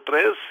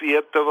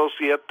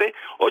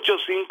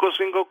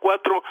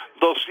 303-727-8554,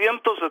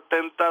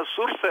 270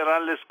 Sur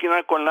Federal,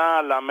 esquina con la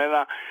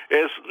Alameda,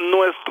 es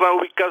nuestra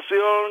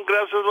ubicación.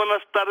 Gracias,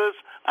 buenas tardes,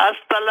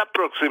 hasta la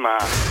próxima.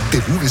 De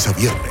lunes a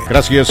viernes.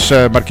 Gracias,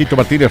 Marquito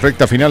Martínez.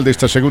 Recta final de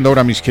esta segunda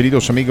hora, mis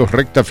queridos amigos.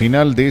 Recta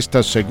final de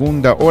esta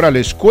segunda hora.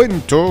 Les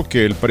cuento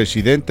que el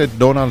presidente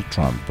Donald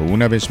Trump,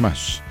 una vez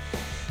más,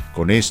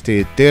 con este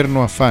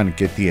eterno afán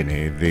que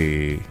tiene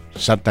de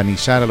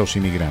satanizar a los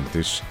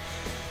inmigrantes,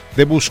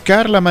 de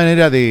buscar la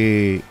manera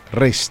de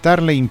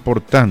restarle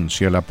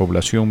importancia a la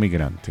población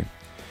migrante,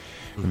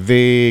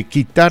 de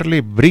quitarle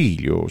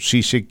brillo,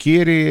 si se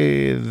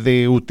quiere,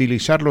 de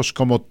utilizarlos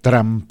como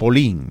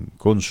trampolín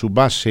con su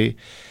base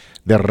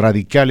de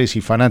radicales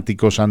y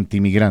fanáticos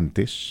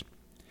antimigrantes,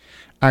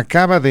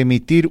 acaba de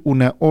emitir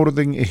una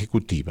orden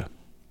ejecutiva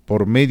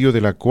por medio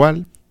de la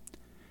cual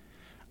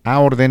ha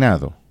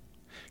ordenado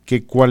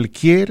que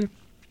cualquier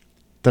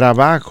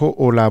trabajo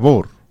o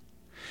labor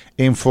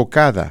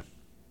enfocada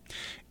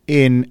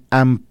en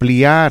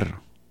ampliar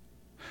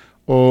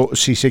o,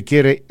 si se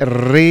quiere,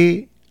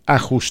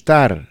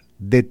 reajustar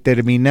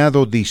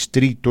determinado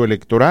distrito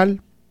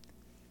electoral,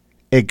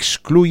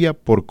 excluya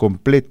por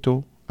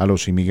completo a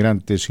los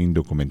inmigrantes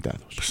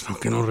indocumentados. Pues no,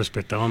 que no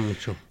respetaba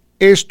mucho.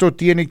 Esto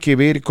tiene que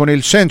ver con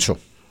el censo.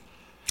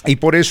 Y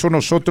por eso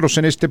nosotros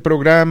en este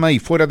programa y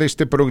fuera de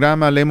este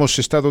programa le hemos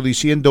estado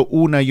diciendo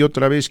una y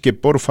otra vez que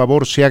por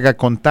favor se haga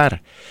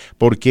contar,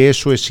 porque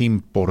eso es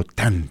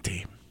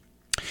importante.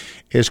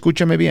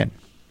 Escúchame bien.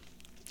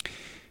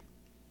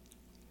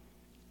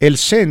 El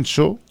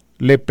censo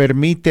le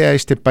permite a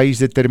este país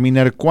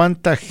determinar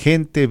cuánta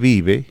gente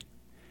vive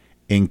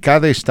en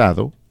cada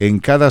estado, en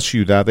cada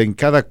ciudad, en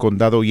cada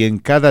condado y en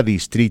cada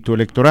distrito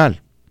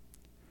electoral.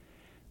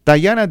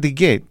 Diana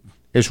DeGette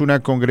es una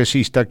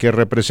congresista que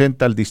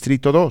representa al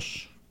Distrito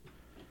 2.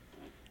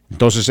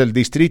 Entonces el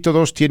Distrito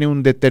 2 tiene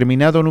un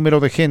determinado número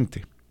de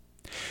gente.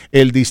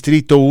 El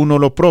Distrito 1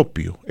 lo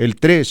propio, el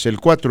 3, el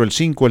 4, el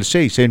 5, el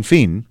 6, en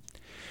fin.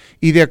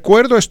 Y de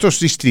acuerdo a estos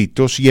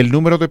distritos y el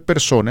número de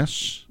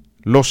personas,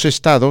 los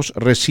estados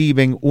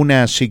reciben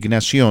una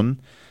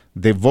asignación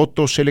de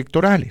votos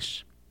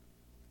electorales.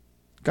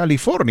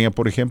 California,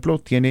 por ejemplo,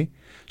 tiene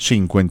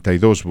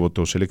 52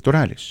 votos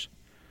electorales.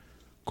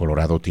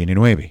 Colorado tiene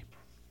 9.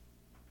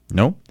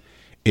 ¿No?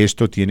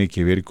 Esto tiene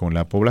que ver con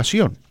la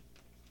población.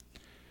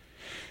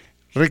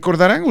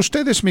 Recordarán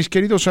ustedes, mis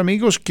queridos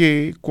amigos,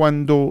 que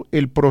cuando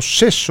el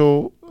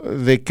proceso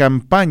de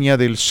campaña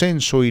del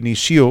censo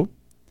inició,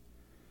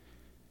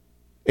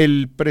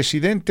 el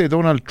presidente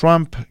Donald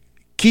Trump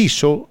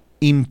quiso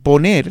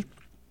imponer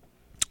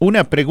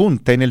una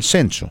pregunta en el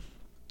censo.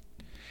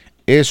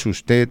 ¿Es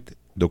usted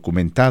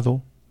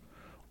documentado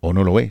o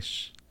no lo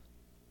es?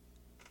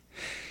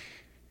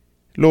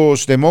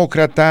 Los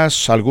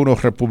demócratas,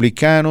 algunos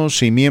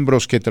republicanos y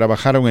miembros que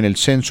trabajaron en el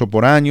censo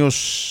por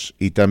años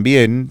y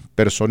también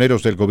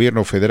personeros del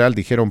gobierno federal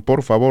dijeron,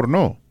 por favor,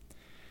 no.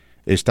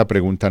 Esta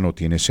pregunta no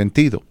tiene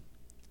sentido,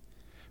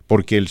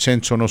 porque el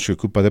censo no se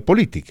ocupa de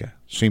política,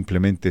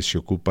 simplemente se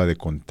ocupa de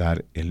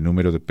contar el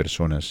número de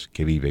personas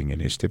que viven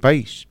en este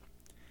país.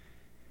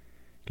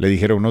 Le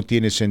dijeron, no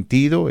tiene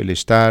sentido el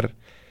estar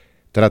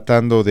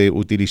tratando de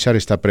utilizar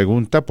esta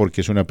pregunta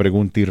porque es una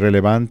pregunta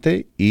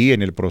irrelevante y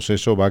en el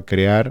proceso va a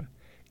crear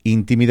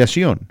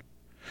intimidación.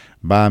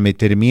 Va a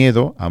meter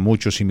miedo a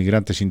muchos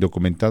inmigrantes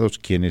indocumentados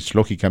quienes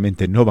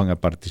lógicamente no van a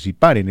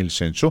participar en el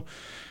censo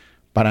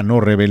para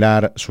no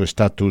revelar su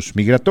estatus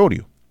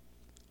migratorio.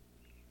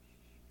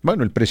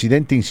 Bueno, el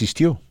presidente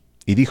insistió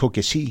y dijo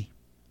que sí.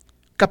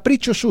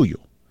 Capricho suyo.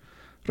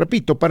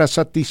 Repito, para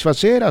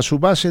satisfacer a su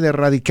base de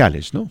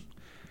radicales, ¿no?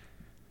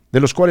 De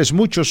los cuales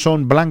muchos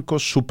son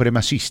blancos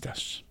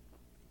supremacistas.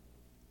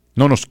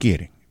 No nos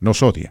quieren,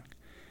 nos odian.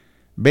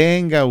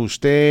 Venga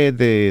usted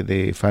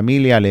de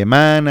familia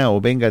alemana o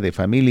venga de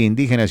familia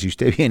indígena, si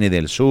usted viene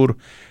del sur,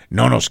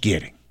 no nos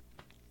quieren.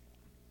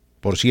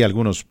 Por si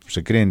algunos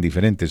se creen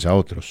diferentes a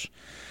otros,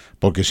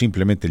 porque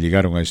simplemente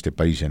llegaron a este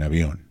país en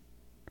avión.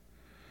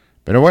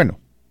 Pero bueno,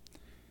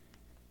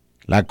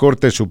 la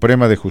Corte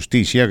Suprema de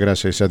Justicia,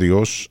 gracias a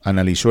Dios,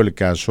 analizó el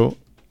caso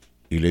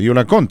y le dio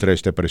la contra a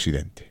este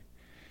presidente.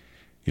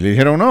 Y le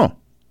dijeron, no,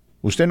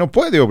 usted no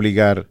puede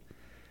obligar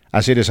a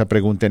hacer esa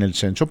pregunta en el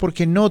censo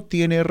porque no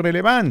tiene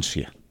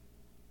relevancia.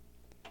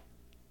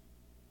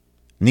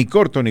 Ni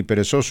corto ni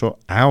perezoso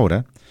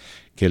ahora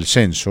que el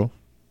censo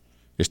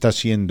está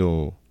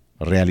siendo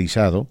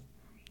realizado,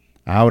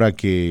 ahora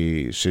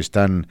que se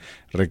están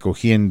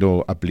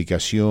recogiendo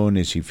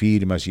aplicaciones y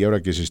firmas y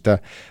ahora que se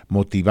está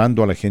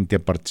motivando a la gente a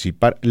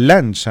participar,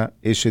 lanza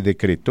ese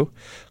decreto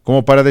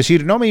como para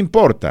decir, no me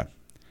importa,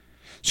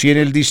 si en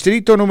el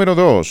distrito número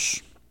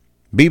 2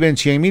 viven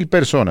 100,000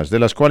 personas, de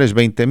las cuales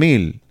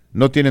 20,000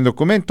 no tienen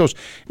documentos,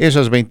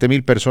 esas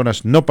 20,000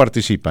 personas no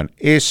participan.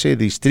 Ese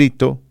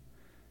distrito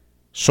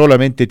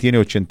solamente tiene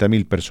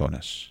 80,000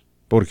 personas,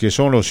 porque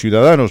son los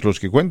ciudadanos los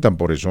que cuentan,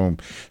 por eso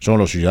son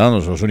los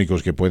ciudadanos los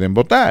únicos que pueden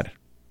votar.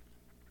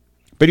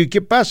 Pero ¿y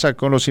qué pasa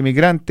con los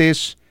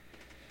inmigrantes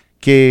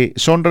que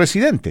son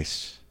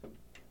residentes?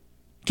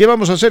 ¿Qué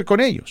vamos a hacer con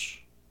ellos?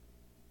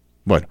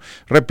 Bueno,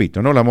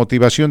 repito, ¿no? La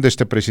motivación de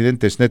este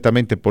presidente es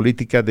netamente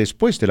política.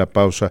 Después de la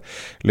pausa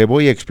le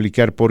voy a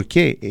explicar por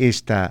qué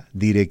esta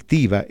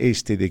directiva,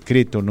 este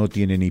decreto no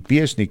tiene ni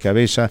pies ni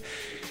cabeza,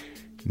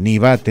 ni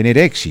va a tener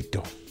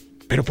éxito.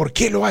 ¿Pero por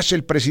qué lo hace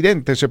el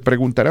presidente? Se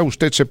preguntará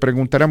usted, se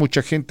preguntará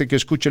mucha gente que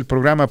escucha el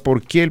programa,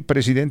 ¿por qué el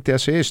presidente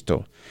hace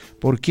esto?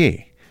 ¿Por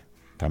qué?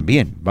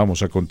 También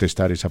vamos a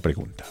contestar esa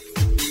pregunta.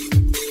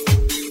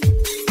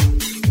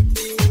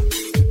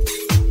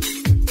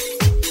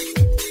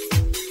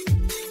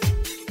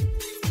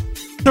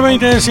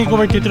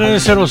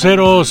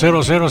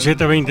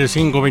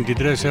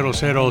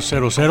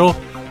 $725-2300-00-725-2300-00.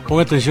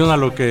 Ponga atención a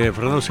lo que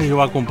Fernando Sergio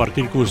va a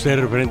compartir con usted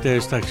referente a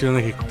esta acción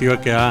ejecutiva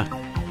que ha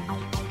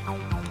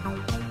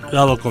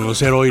dado a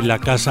conocer hoy la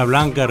Casa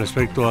Blanca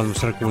respecto a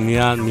nuestra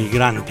comunidad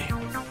migrante.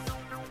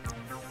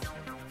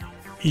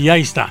 Y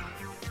ahí está.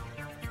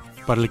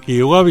 Para el que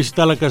llegó a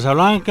visitar la Casa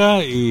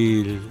Blanca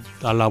y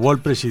alabó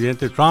al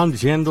presidente Trump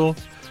diciendo,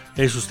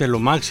 es usted lo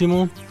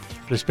máximo,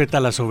 respeta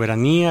la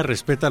soberanía,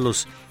 respeta a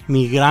los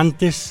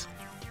migrantes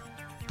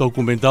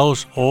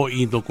documentados o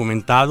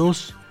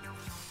indocumentados,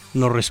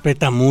 nos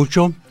respeta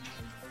mucho,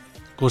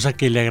 cosa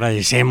que le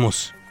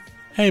agradecemos.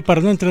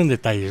 Para no entrar en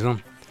detalles, ¿no?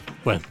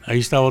 Bueno, ahí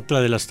está otra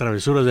de las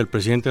travesuras del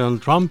presidente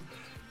Donald Trump,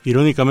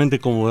 irónicamente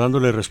como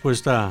dándole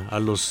respuesta a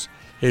los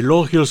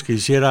elogios que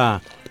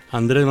hiciera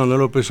Andrés Manuel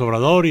López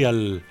Obrador y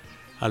al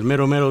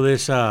mero de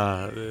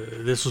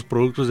esos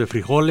productos de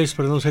frijoles,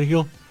 perdón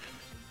Sergio,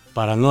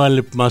 para no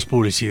darle más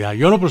publicidad.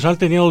 Yo en lo personal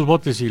tenía 2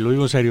 botes y lo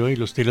digo en serio y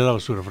los tiré a la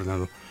basura,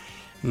 Fernando.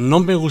 No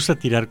me gusta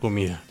tirar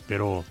comida,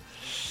 pero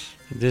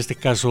en este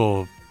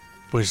caso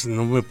pues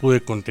no me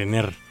pude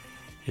contener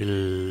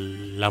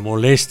la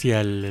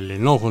molestia, el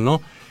enojo,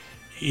 ¿no?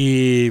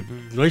 Y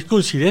no es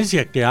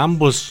coincidencia que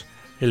ambos,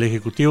 el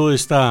ejecutivo de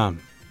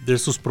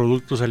estos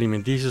productos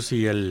alimenticios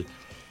y el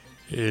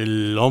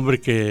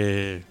hombre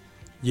que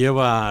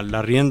lleva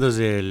las riendas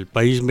del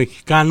país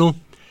mexicano,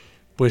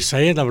 pues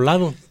hayan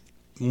hablado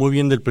muy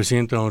bien del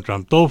presidente Donald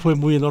Trump. Todo fue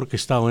muy bien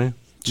orquestado,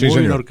 Sí, muy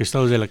señor. bien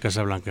orquestado desde la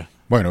Casa Blanca.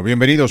 Bueno,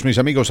 bienvenidos mis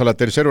amigos a la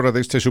tercera hora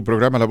de su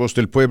programa La Voz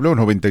del Pueblo,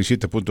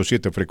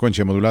 97.7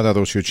 frecuencia modulada,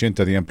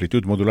 1280 de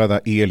amplitud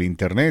modulada y el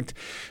internet.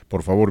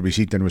 Por favor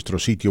visite nuestro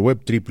sitio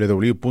web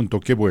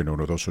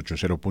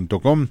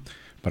www.quebueno1280.com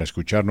para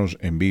escucharnos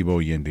en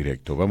vivo y en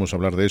directo. Vamos a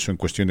hablar de eso en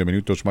cuestión de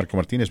minutos. Marco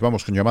Martínez,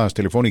 vamos con llamadas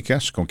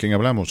telefónicas. ¿Con quién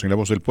hablamos en La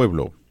Voz del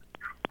Pueblo?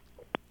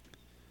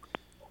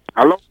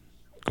 ¿Aló?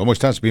 ¿Cómo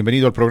estás?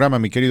 Bienvenido al programa,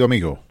 mi querido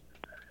amigo.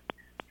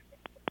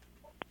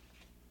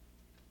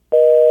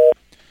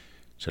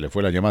 Se le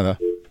fue la llamada.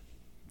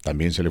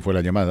 También se le fue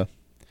la llamada.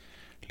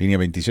 Línea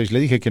 26.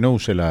 Le dije que no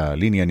use la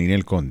línea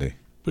Ninel Conde.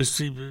 Pues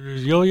sí,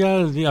 yo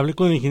ya hablé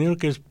con el ingeniero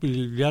que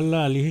ya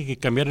le dije que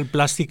cambiar el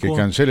plástico. Que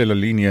cancele la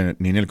línea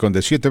Ninel Conde.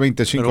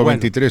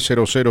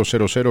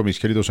 725-230000, mis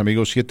queridos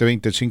amigos.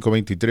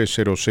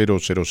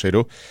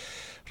 725-230000.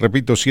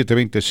 Repito,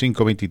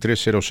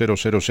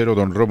 725-230000.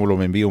 Don Rómulo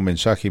me envía un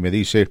mensaje y me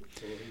dice,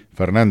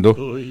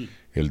 Fernando,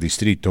 el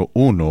distrito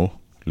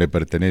 1 le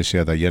pertenece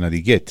a Diana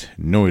Diguet,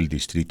 no el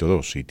distrito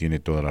 2, y tiene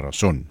toda la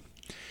razón.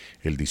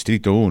 El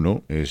distrito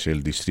 1 es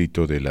el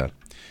distrito de la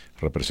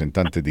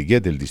representante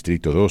Diguet del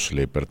Distrito 2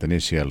 le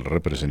pertenece al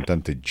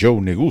representante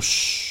Joe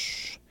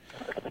Negus,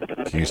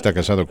 quien está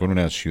casado con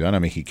una ciudadana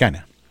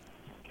mexicana.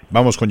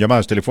 Vamos con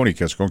llamadas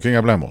telefónicas. ¿Con quién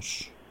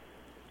hablamos?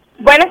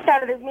 Buenas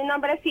tardes, mi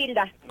nombre es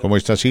Hilda. ¿Cómo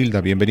estás, Hilda?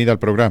 Bienvenida al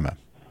programa.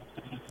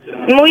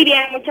 Muy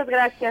bien, muchas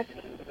gracias.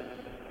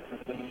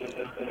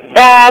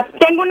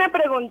 Tengo una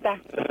pregunta.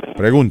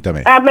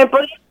 Pregúntame.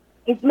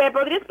 ¿Me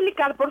podría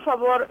explicar, por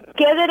favor,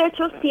 qué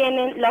derechos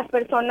tienen las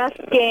personas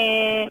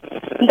que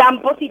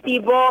dan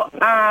positivo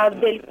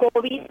del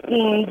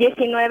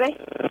COVID-19?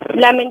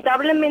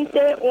 Lamentablemente,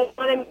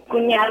 uno de mis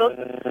cuñados,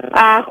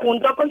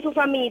 junto con su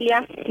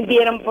familia,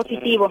 dieron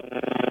positivo.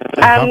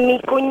 Mi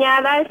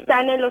cuñada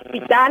está en el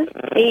hospital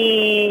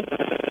y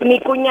mi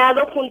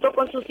cuñado, junto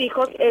con sus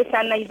hijos,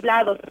 están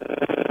aislados.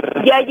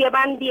 Ya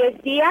llevan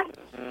 10 días.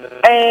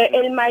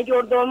 El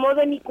mayordomo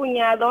de mi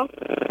cuñado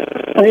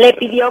le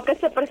pidió que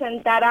se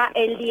presentara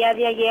el día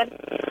de ayer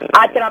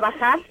a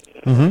trabajar.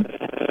 Uh-huh.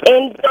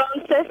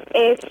 Entonces,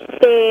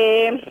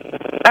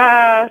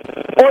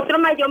 otro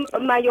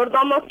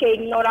mayordomo que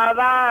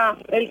ignoraba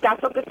el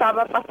caso que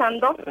estaba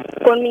pasando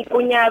con mi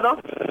cuñado,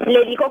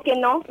 le dijo que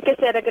no, que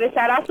se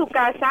regresara a su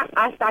casa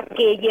hasta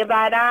que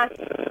llevara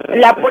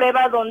la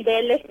prueba donde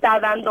él está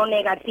dando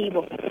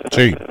negativo.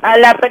 Sí. A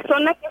la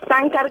persona que está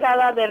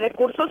encargada de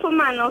recursos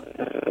humanos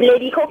le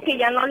dijo que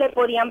ya no le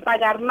podían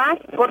pagar más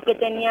porque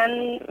ya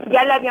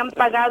le habían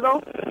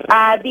pagado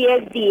a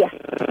 10 días.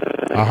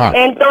 Ajá.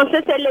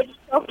 Entonces él le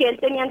dijo que él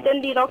tenía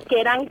entendido que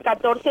eran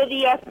 14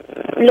 días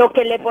lo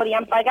que le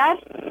podían pagar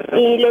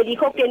y le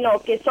dijo que no,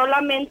 que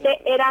solamente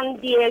eran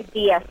 10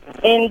 días.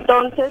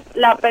 Entonces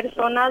la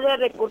persona de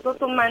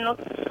recursos humanos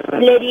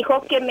le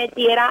dijo que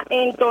metiera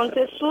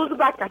entonces sus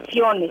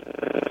vacaciones.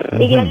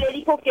 Uh-huh. Y él le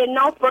dijo que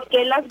no,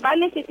 porque él las va a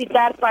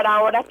necesitar para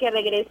ahora que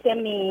regrese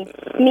mi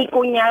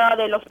cuñada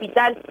del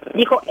hospital.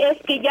 Dijo, es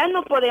que ya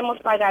no podemos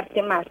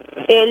pagarte más.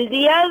 El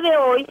día de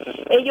hoy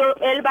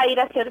él va a ir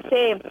a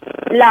hacerse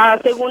la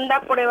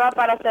segunda prueba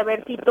para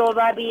saber si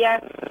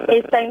todavía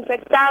está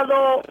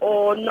infectado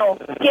o no.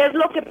 ¿Qué es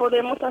lo que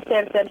podemos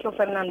hacer, Sergio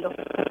Fernando?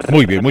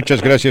 Muy bien,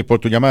 muchas gracias por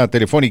tu llamada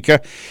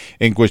telefónica.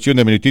 En cuestión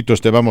de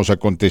minutitos te vamos a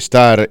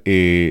contestar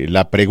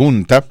la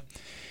pregunta.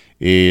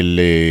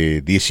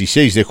 El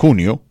 16 de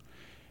junio,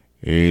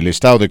 el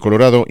estado de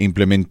Colorado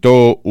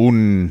implementó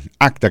un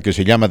acta que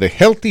se llama The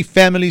Healthy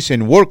Families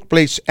and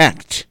Workplace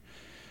Act.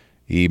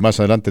 Y más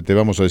adelante te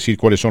vamos a decir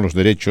cuáles son los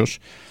derechos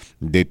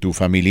de tu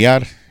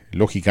familiar.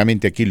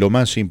 Lógicamente aquí lo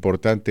más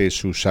importante es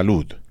su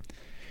salud.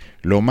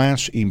 Lo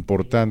más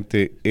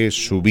importante es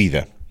su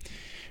vida.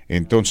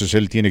 Entonces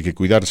él tiene que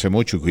cuidarse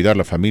mucho y cuidar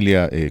la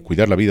familia,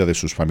 cuidar la vida de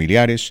sus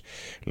familiares.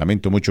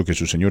 Lamento mucho que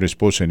su señora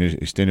esposa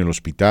esté en el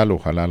hospital.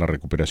 Ojalá la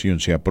recuperación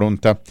sea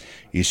pronta.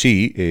 Y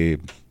sí,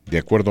 de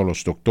acuerdo a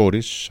los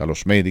doctores, a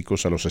los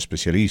médicos, a los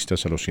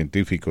especialistas, a los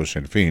científicos,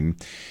 en fin,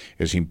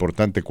 es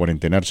importante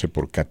cuarentenarse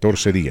por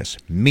 14 días.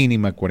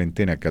 Mínima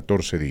cuarentena,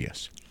 14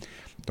 días.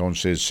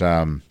 Entonces,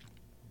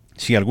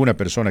 si alguna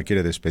persona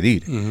quiere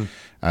despedir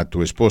a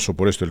tu esposo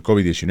por esto del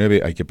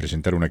COVID-19, hay que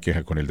presentar una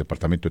queja con el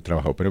Departamento de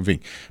Trabajo. Pero en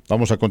fin,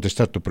 vamos a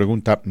contestar tu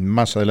pregunta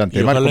más adelante.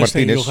 Y Marco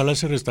Martínez. Ojalá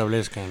se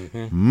restablezcan.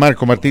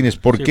 Marco Martínez,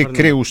 ¿por qué Fernando,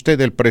 cree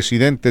usted el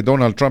presidente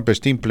Donald Trump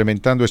está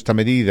implementando esta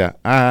medida?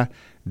 Ha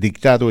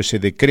dictado ese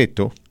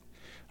decreto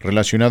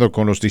relacionado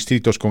con los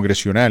distritos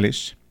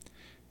congresionales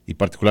y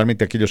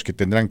particularmente aquellos que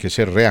tendrán que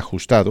ser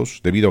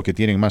reajustados debido a que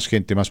tienen más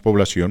gente, más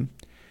población.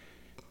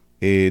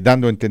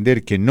 Dando a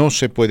entender que no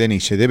se puede ni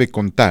se debe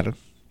contar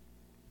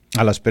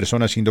a las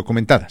personas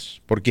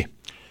indocumentadas. ¿Por qué?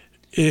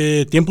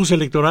 Tiempos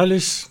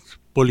electorales,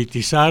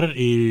 politizar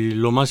y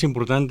lo más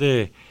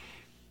importante,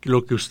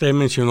 lo que usted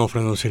mencionó,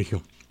 Fernando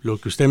Sergio, lo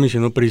que usted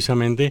mencionó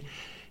precisamente,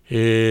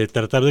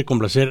 tratar de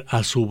complacer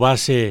a su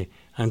base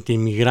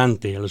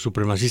antiinmigrante, a los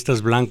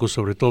supremacistas blancos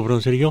sobre todo,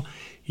 Fernando Sergio,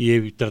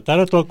 y tratar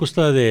a toda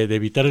costa de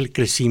evitar el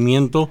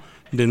crecimiento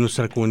de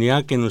nuestra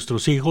comunidad, que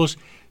nuestros hijos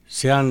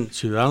sean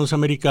ciudadanos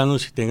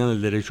americanos y tengan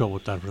el derecho a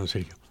votar, Fernando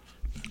Sergio.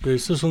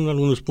 Estos son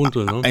algunos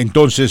puntos, ¿no?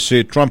 Entonces,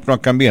 Trump no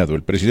ha cambiado,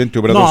 el presidente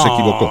Obrador se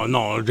equivocó.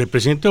 No, el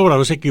presidente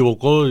Obrador se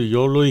equivocó,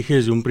 yo lo dije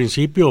desde un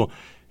principio,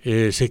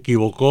 se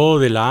equivocó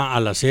de la A a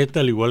la Z,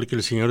 al igual que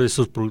el señor de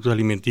estos productos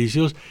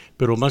alimenticios,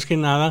 pero más que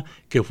nada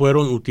que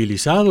fueron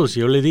utilizados.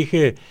 Yo le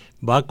dije,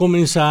 va a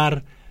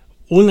comenzar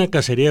una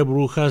cacería de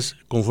brujas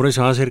conforme se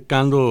va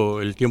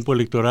acercando el tiempo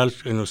electoral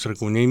en nuestra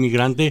comunidad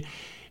inmigrante.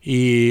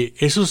 Y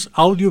esos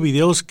audio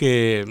videos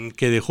que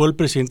dejó el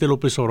presidente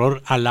López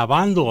Obrador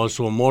alabando a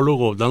su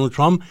homólogo Donald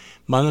Trump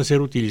van a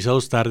ser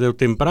utilizados tarde o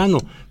temprano.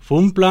 Fue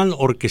un plan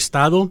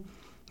orquestado.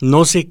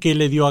 No sé qué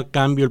le dio a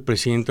cambio el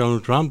presidente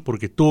Donald Trump,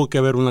 porque tuvo que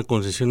haber una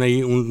concesión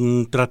ahí,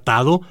 un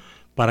tratado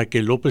para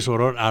que López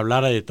Obrador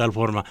hablara de tal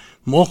forma.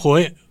 Mojo,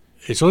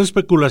 son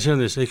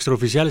especulaciones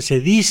extraoficiales. Se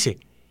dice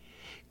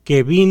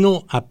que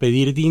vino a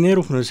pedir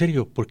dinero, en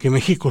serio, porque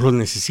México lo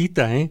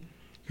necesita,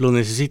 Lo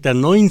necesita,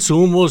 no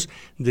insumos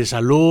de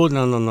salud,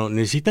 no,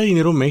 necesita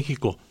dinero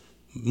México,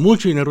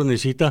 mucho dinero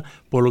necesita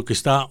por lo que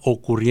está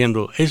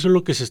ocurriendo, eso es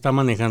lo que se está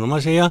manejando,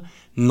 más allá,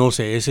 no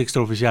sé, es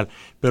extraoficial,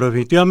 pero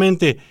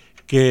definitivamente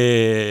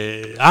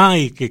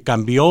y que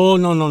cambió,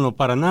 no,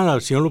 para nada.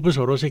 El señor López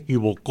Obrador se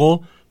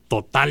equivocó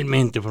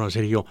totalmente, Fran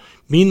Sergio.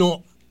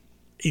 Vino,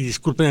 y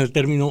disculpen el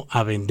término,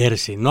 a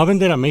venderse, no a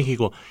vender a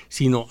México,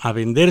 sino a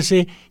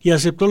venderse, y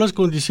aceptó las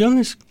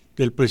condiciones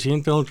del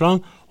presidente Donald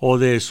Trump o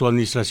de su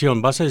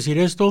administración. Vas a decir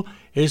esto,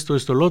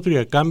 lo otro, y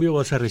a cambio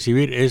vas a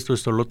recibir esto,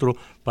 lo otro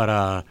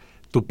para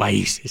tu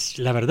país. Es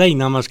la verdad y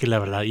nada más que la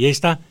verdad. Y ahí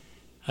está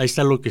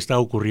lo que está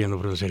ocurriendo,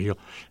 Fran Sergio.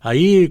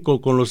 Ahí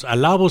con los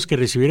alabos que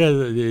recibiera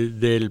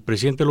del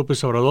presidente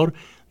López Obrador,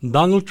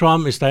 Donald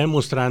Trump está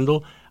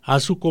demostrando a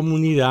su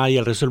comunidad y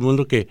al resto del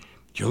mundo que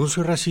yo no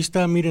soy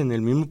racista. Miren,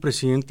 el mismo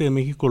presidente de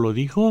México lo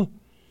dijo.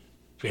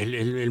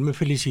 Él me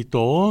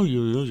felicitó,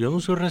 yo no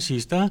soy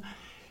racista,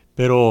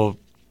 pero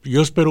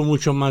yo espero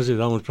mucho más de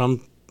Donald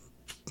Trump,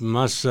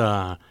 más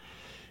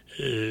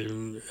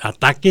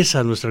ataques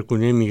a nuestra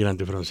comunidad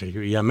inmigrante, Fran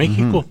Sergio, y a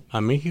México,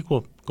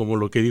 como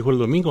lo que dijo el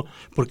domingo.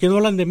 ¿Por qué no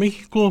hablan de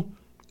México?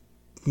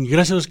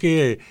 Gracias a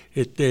que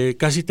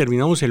casi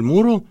terminamos el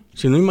muro.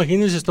 Si no,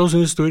 imagínense, Estados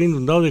Unidos estuviera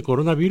inundado de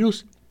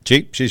coronavirus.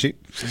 Sí.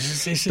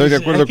 Estoy de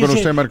acuerdo con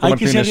usted, Marco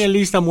Martínez. Hay que ser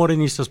realistas,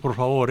 morenistas, por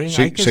favor.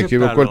 Sí, se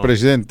equivocó el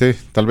presidente.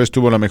 Tal vez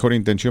tuvo la mejor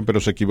intención, pero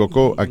se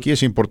equivocó. Aquí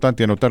es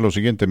importante anotar lo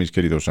siguiente, mis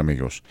queridos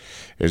amigos.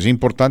 Es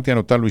importante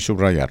anotarlo y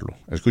subrayarlo.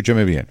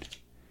 Escúcheme bien.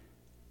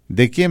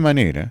 ¿De qué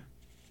manera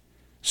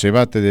se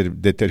va a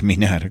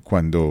determinar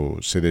cuando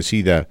se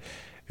decida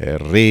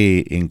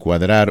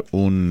reencuadrar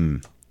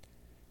un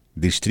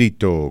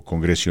distrito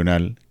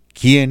congresional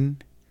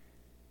quién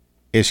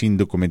es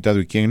indocumentado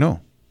y quién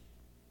no?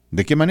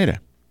 ¿De qué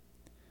manera?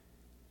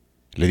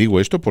 Le digo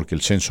esto porque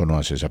el censo no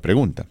hace esa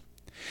pregunta.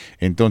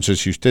 Entonces,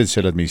 si usted es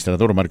el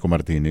administrador Marco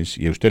Martínez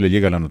y a usted le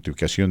llega la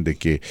notificación de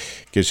que,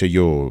 qué sé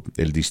yo,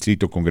 el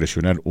distrito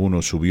congresional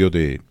 1 subió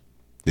de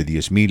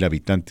 10,000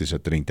 habitantes a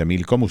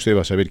 30,000, ¿cómo usted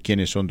va a saber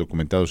quiénes son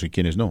documentados y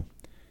quiénes no?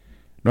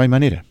 No hay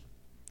manera.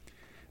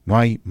 No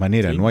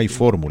hay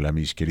fórmula,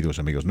 mis queridos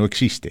amigos, no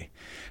existe.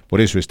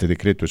 Por eso este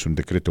decreto es un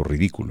decreto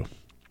ridículo,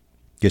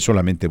 que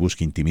solamente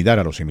busca intimidar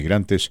a los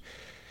inmigrantes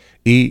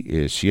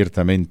y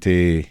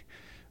ciertamente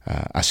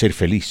hacer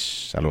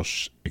feliz a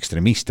los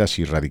extremistas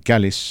y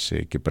radicales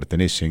que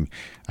pertenecen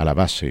a la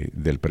base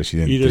del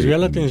presidente y desviar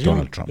la atención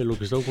Donald Trump de lo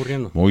que está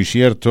ocurriendo. Muy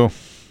cierto.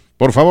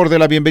 Por favor, dé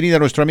la bienvenida a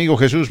nuestro amigo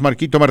Jesús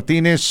Marquito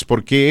Martínez,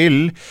 porque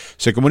él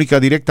se comunica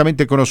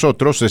directamente con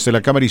nosotros desde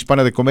la Cámara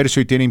Hispana de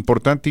Comercio y tiene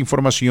importante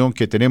información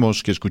que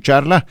tenemos que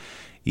escucharla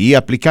y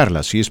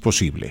aplicarla, si es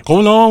posible.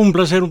 ¿Cómo no? Un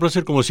placer,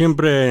 como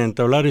siempre,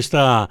 entablar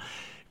esta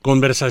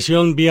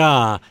conversación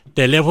vía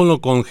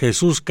teléfono con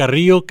Jesús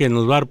Carrillo, que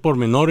nos va a dar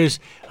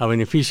pormenores a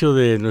beneficio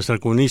de nuestra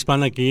comunidad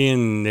hispana aquí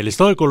en el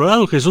estado de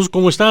Colorado. Jesús,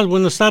 ¿cómo estás?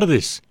 Buenas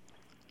tardes.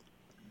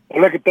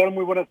 Hola, ¿qué tal?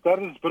 Muy buenas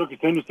tardes. Espero que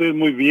estén ustedes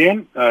muy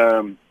bien.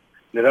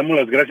 Le damos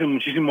las gracias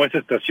muchísimo a esta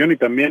estación y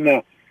también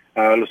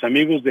a los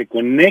amigos de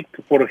Connect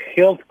for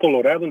Health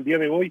Colorado el día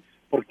de hoy,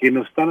 porque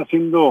nos están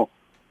haciendo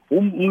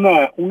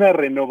una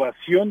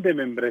renovación de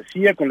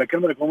membresía con la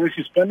Cámara de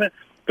Comercio Hispana,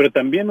 pero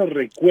también nos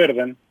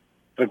recuérdate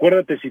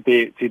si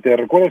te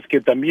recuerdas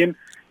que también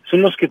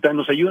son los que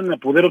nos ayudan a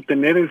poder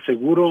obtener el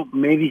seguro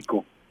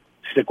médico.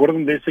 Si se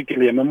acuerdan de ese que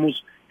le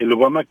llamamos el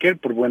Obamacare,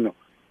 pues bueno,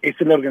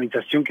 esta es la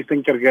organización que está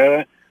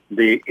encargada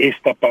de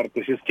esta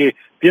parte. Así es que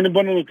tienen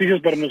buenas noticias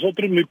para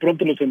nosotros. Muy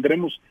pronto los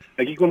tendremos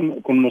aquí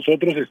con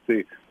nosotros,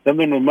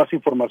 dándonos más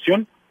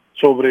información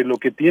sobre lo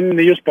que tienen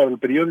ellos para el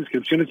periodo de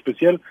inscripción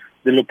especial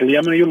de lo que le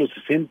llaman ellos los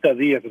 60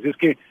 días. Así es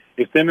que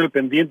estén al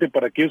pendiente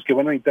para aquellos que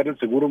van a necesitar el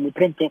seguro muy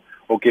pronto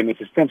o que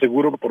necesitan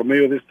seguro por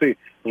medio de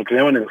lo que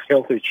llaman el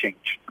Health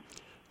Exchange.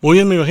 Muy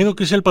bien, me imagino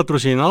que es el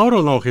patrocinador,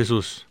 ¿o no,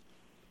 Jesús?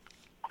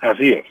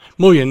 Así es.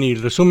 Muy bien, y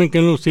resumen, ¿qué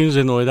nos tienes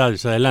de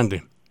novedades?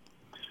 Adelante.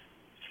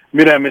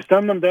 Mira, me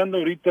están mandando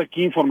ahorita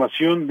aquí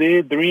información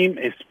de Dream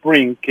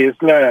Spring, que es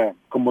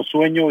como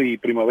sueño y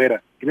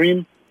primavera.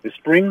 Dream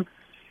Spring,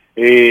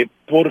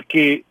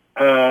 porque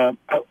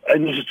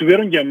nos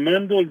estuvieron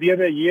llamando el día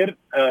de ayer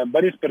a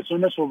varias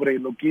personas sobre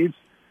lo que es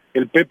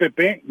el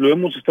PPP, lo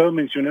hemos estado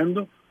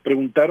mencionando,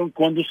 preguntaron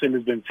cuándo se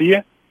les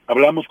vencía,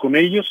 hablamos con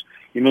ellos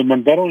y nos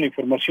mandaron la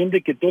información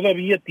de que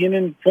todavía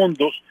tienen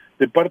fondos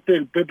de parte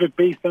del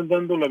PPP y están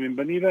dando la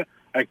bienvenida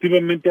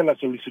activamente a las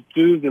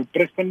solicitudes del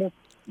préstamo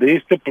de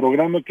este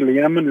programa que le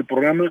llaman el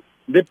programa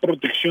de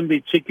protección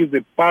de cheques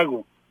de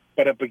pago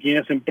para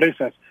pequeñas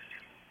empresas,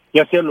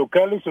 ya sea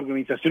locales,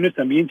 organizaciones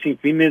también sin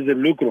fines de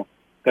lucro.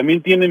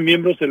 También tienen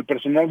miembros del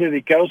personal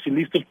dedicados y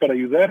listos para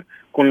ayudar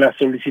con la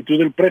solicitud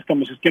del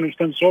préstamo, si es que no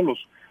están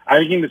solos.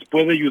 Alguien les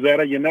puede ayudar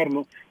a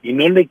llenarlo y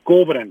no le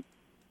cobran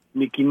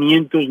ni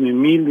 500, ni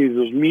 1,000, ni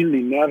 2,000,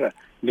 ni nada.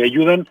 Le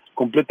ayudan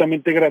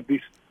completamente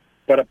gratis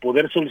para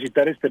poder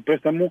solicitar este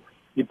préstamo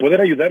y poder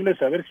ayudarles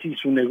a ver si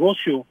su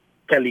negocio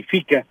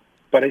califica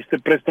para este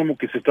préstamo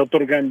que se está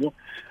otorgando.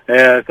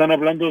 Están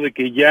hablando de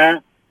que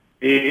ya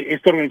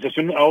esta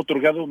organización ha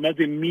otorgado más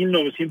de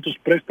 1,900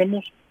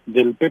 préstamos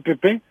del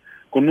PPP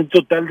con un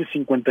total de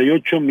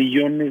 $58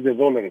 millones.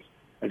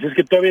 Así es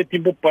que todavía hay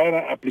tiempo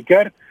para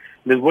aplicar.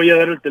 Les voy a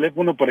dar el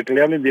teléfono para que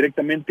le hablen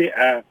directamente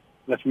a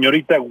la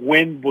señorita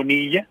Gwen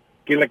Bonilla.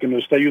 que es la que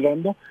nos está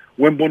ayudando,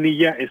 o en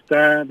Bonilla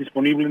está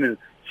disponible en el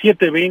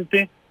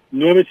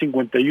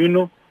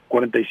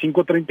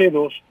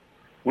 720-951-4532.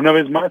 Una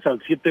vez más, al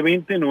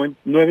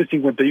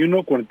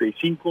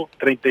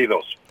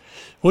 720-951-4532.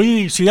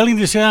 Oye, si alguien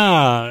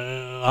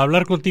desea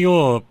hablar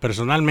contigo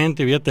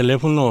personalmente, vía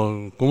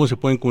teléfono, ¿cómo se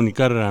pueden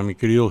comunicar a mi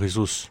querido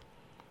Jesús?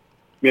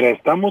 Mira,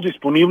 estamos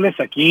disponibles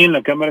aquí en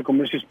la Cámara de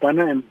Comercio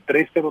Hispana en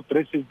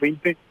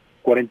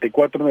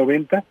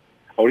 303-620-4490.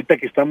 Ahorita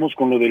que estamos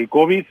con lo del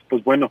COVID,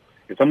 pues bueno,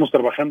 estamos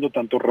trabajando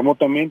tanto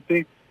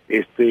remotamente,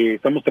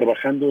 estamos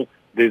trabajando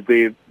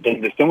desde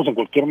donde estemos en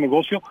cualquier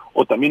negocio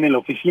o también en la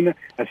oficina,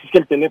 así es que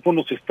el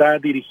teléfono se está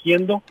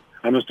dirigiendo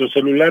a nuestros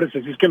celulares,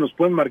 así es que nos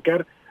pueden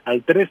marcar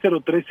al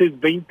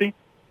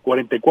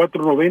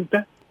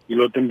 303-620-4490 y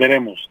lo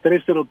atenderemos,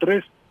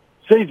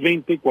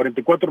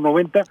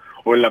 303-620-4490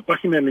 o en la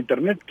página de la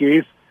internet que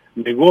es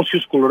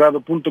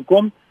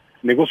negocioscolorado.com,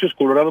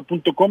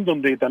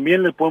 donde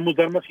también le podemos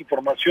dar más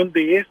información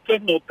de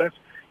estas notas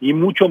y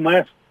mucho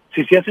más.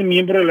 Si se hace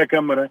miembro de la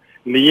Cámara,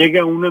 le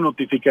llega una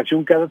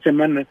notificación cada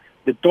semana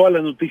de todas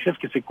las noticias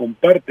que se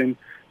comparten,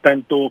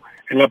 tanto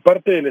en la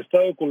parte del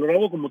Estado de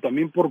Colorado como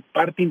también por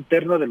parte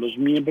interna de los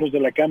miembros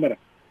de la Cámara.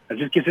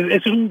 Así es que eso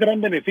es un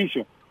gran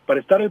beneficio para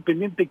estar al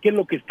pendiente de qué es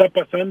lo que está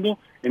pasando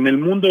en el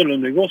mundo de los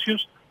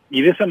negocios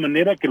y de esa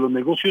manera que los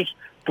negocios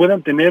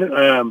puedan tener,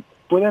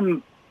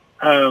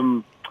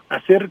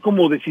 hacer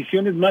como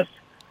decisiones más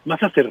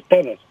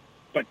acertadas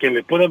para que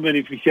le puedan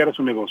beneficiar a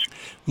su negocio.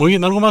 Muy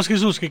bien, ¿algo más,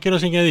 Jesús, que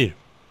quieras añadir?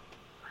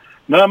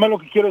 Nada más lo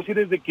que quiero decir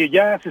es de que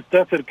ya se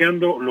está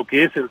acercando lo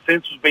que es el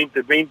Census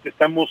 2020,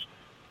 estamos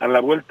a la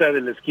vuelta de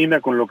la esquina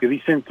con lo que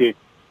dicen que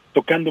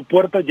tocando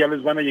puertas, ya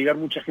les van a llegar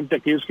mucha gente,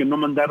 aquellos que no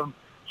mandaron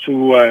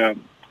su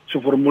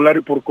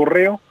formulario por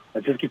correo,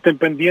 así es que estén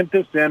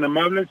pendientes, sean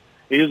amables,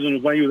 ellos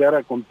nos van a ayudar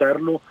a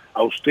contarlo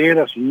a usted,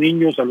 a sus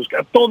niños, a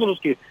todos los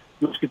que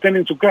estén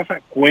en su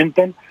casa,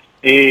 cuentan.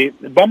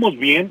 Vamos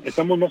bien,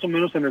 estamos más o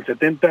menos en el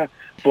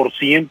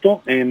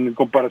 70% en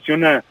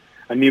comparación a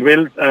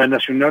nivel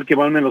nacional que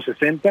van en los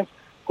 60%.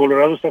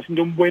 Colorado está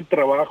haciendo un buen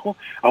trabajo,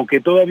 aunque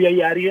todavía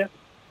hay áreas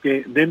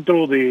que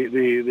dentro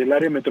del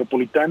área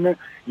metropolitana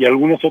y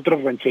algunas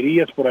otras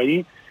rancherías por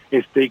ahí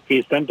que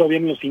están todavía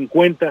en los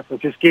 50%,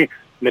 así es que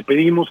le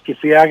pedimos que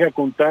se haga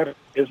contar,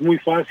 es muy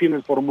fácil,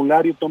 el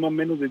formulario toma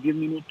menos de 10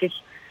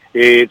 minutos,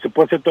 se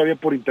puede hacer todavía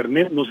por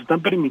internet, nos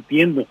están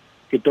permitiendo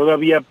que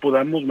todavía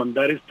podamos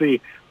mandar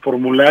este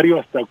formulario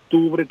hasta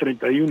octubre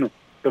 31.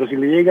 Pero si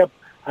le llega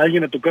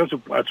alguien a tocar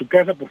a su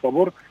casa, por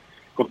favor,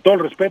 con todo el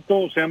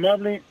respeto, sea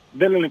amable,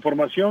 déle la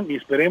información y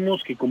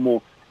esperemos que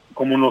como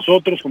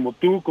nosotros, como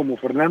tú, como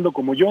Fernando,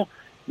 como yo,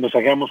 nos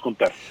hagamos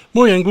contar.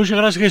 Muy bien, muchas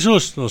gracias,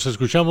 Jesús. Nos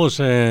escuchamos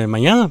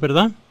mañana,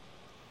 ¿verdad?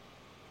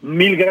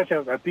 Mil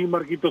gracias a ti,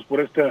 Marquitos,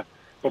 por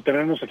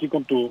tenernos aquí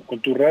con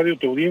tu radio,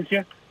 tu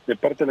audiencia. De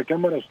parte de la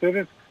Cámara, a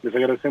ustedes, les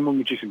agradecemos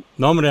muchísimo.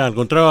 No, hombre, al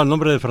contrario, al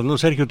nombre de Fernando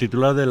Sergio,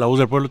 titular de La Voz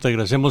del Pueblo, te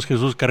agradecemos,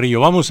 Jesús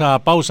Carrillo. Vamos a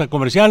pausa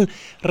comercial,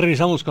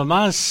 regresamos con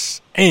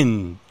más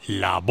en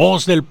La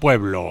Voz del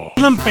Pueblo.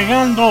 ¡Están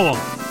pegando!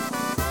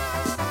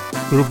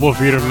 Grupo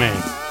Firme.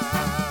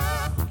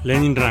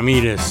 Lenin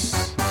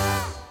Ramírez.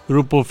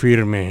 Grupo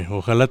Firme.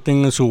 Ojalá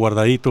tengan su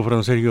guardadito,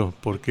 Fernando Sergio,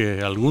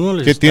 porque a algunos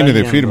les ¿Qué está tiene de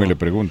yendo. firme, le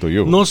pregunto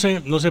yo? No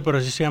sé, pero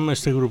así se llama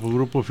este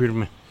Grupo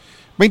Firme.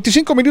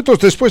 25 minutos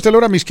después de la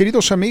hora, mis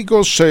queridos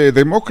amigos,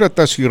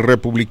 demócratas y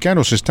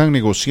republicanos están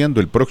negociando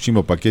el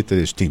próximo paquete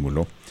de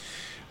estímulo.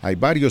 Hay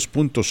varios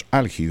puntos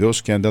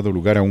álgidos que han dado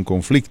lugar a un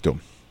conflicto.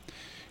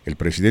 El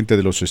presidente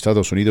de los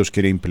Estados Unidos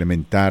quiere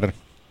implementar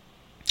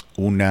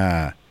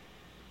una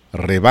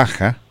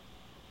rebaja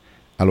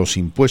a los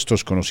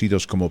impuestos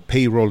conocidos como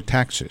payroll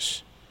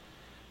taxes.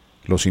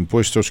 Los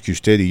impuestos que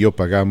usted y yo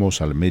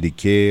pagamos al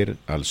Medicare,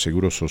 al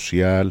Seguro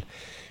Social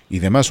y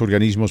demás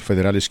organismos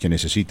federales que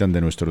necesitan de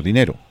nuestro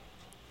dinero,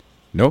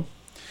 ¿no?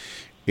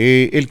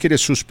 Él quiere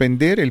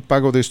suspender el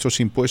pago de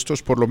estos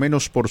impuestos por lo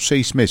menos por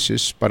 6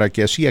 meses para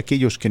que así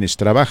aquellos quienes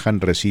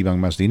trabajan reciban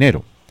más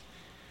dinero.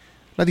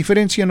 La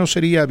diferencia no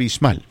sería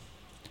abismal,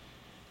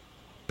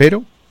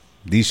 pero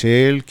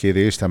dice él que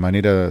de esta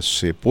manera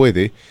se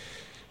puede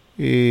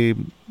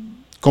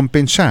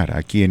compensar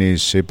a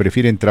quienes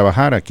prefieren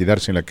trabajar a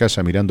quedarse en la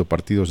casa mirando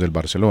partidos del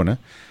Barcelona,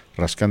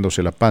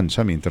 rascándose la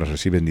panza mientras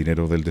reciben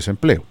dinero del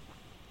desempleo.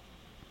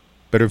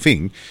 Pero en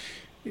fin,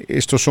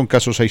 estos son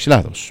casos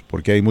aislados,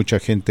 porque hay mucha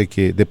gente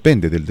que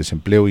depende del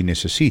desempleo y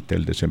necesita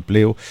el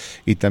desempleo,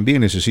 y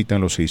también necesitan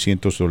los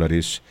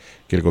 $600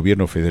 que el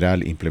gobierno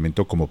federal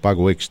implementó como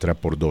pago extra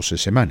por 12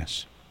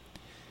 semanas.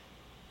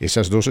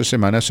 Esas 12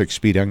 semanas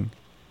expiran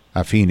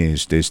a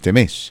fines de este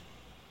mes.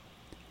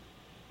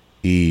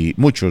 Y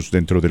muchos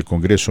dentro del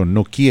Congreso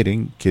no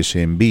quieren que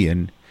se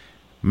envíen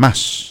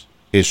más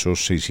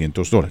esos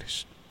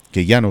 $600,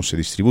 que ya no se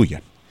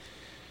distribuyan,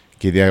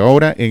 que de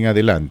ahora en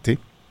adelante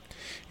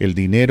el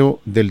dinero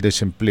del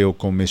desempleo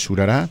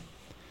conmesurará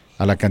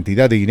a la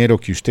cantidad de dinero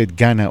que usted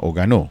gana o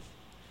ganó,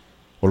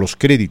 o los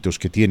créditos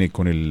que tiene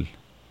con el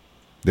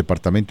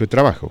Departamento de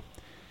Trabajo.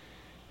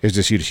 Es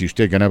decir, si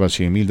usted ganaba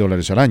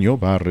 $100,000 al año,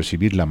 va a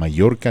recibir la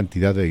mayor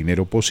cantidad de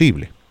dinero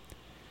posible.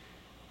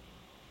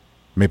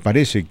 Me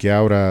parece que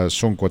ahora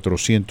son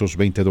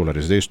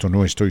 $420. De esto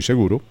no estoy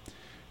seguro,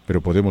 pero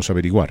podemos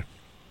averiguar.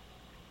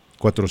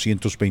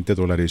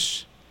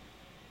 $420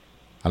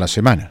 a la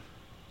semana,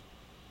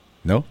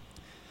 ¿no?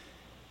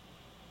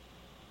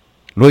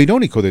 Lo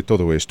irónico de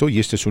todo esto, y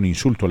este es un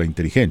insulto a la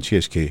inteligencia,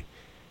 es que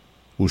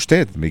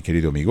usted, mi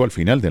querido amigo, al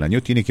final del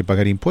año tiene que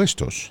pagar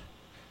impuestos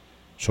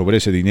sobre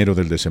ese dinero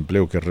del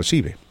desempleo que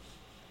recibe.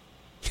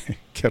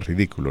 Qué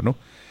ridículo, ¿no?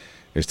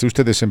 Esté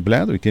usted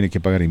desempleado y tiene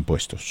que pagar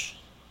impuestos.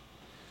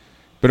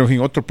 Pero en fin,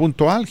 otro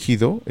punto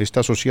álgido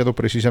está asociado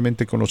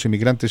precisamente con los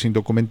inmigrantes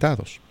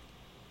indocumentados.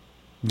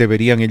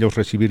 Deberían ellos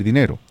recibir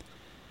dinero.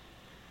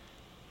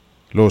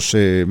 Los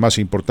más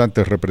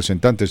importantes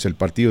representantes del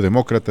Partido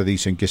Demócrata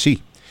dicen que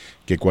sí,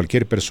 que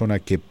cualquier persona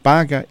que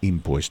paga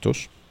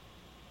impuestos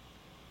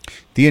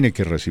tiene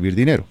que recibir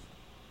dinero.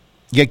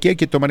 Y aquí hay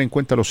que tomar en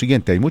cuenta lo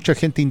siguiente, hay mucha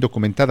gente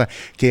indocumentada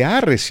que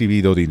ha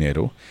recibido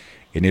dinero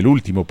en el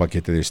último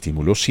paquete de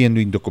estímulos, siendo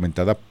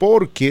indocumentada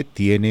porque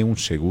tiene un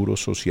seguro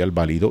social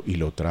válido y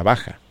lo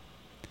trabaja.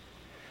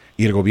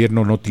 Y el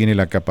gobierno no tiene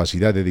la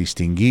capacidad de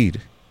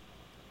distinguir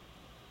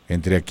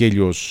entre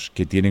aquellos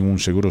que tienen un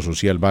seguro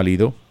social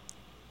válido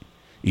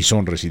y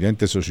son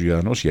residentes o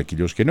ciudadanos y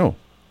aquellos que no.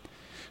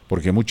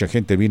 Porque mucha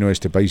gente vino a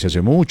este país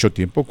hace mucho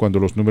tiempo cuando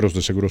los números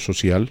de seguro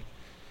social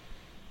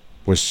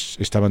pues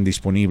estaban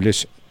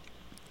disponibles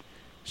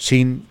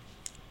sin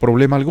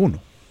problema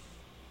alguno.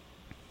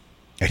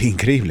 Era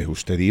increíble,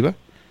 usted iba,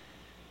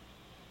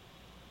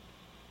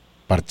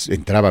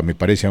 entraba, me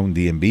parece, a un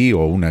DMV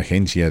o a una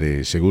agencia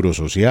de seguro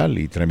social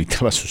y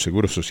tramitaba su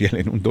seguro social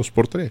en un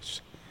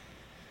 2x3.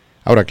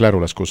 Ahora, claro,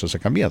 las cosas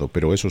han cambiado,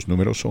 pero esos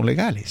números son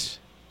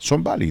legales,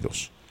 son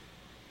válidos.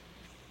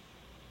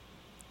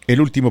 El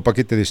último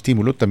paquete de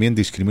estímulo también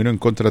discriminó en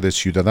contra de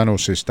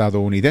ciudadanos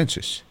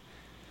estadounidenses,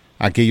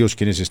 aquellos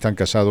quienes están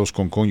casados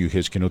con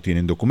cónyuges que no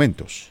tienen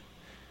documentos.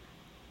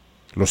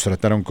 Los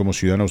trataron como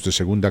ciudadanos de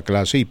segunda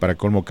clase y para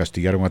colmo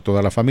castigaron a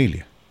toda la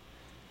familia.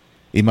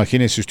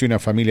 Imagínese usted una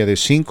familia de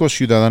 5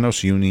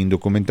 ciudadanos y un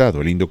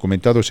indocumentado. El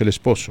indocumentado es el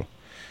esposo.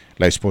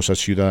 La esposa es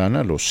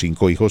ciudadana, los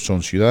 5 hijos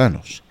son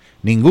ciudadanos.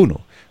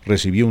 Ninguno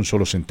recibió un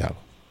solo centavo.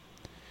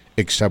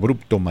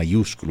 Exabrupto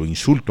mayúsculo,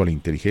 insulto a la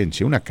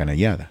inteligencia, una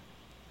canallada.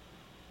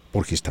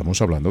 Porque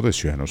estamos hablando de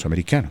ciudadanos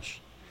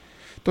americanos.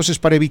 Entonces,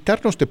 para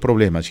evitarnos de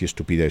problemas y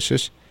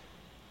estupideces,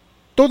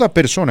 toda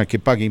persona que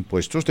pague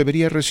impuestos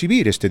debería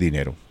recibir este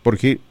dinero,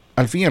 porque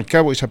al fin y al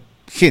cabo esa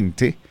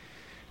gente,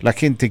 la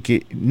gente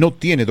que no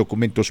tiene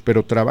documentos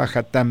pero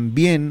trabaja,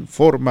 también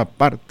forma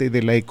parte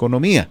de la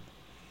economía.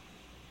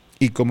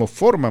 Y como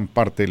forman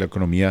parte de la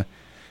economía,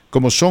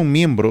 como son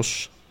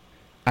miembros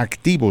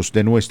activos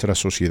de nuestra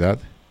sociedad,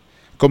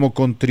 como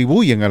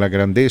contribuyen a la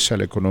grandeza, a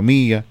la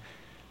economía,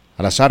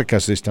 a las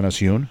arcas de esta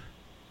nación,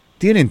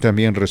 tienen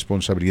también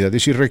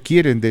responsabilidades y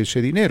requieren de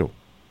ese dinero.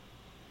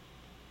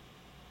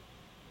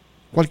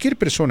 Cualquier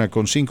persona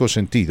con 5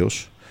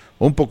 sentidos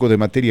o un poco de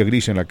materia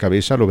gris en la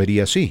cabeza lo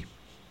vería así.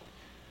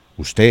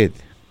 Usted,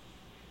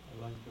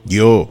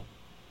 yo,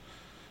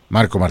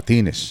 Marco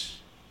Martínez.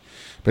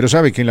 Pero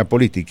sabe que en la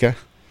política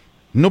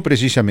no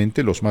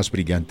precisamente los más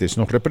brillantes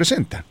nos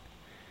representan.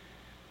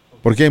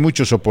 Porque hay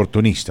muchos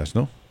oportunistas,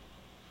 ¿no?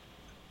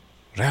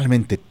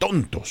 Realmente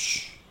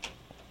tontos.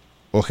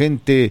 O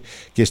gente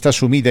que está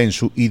sumida en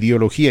su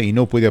ideología y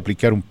no puede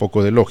aplicar un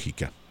poco de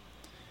lógica.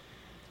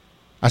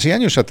 Hace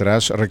años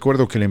atrás,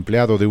 recuerdo que el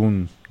empleado de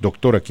un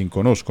doctor a quien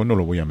conozco, no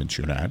lo voy a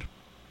mencionar,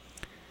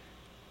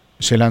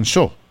 se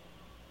lanzó,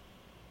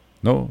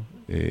 ¿no?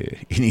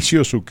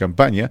 Inició su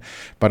campaña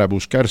para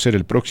buscar ser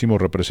el próximo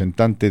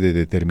representante de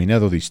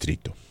determinado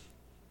distrito.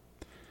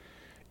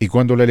 Y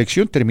cuando la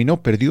elección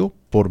terminó, perdió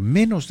por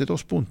menos de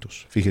 2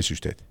 puntos, fíjese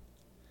usted.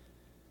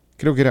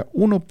 Creo que era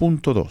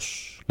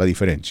 1.2 la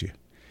diferencia.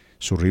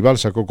 Su rival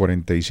sacó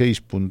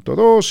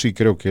 46.2 y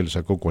creo que él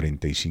sacó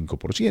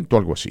 45%,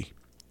 algo así.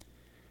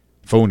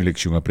 Fue una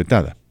elección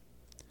apretada.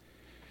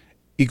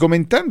 Y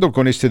comentando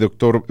con este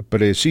doctor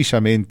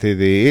precisamente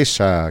de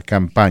esa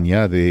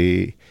campaña,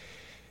 de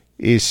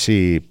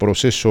ese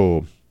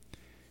proceso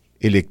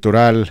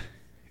electoral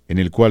en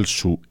el cual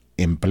su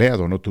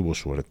empleado no tuvo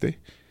suerte,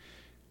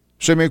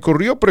 se me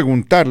ocurrió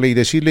preguntarle y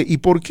decirle, ¿y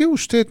por qué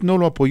usted no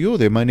lo apoyó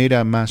de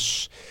manera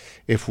más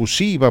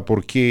efusiva?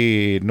 ¿Por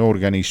qué no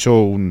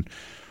organizó un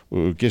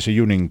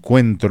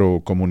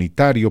encuentro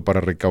comunitario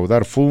para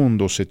recaudar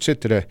fondos,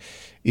 etcétera?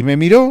 Y me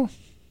miró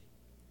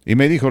y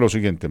me dijo lo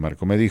siguiente,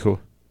 Marco, me dijo,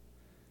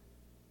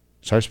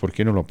 ¿sabes por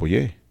qué no lo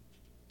apoyé?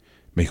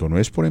 Me dijo, no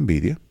es por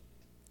envidia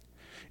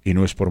y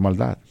no es por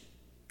maldad,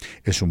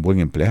 es un buen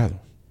empleado.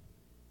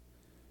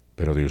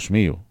 Pero Dios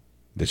mío,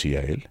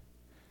 decía él,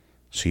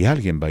 si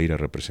alguien va a ir a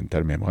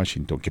representarme a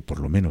Washington, que por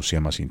lo menos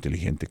sea más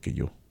inteligente que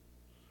yo.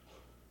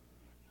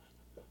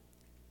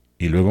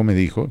 Y luego me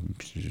dijo,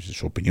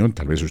 su opinión,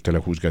 tal vez usted la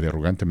juzga de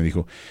arrogante, me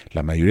dijo,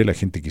 la mayoría de la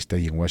gente que está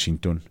ahí en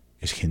Washington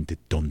es gente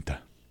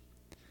tonta.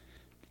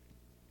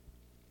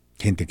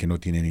 Gente que no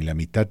tiene ni la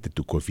mitad de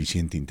tu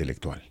coeficiente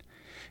intelectual.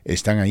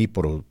 están ahí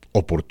por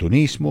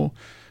oportunismo,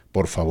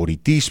 por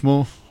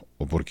favoritismo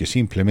o porque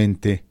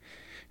simplemente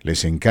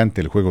les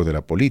encanta el juego de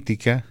la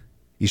política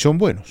y son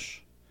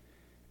buenos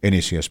en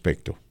ese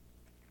aspecto.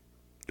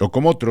 O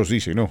como otros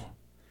dicen, no,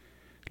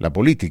 la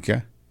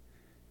política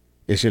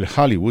es el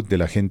Hollywood de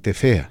la gente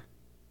fea.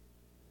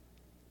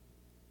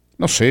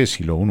 No sé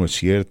si lo uno es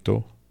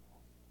cierto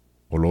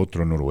o lo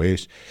otro no lo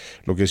es.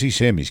 Lo que sí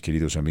sé, mis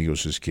queridos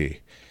amigos, es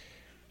que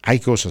hay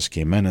cosas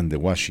que emanan de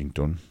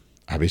Washington,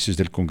 a veces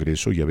del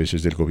Congreso y a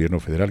veces del gobierno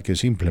federal, que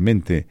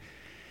simplemente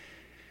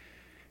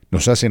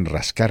nos hacen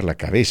rascar la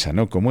cabeza,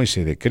 ¿no? Como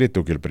ese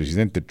decreto que el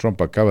presidente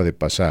Trump acaba de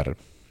pasar,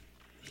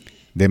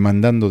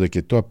 demandando de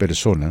que toda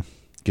persona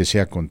que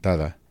sea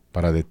contada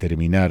para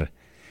determinar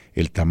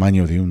el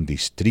tamaño de un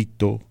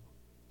distrito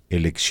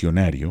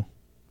eleccionario,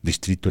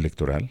 distrito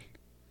electoral,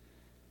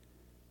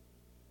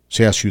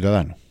 sea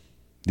ciudadano.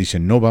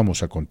 Dicen, no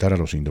vamos a contar a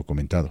los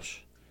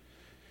indocumentados.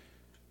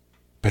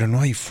 Pero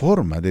no hay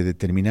forma de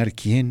determinar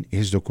quién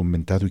es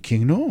documentado y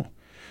quién no,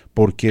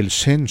 porque el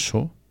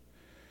censo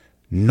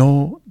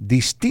no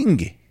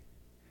distingue.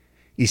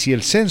 Y si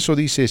el censo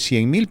dice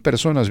 100,000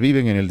 personas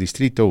viven en el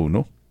distrito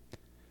 1,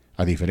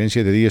 a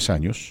diferencia de 10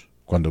 años,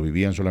 cuando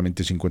vivían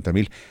solamente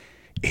 50,000,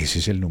 ese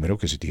es el número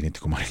que se tiene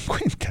que tomar en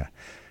cuenta,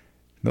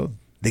 ¿no?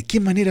 ¿De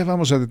qué manera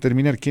vamos a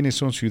determinar quiénes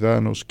son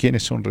ciudadanos,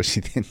 quiénes son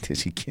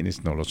residentes y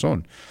quiénes no lo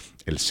son?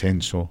 El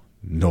censo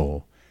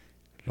no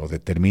lo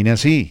determina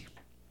así.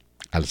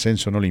 Al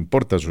censo no le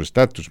importa su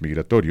estatus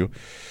migratorio,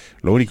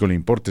 lo único que le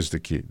importa es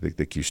de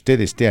que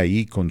usted esté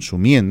ahí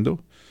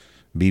consumiendo,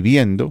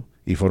 viviendo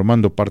y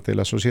formando parte de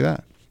la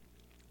sociedad.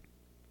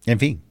 En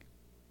fin,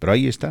 pero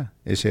ahí está,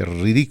 ese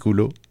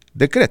ridículo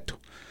decreto.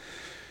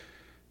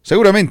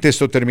 Seguramente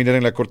esto terminará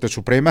en la Corte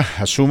Suprema,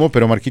 asumo,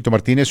 pero Marquito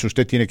Martínez,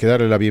 usted tiene que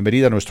darle la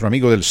bienvenida a nuestro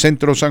amigo del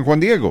Centro San Juan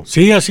Diego.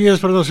 Sí, así es,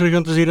 perdón, Sergio,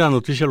 antes de ir a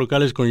noticias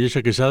locales con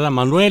Yesha Quesada,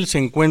 Manuel se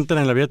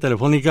encuentra en la vía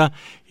telefónica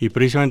y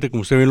precisamente,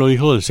 como usted bien lo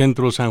dijo, del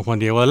Centro San Juan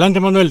Diego.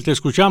 Adelante, Manuel, te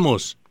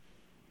escuchamos.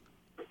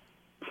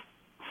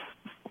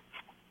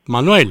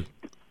 Manuel.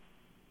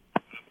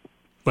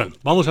 Bueno,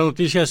 vamos a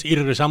noticias y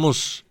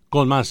regresamos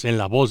con más en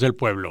La Voz del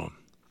Pueblo.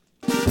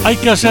 Hay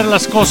que hacer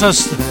las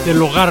cosas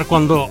del hogar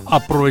cuando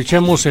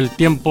aprovechemos el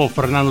tiempo,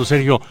 Fernando,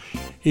 Sergio.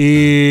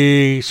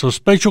 Y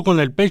sospecho con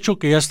el pecho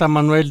que ya está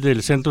Manuel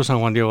del Centro San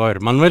Juan Diego. A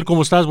ver, Manuel,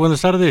 ¿cómo estás?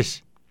 Buenas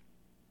tardes.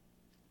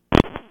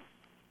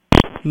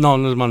 No,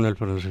 no es Manuel,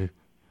 perdón, Sergio.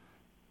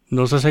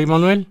 ¿No estás ahí,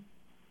 Manuel?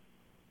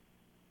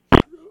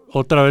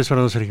 Otra vez,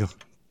 Fernando, Sergio.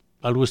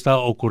 Algo está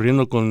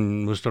ocurriendo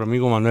con nuestro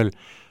amigo Manuel.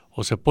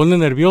 O se pone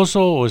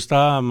nervioso o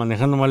está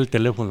manejando mal el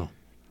teléfono.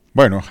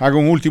 Bueno, haga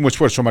un último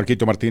esfuerzo,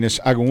 Marquito Martínez.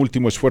 Haga un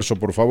último esfuerzo,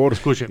 por favor.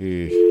 Escuche.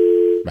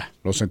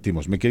 Lo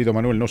sentimos. Mi querido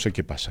Manuel, no sé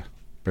qué pasa,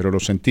 pero lo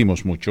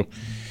sentimos mucho.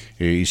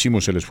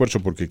 Hicimos el esfuerzo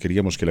porque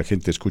queríamos que la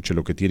gente escuche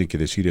lo que tiene que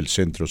decir el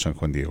Centro San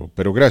Juan Diego.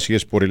 Pero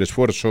gracias por el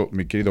esfuerzo,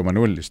 mi querido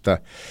Manuel.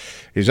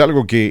 Es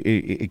algo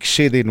que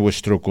excede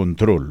nuestro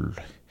control.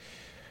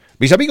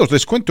 Mis amigos,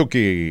 les cuento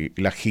que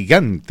la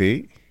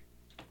gigante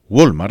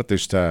Walmart,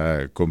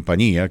 esta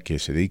compañía que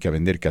se dedica a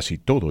vender casi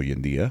todo hoy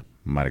en día,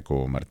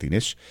 Marco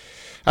Martínez,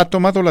 ha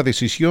tomado la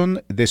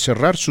decisión de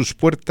cerrar sus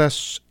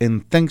puertas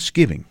en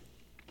Thanksgiving.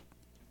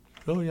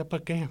 No, ¿ya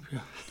para qué?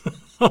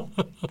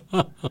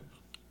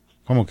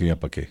 ¿Cómo que ya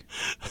para qué?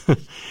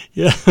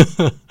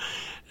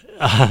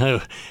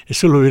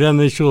 Eso lo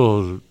hubieran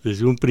hecho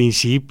desde un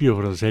principio,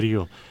 pero en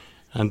serio,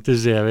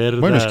 antes de haber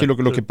es que lo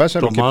que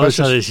pasa,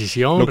 esa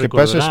decisión. Lo que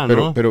pasa es,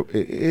 pero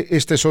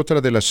esta es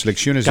otra de las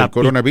lecciones del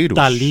coronavirus.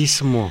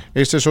 Capitalismo.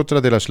 Esta es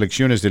otra de las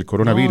lecciones del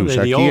coronavirus.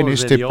 Aquí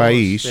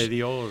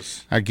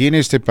en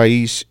este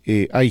país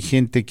hay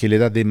gente que le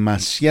da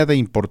demasiada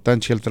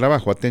importancia al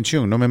trabajo.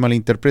 Atención, no me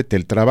malinterprete,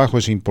 el trabajo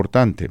es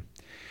importante.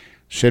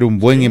 Ser un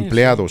buen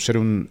empleado, ser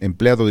un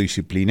empleado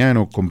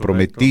disciplinado,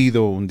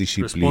 comprometido,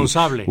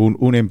 responsable.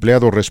 Un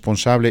empleado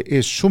responsable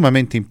es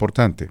sumamente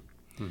importante.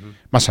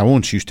 Más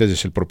aún si usted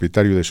es el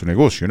propietario de su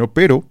negocio, ¿no?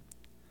 Pero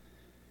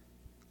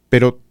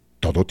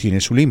todo tiene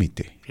su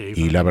límite.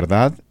 Y la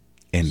verdad,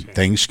 en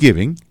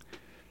Thanksgiving,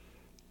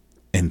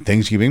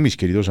 mis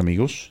queridos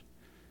amigos,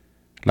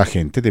 la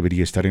gente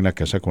debería estar en la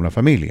casa con la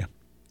familia.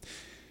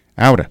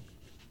 Ahora,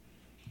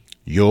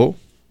 yo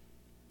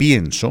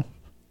pienso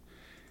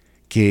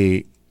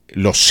que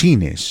los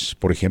cines,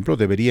 por ejemplo,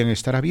 deberían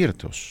estar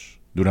abiertos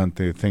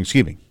durante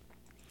Thanksgiving.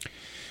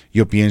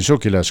 Yo pienso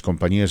que las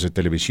compañías de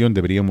televisión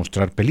deberían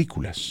mostrar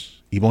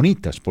películas, y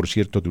bonitas, por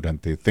cierto,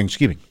 durante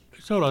Thanksgiving.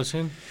 Eso lo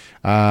hacen.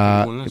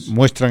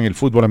 Muestran el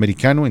fútbol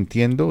americano,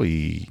 entiendo,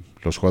 y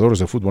los jugadores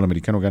de fútbol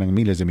americano ganan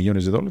miles de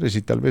millones de dólares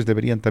y tal vez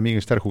deberían también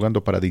estar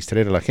jugando para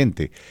distraer a la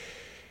gente.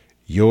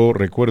 Yo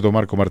recuerdo,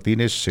 Marco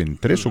Martínez, en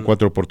 3 o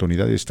 4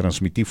 oportunidades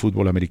transmití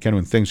fútbol americano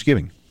en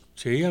Thanksgiving.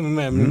 Sí, a mí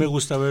me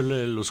gusta ver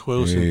los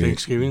juegos en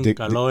Thanksgiving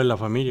al lado de la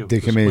familia.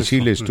 Déjeme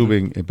decirle,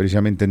 estuve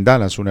precisamente en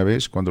Dallas una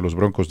vez cuando los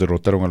Broncos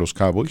derrotaron a los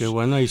Cowboys. Qué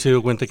bueno, ahí se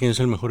dio cuenta quién es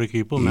el mejor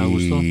equipo, me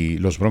gustó. Y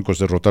los Broncos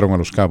derrotaron a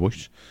los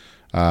Cowboys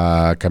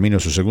a camino a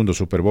su segundo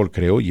Super Bowl,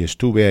 creo, y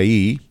estuve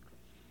ahí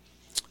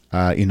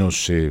y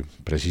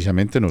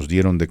precisamente nos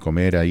dieron de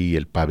comer ahí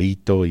el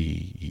pavito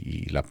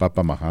y la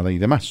papa majada y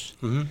demás.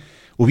 Uh-huh.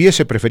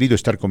 Hubiese preferido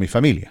estar con mi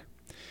familia,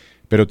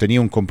 pero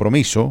tenía un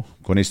compromiso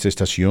con esta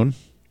estación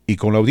y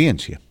con la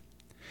audiencia.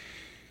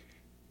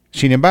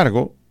 Sin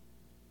embargo,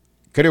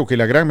 creo que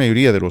la gran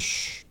mayoría de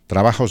los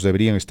trabajos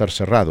deberían estar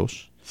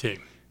cerrados. Sí.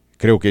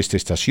 Creo que esta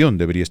estación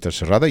debería estar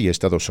cerrada y ha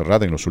estado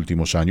cerrada en los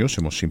últimos años.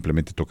 Hemos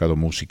simplemente tocado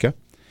música.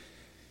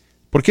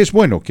 Porque es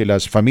bueno que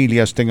las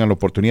familias tengan la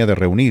oportunidad de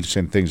reunirse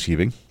en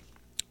Thanksgiving,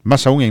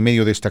 más aún en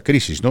medio de esta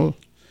crisis, ¿no?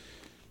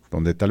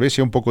 Donde tal vez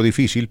sea un poco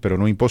difícil, pero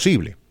no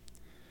imposible.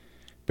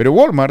 Pero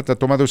Walmart ha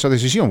tomado esa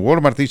decisión.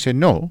 Walmart dice,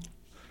 no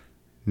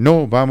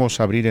vamos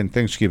a abrir en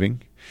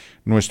Thanksgiving.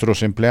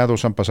 Nuestros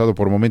empleados han pasado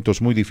por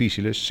momentos muy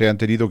difíciles, se han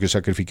tenido que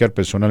sacrificar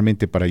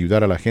personalmente para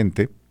ayudar a la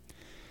gente,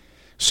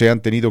 se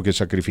han tenido que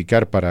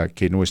sacrificar para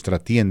que nuestra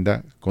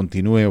tienda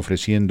continúe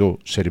ofreciendo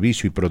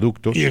servicio y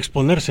productos. Y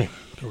exponerse,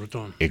 sobre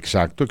todo.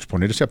 Exacto,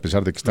 exponerse a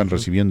pesar de que están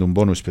recibiendo un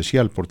bono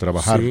especial por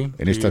trabajar en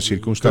estas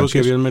circunstancias.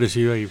 Creo que habían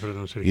merecido ahí,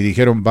 perdón. Y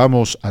dijeron,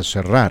 vamos a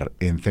cerrar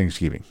en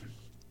Thanksgiving.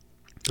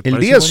 El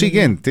día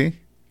siguiente,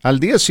 al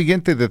día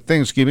siguiente de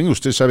Thanksgiving,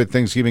 usted sabe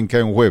Thanksgiving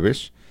cae un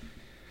jueves.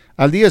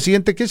 Al día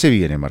siguiente, ¿qué se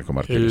viene, Marco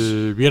Martínez?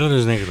 El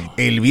Viernes Negro.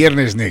 El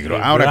Viernes Negro.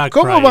 El Ahora, Black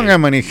 ¿cómo Friday van a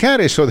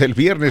manejar eso del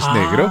Viernes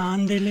Negro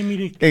ándele,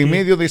 mire, en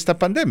medio de esta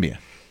pandemia?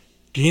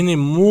 Tiene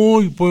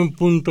muy buen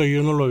punto,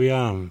 yo no lo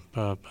había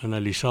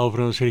analizado,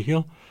 Fernando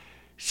Sergio.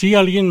 Sí,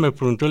 alguien me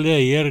preguntó el día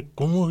de ayer,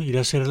 ¿cómo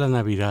irá a ser la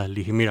Navidad? Le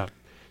dije, mira,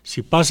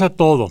 si pasa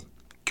todo,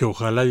 que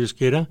ojalá Dios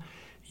quiera,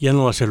 ya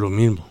no va a ser lo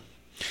mismo.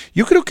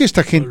 Yo creo que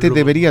esta gente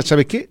debería,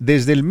 ¿sabe qué?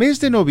 Desde el mes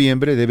de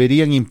noviembre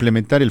deberían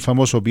implementar el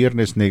famoso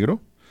Viernes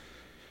Negro.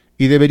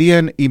 Y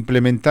deberían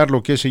implementar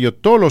lo que sé yo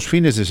todos los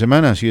fines de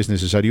semana, si es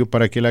necesario,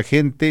 para que la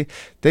gente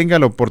tenga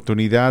la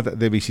oportunidad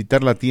de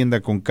visitar la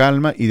tienda con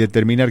calma y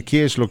determinar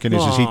qué es lo que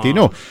necesita y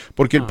no.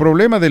 Porque el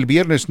problema del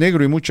Viernes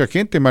Negro y mucha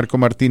gente, Marco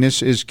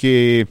Martínez, es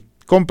que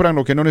compran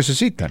lo que no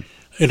necesitan.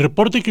 El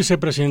reporte que se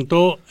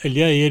presentó el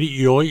día de ayer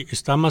y hoy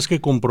está más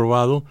que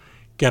comprobado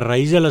que a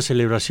raíz de la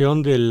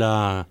celebración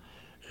de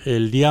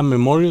el día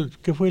Memorial,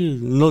 ¿qué fue?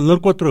 No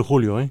el 4 de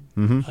julio,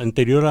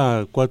 anterior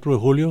a 4 de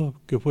julio,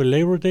 ¿qué fue?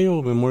 ¿Labor Day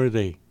o Memorial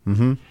Day?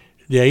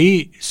 De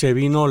ahí se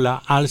vino la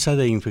alza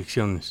de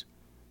infecciones.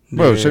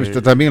 Bueno, se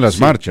visto también las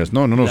marchas,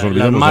 ¿no? No nos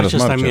olvidemos las de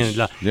las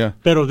marchas. También,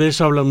 pero de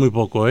eso hablan muy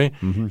poco,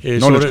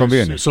 no les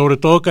conviene. Sobre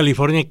todo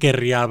California, que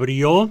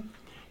reabrió.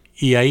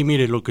 Y ahí,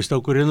 mire, lo que está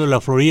ocurriendo en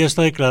la Florida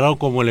está declarado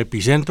como el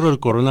epicentro del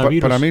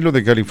coronavirus. Para mí lo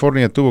de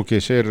California tuvo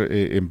que ser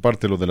en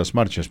parte lo de las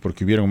marchas,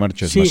 porque hubieron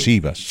marchas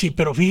masivas. Sí,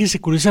 pero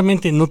fíjese,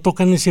 curiosamente, no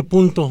tocan ese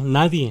punto,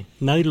 nadie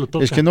lo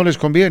toca. Es que no les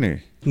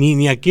conviene.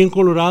 Ni aquí en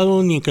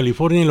Colorado, ni en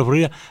California, ni en la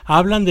Florida.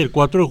 Hablan del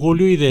 4 de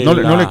julio y de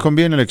no le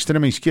conviene a la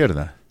extrema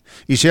izquierda.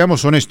 Y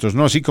seamos honestos,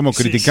 ¿no? Así como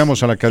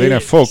criticamos a la cadena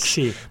Fox,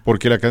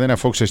 porque la cadena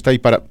Fox está ahí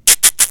para...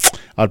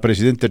 al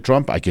presidente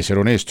Trump, hay que ser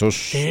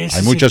honestos,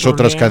 hay muchas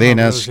otras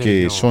cadenas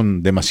que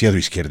son demasiado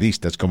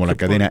izquierdistas, como la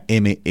cadena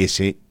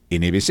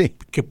MSNBC.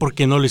 Que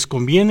porque no les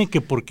conviene,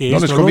 que porque no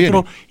esto o lo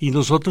otro, y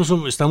nosotros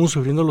estamos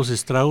sufriendo los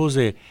estragos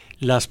de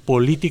las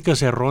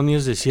políticas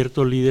erróneas de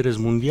ciertos líderes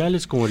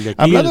mundiales, como el de aquí.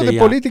 Hablando de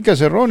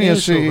políticas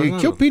erróneas,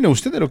 ¿qué opina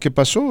usted de lo que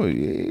pasó?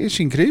 Es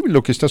increíble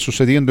lo que está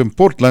sucediendo en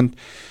Portland,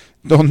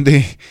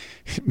 donde,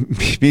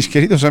 mis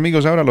queridos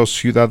amigos, ahora los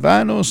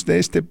ciudadanos de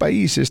este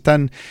país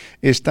están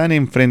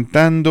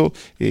enfrentando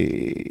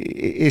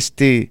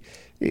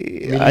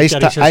a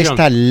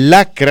esta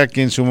lacra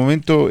que en su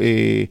momento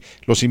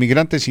los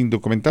inmigrantes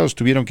indocumentados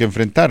tuvieron que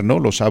enfrentar, ¿no?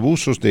 Los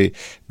abusos de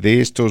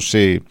estos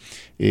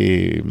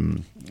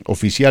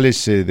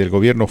oficiales del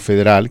gobierno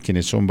federal,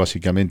 quienes son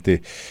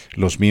básicamente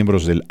los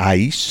miembros del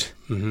ICE,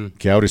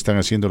 que ahora están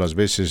haciendo las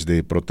veces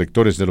de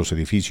protectores de los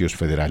edificios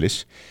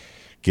federales,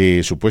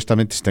 que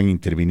supuestamente están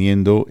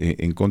interviniendo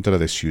en contra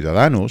de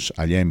ciudadanos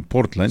allá en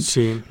Portland.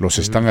 Los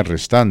están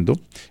arrestando,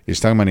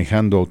 están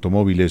manejando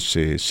automóviles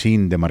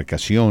sin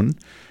demarcación,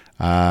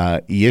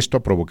 y esto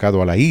ha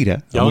provocado a la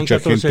ira a mucha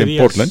gente en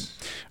Portland,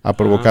 ha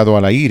provocado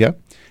a la ira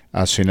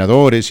a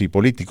senadores y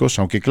políticos,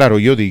 aunque claro,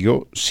 yo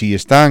digo, si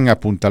están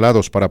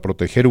apuntalados para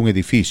proteger un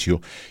edificio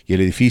y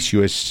el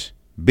edificio es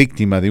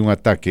víctima de un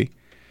ataque,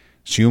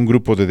 si un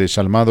grupo de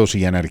desalmados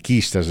y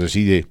anarquistas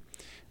decide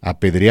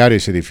apedrear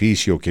ese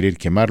edificio, querer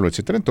quemarlo,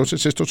 etcétera,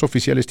 entonces estos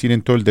oficiales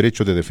tienen todo el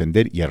derecho de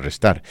defender y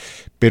arrestar,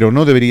 pero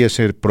no debería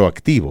ser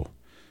proactivo,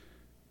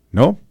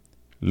 ¿no?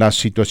 La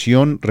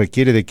situación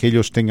requiere de que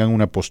ellos tengan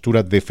una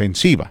postura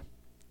defensiva.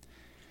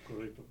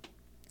 Correcto.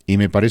 Y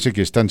me parece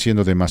que están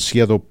siendo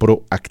demasiado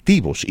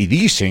proactivos y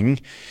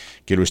dicen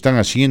que lo están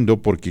haciendo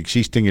porque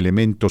existen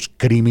elementos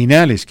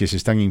criminales que se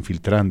están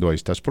infiltrando a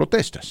estas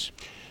protestas.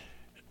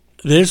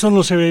 De eso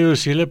no se ve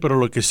decirle, pero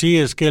lo que sí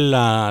es que el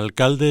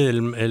alcalde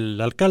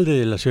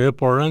de la ciudad de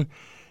Portland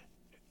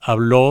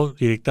habló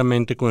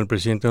directamente con el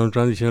presidente Donald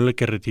Trump diciéndole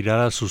que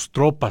retirara sus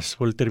tropas,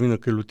 fue el término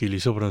que él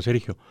utilizó, Fran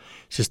Sergio.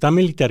 Se está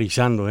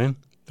militarizando,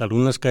 de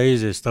algunas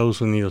calles de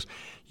Estados Unidos.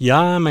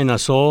 Ya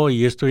amenazó,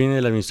 y esto viene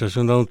de la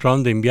administración de Donald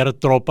Trump, de enviar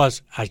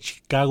tropas a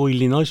Chicago,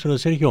 Illinois, pero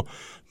Sergio,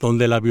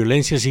 donde la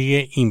violencia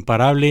sigue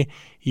imparable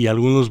y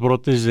algunos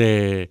brotes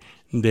de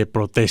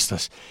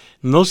protestas.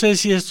 No sé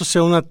si esto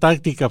sea una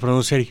táctica,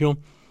 Fernando Sergio,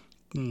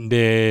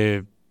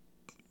 de,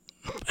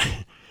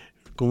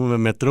 como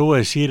me atrevo a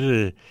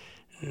decir,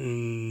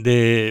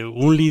 de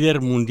un líder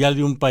mundial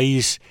de un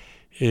país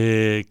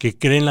que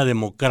cree en la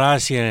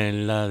democracia,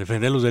 en la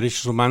defender los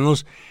derechos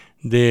humanos,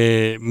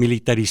 de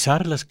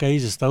militarizar las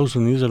calles de Estados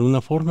Unidos de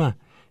alguna forma,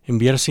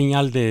 enviar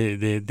señal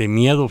de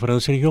miedo,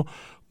 Fernando Sergio,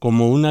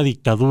 como una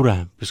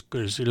dictadura. Pues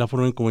es la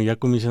forma en como ya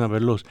comienzan a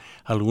verlos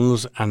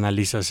algunos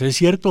analistas. Es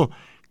cierto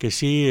que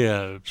sí,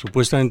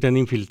 supuestamente han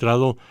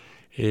infiltrado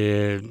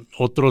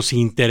otros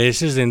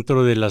intereses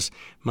dentro de las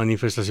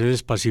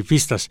manifestaciones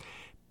pacifistas,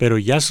 pero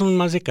ya son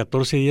más de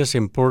 14 días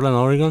en Portland,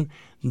 Oregon,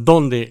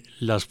 donde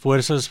las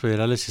fuerzas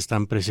federales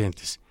están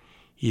presentes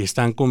y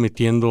están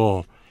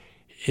cometiendo,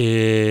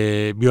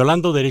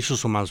 violando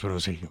derechos humanos,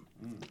 Fernando Sergio.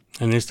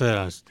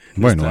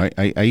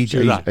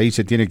 Ahí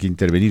se tiene que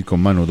intervenir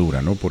con mano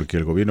dura, ¿no? Porque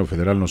el gobierno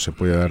federal no se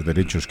puede dar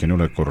derechos que no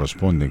le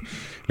corresponden.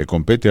 Le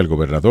compete al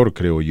gobernador,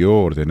 creo yo,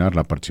 ordenar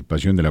la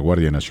participación de la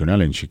Guardia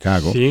Nacional en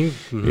Chicago. Sí.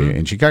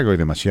 En Chicago hay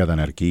demasiada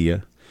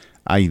anarquía,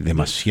 hay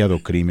demasiado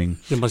crimen,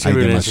 hay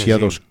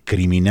demasiados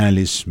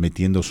criminales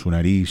metiendo su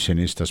nariz en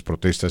estas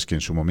protestas que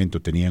en su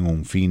momento tenían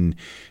un fin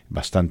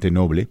bastante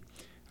noble.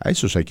 A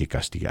esos hay que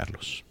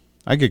castigarlos.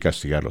 Hay que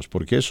castigarlos,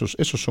 porque esos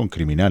son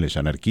criminales,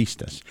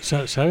 anarquistas.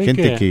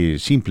 Gente que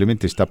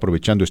simplemente está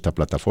aprovechando esta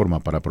plataforma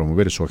para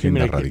promover su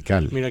agenda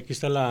radical. Mira, aquí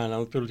está la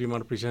última,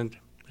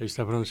 presidente. Ahí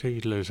está, Francés,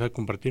 y le desea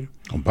compartir.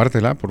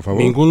 Compártela, por favor.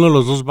 Ninguno de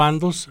los dos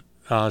bandos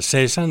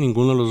cesa,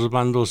 ninguno de los dos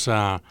bandos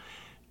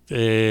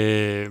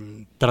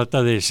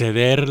trata de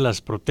ceder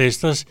las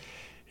protestas,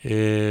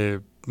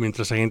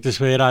 mientras agentes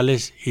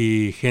federales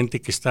y gente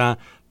que está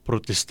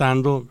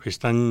protestando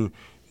están,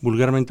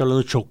 vulgarmente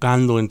hablando,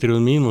 chocando entre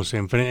ellos mismos,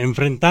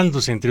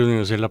 enfrentándose entre ellos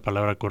mismos, es la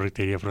palabra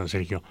correcta, diría Fran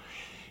Sergio.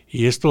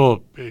 Y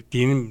esto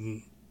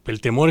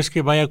el temor es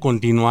que vaya a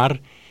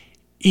continuar,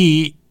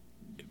 y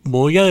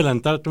voy a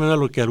adelantar también a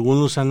lo que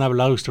algunos han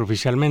hablado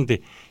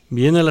extraoficialmente.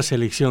 Vienen las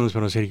elecciones,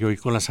 Fran Sergio, y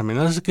con las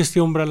amenazas que este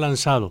hombre ha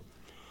lanzado,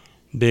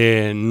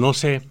 de no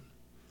sé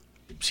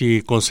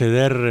si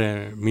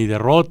conceder mi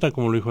derrota,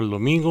 como lo dijo el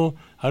domingo,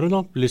 I don't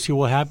know, let's see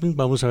what happens,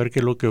 vamos a ver qué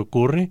es lo que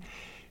ocurre.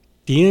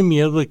 Tiene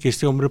miedo de que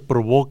este hombre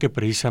provoque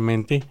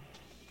precisamente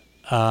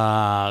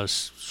a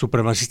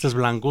supremacistas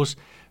blancos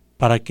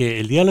para que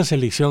el día de las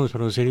elecciones,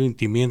 pero en serio,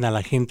 intimiden a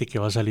la gente que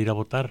va a salir a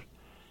votar.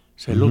 O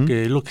sea, es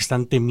lo que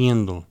están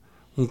temiendo,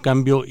 un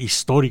cambio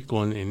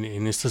histórico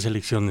en estas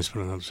elecciones,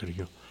 Fernando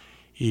Sergio.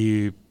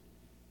 Y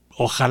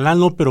ojalá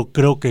no, pero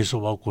creo que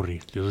eso va a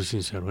ocurrir, yo soy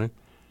sincero.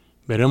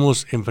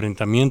 Veremos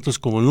enfrentamientos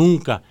como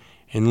nunca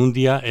en un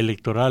día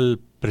electoral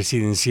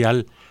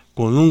presidencial,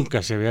 como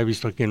nunca se había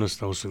visto aquí en los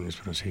Estados Unidos,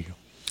 Fernando Sergio.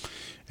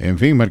 En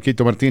fin,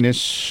 Marquito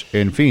Martínez,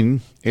 en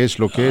fin, es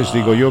lo que es,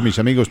 digo yo, mis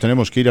amigos,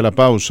 tenemos que ir a la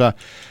pausa.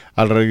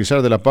 Al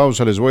regresar de la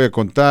pausa les voy a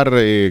contar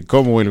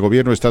cómo el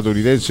gobierno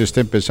estadounidense está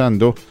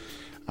empezando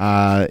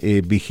a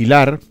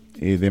vigilar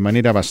de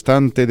manera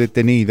bastante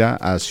detenida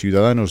a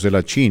ciudadanos de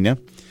la China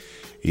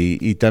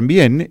y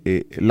también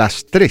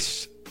las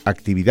 3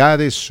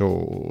 actividades,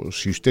 o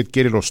si usted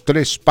quiere, los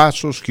 3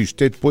 pasos que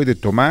usted puede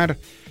tomar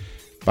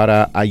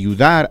para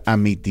ayudar a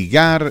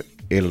mitigar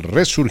el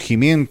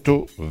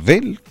resurgimiento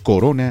del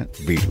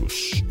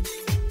coronavirus.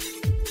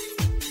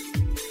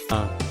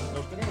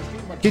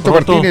 Marquito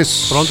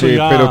Martínez,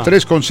 pero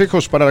 3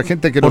 consejos para la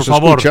gente que nos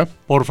escucha.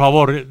 Por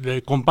favor,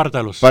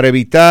 compártalos. Para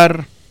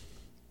evitar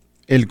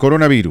el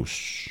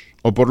coronavirus,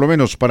 o por lo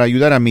menos para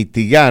ayudar a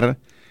mitigar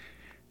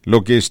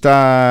lo que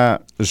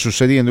está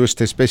sucediendo,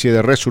 esta especie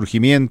de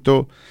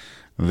resurgimiento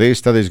de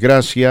esta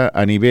desgracia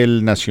a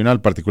nivel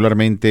nacional,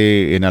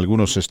 particularmente en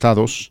algunos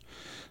estados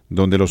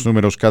donde los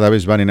números cada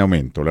vez van en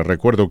aumento. Les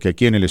recuerdo que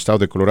aquí en el estado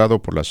de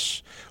Colorado, por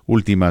las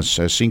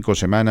últimas 5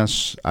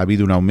 semanas, ha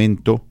habido un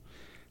aumento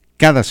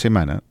cada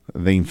semana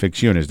de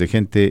infecciones de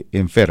gente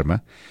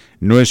enferma.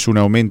 No es un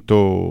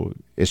aumento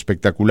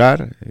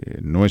espectacular,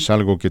 no es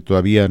algo que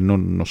todavía no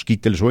nos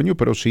quite el sueño,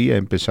 pero sí ha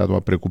empezado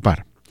a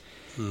preocupar.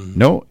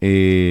 ¿No?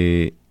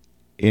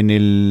 En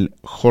el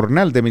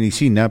Jornal de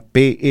Medicina,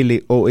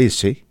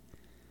 PLOS,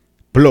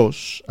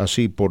 PLOS,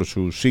 así por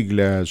sus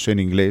siglas en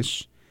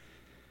inglés,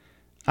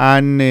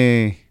 han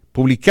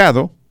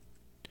publicado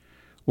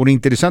un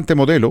interesante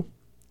modelo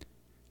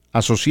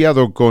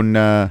asociado con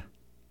la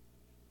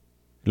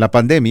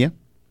pandemia,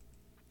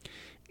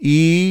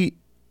 y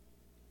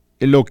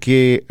lo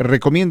que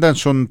recomiendan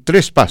son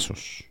 3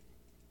 pasos.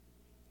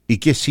 Y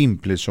qué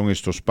simples son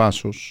estos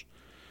pasos,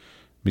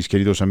 mis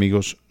queridos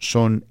amigos,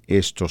 son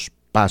estos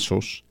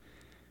pasos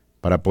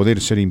para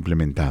poder ser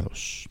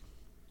implementados.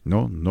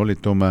 No le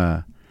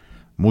toma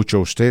mucho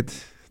a usted,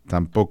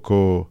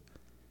 tampoco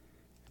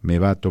me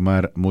va a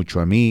tomar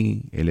mucho a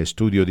mí. El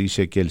estudio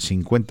dice que el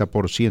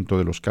 50%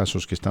 de los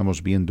casos que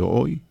estamos viendo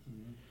hoy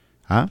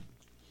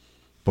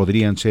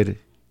podrían ser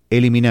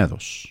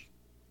eliminados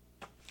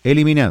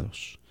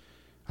eliminados.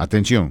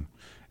 Atención,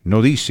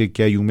 no dice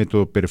que hay un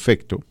método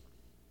perfecto,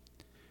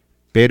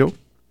 pero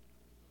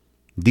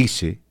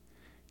dice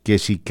que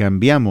si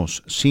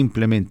cambiamos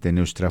simplemente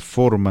nuestra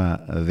forma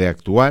de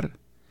actuar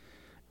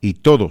y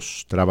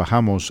todos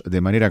trabajamos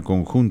de manera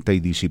conjunta y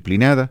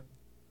disciplinada,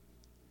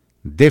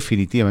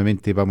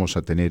 definitivamente vamos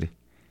a tener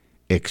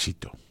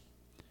éxito.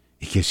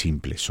 Y qué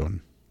simples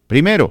son.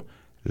 Primero,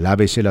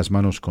 lávese las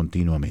manos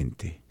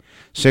continuamente.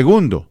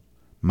 Segundo,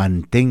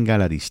 mantenga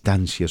la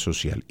distancia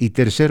social. Y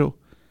tercero,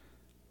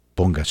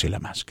 póngase la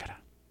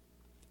máscara.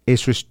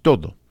 Eso es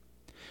todo.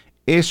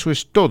 Eso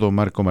es todo,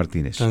 Marco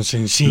Martínez. Tan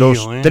sencillo,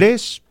 Los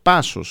 3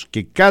 pasos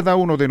que cada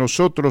uno de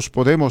nosotros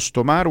podemos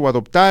tomar o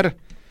adoptar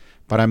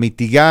para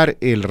mitigar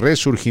el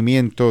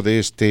resurgimiento de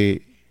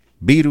este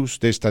virus,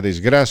 de esta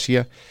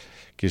desgracia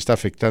que está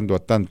afectando a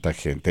tanta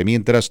gente.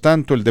 Mientras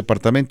tanto, el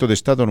Departamento de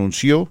Estado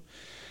anunció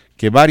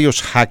que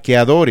varios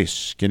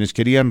hackeadores, quienes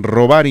querían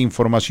robar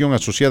información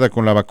asociada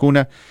con la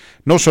vacuna,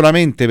 no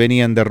solamente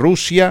venían de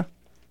Rusia,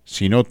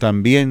 sino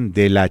también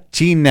de la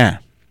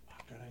China.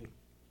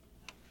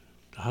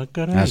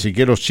 Así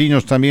que los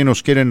chinos también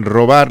nos quieren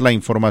robar la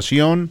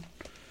información.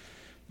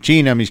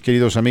 China, mis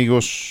queridos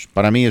amigos,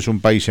 para mí es un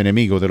país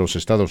enemigo de los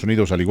Estados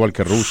Unidos, al igual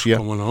que Rusia.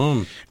 ¿Cómo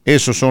no?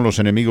 Esos son los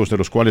enemigos de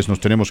los cuales nos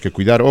tenemos que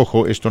cuidar.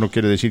 Ojo, esto no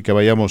quiere decir que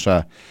vayamos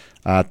a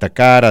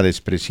atacar, a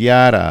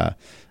despreciar,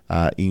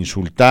 a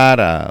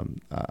insultar a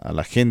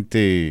la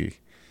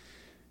gente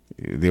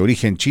de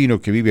origen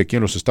chino que vive aquí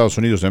en los Estados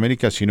Unidos de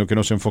América, sino que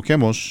nos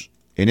enfoquemos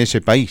en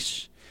ese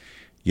país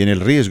y en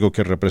el riesgo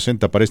que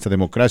representa para esta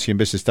democracia en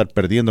vez de estar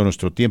perdiendo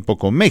nuestro tiempo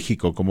con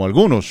México, como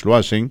algunos lo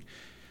hacen,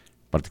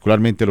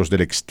 particularmente los de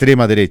la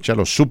extrema derecha,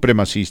 los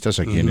supremacistas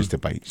aquí en este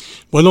país.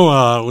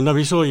 Bueno, un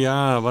aviso,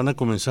 ya van a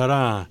comenzar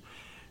a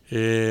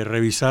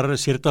revisar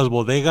ciertas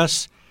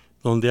bodegas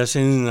donde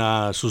hacen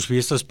sus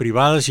fiestas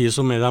privadas y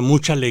eso me da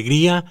mucha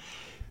alegría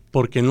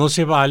porque no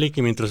se vale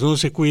que mientras uno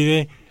se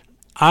cuide,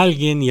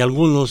 alguien y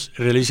algunos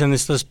realizan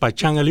estas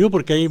pachangas. Le digo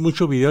porque hay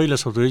mucho video y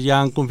las autoridades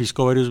ya han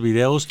confiscado varios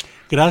videos.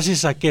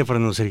 ¿Gracias a qué,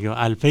 Fernando Sergio?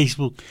 Al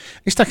Facebook.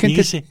 Esta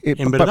gente, Dígase,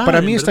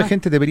 para mí esta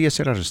gente debería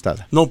ser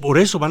arrestada. No, por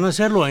eso van a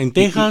hacerlo en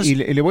Texas. Y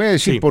le voy a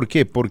decir por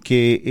qué.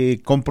 Porque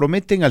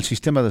comprometen al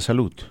sistema de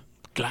salud.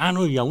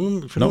 Claro, y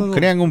aún... No,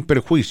 crean un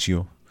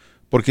perjuicio.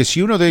 Porque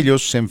si uno de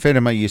ellos se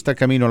enferma y está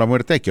camino a la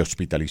muerte, hay que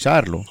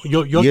hospitalizarlo.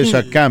 Y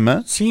esa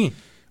cama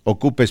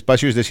ocupa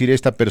espacio, es decir,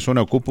 esta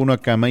persona ocupa una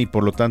cama y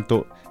por lo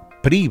tanto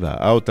priva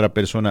a otra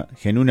persona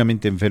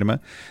genuinamente enferma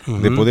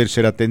de poder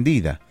ser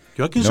atendida.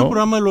 Yo aquí en su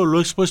programa lo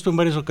he expuesto en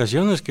varias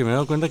ocasiones, que me he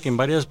dado cuenta que en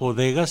varias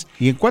bodegas...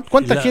 ¿Y en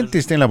cuánta gente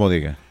está en la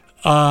bodega?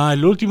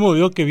 El último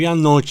video que vi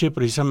anoche,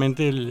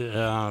 precisamente,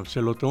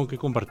 se lo tengo que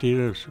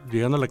compartir,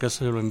 llegando a la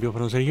casa se lo envió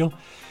Fernando Sergio.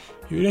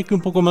 Yo diría que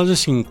un poco más de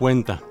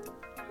 50,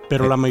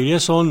 pero la mayoría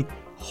son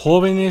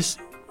jóvenes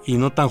y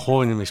no tan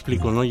jóvenes, me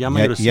explico, ¿no? Ya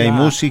y hay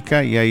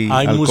música y hay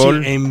alcohol.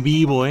 Música en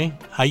vivo,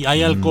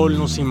 Hay alcohol,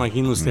 no se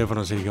imagina usted,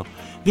 Fernando Sergio.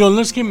 Digo,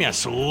 no es que me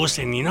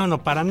asusten, ni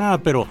no, para nada,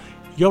 pero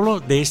yo hablo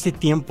de este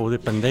tiempo de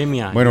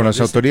pandemia. Bueno, las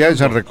autoridades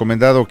han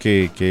recomendado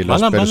que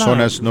las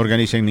personas no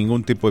organicen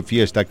ningún tipo de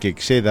fiesta que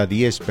exceda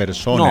 10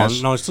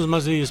 personas. No, esto es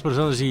más de 10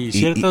 personas y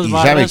ciertas y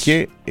barras...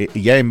 ¿sabe qué?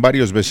 Ya en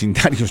varios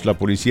vecindarios la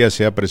policía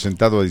se ha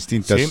presentado a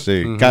distintas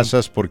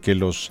casas porque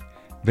los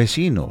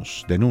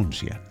vecinos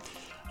denuncian.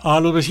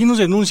 Los vecinos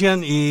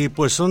denuncian y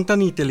pues son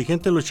tan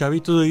inteligentes los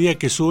chavitos de hoy día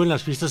que suben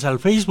las fiestas al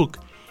Facebook.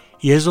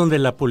 Y es donde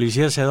la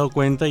policía se ha dado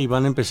cuenta y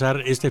van a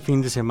empezar este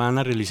fin de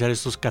semana a realizar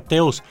estos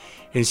cateos.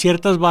 En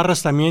ciertas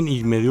barras también,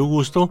 y me dio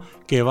gusto,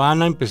 que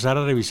van a empezar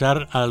a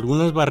revisar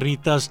algunas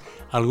barritas,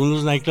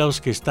 algunos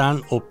nightclubs que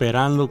están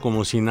operando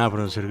como sin nada,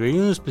 Fernando Sergio. Hay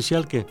un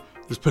especial que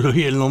después lo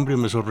vi el nombre y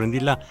me sorprendí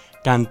la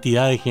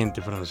cantidad de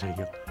gente, Fernando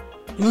Sergio.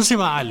 No se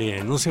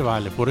vale,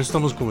 por eso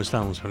estamos como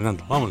estamos,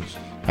 Fernando, vámonos.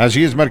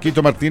 Así es,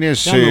 Marquito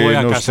Martínez,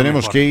 nos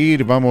tenemos que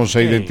ir, vamos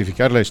a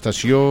identificar la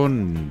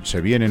estación, se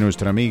viene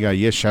nuestra amiga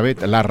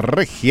Yeshabet, la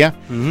regia,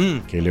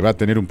 que le va a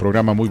tener un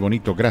programa muy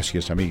bonito.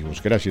 Gracias,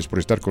 amigos, gracias por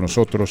estar con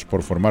nosotros,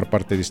 por formar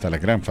parte de esta la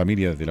gran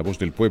familia de la Voz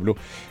del Pueblo,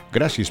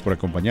 gracias por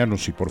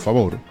acompañarnos y por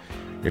favor,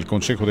 el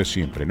consejo de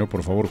siempre, ¿no?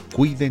 Por favor,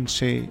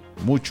 cuídense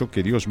mucho,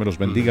 que Dios me los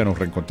bendiga, nos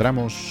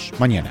reencontramos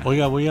mañana.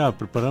 Oiga, voy a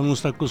preparar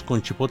unos tacos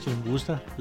con chipotle, ¿me gusta?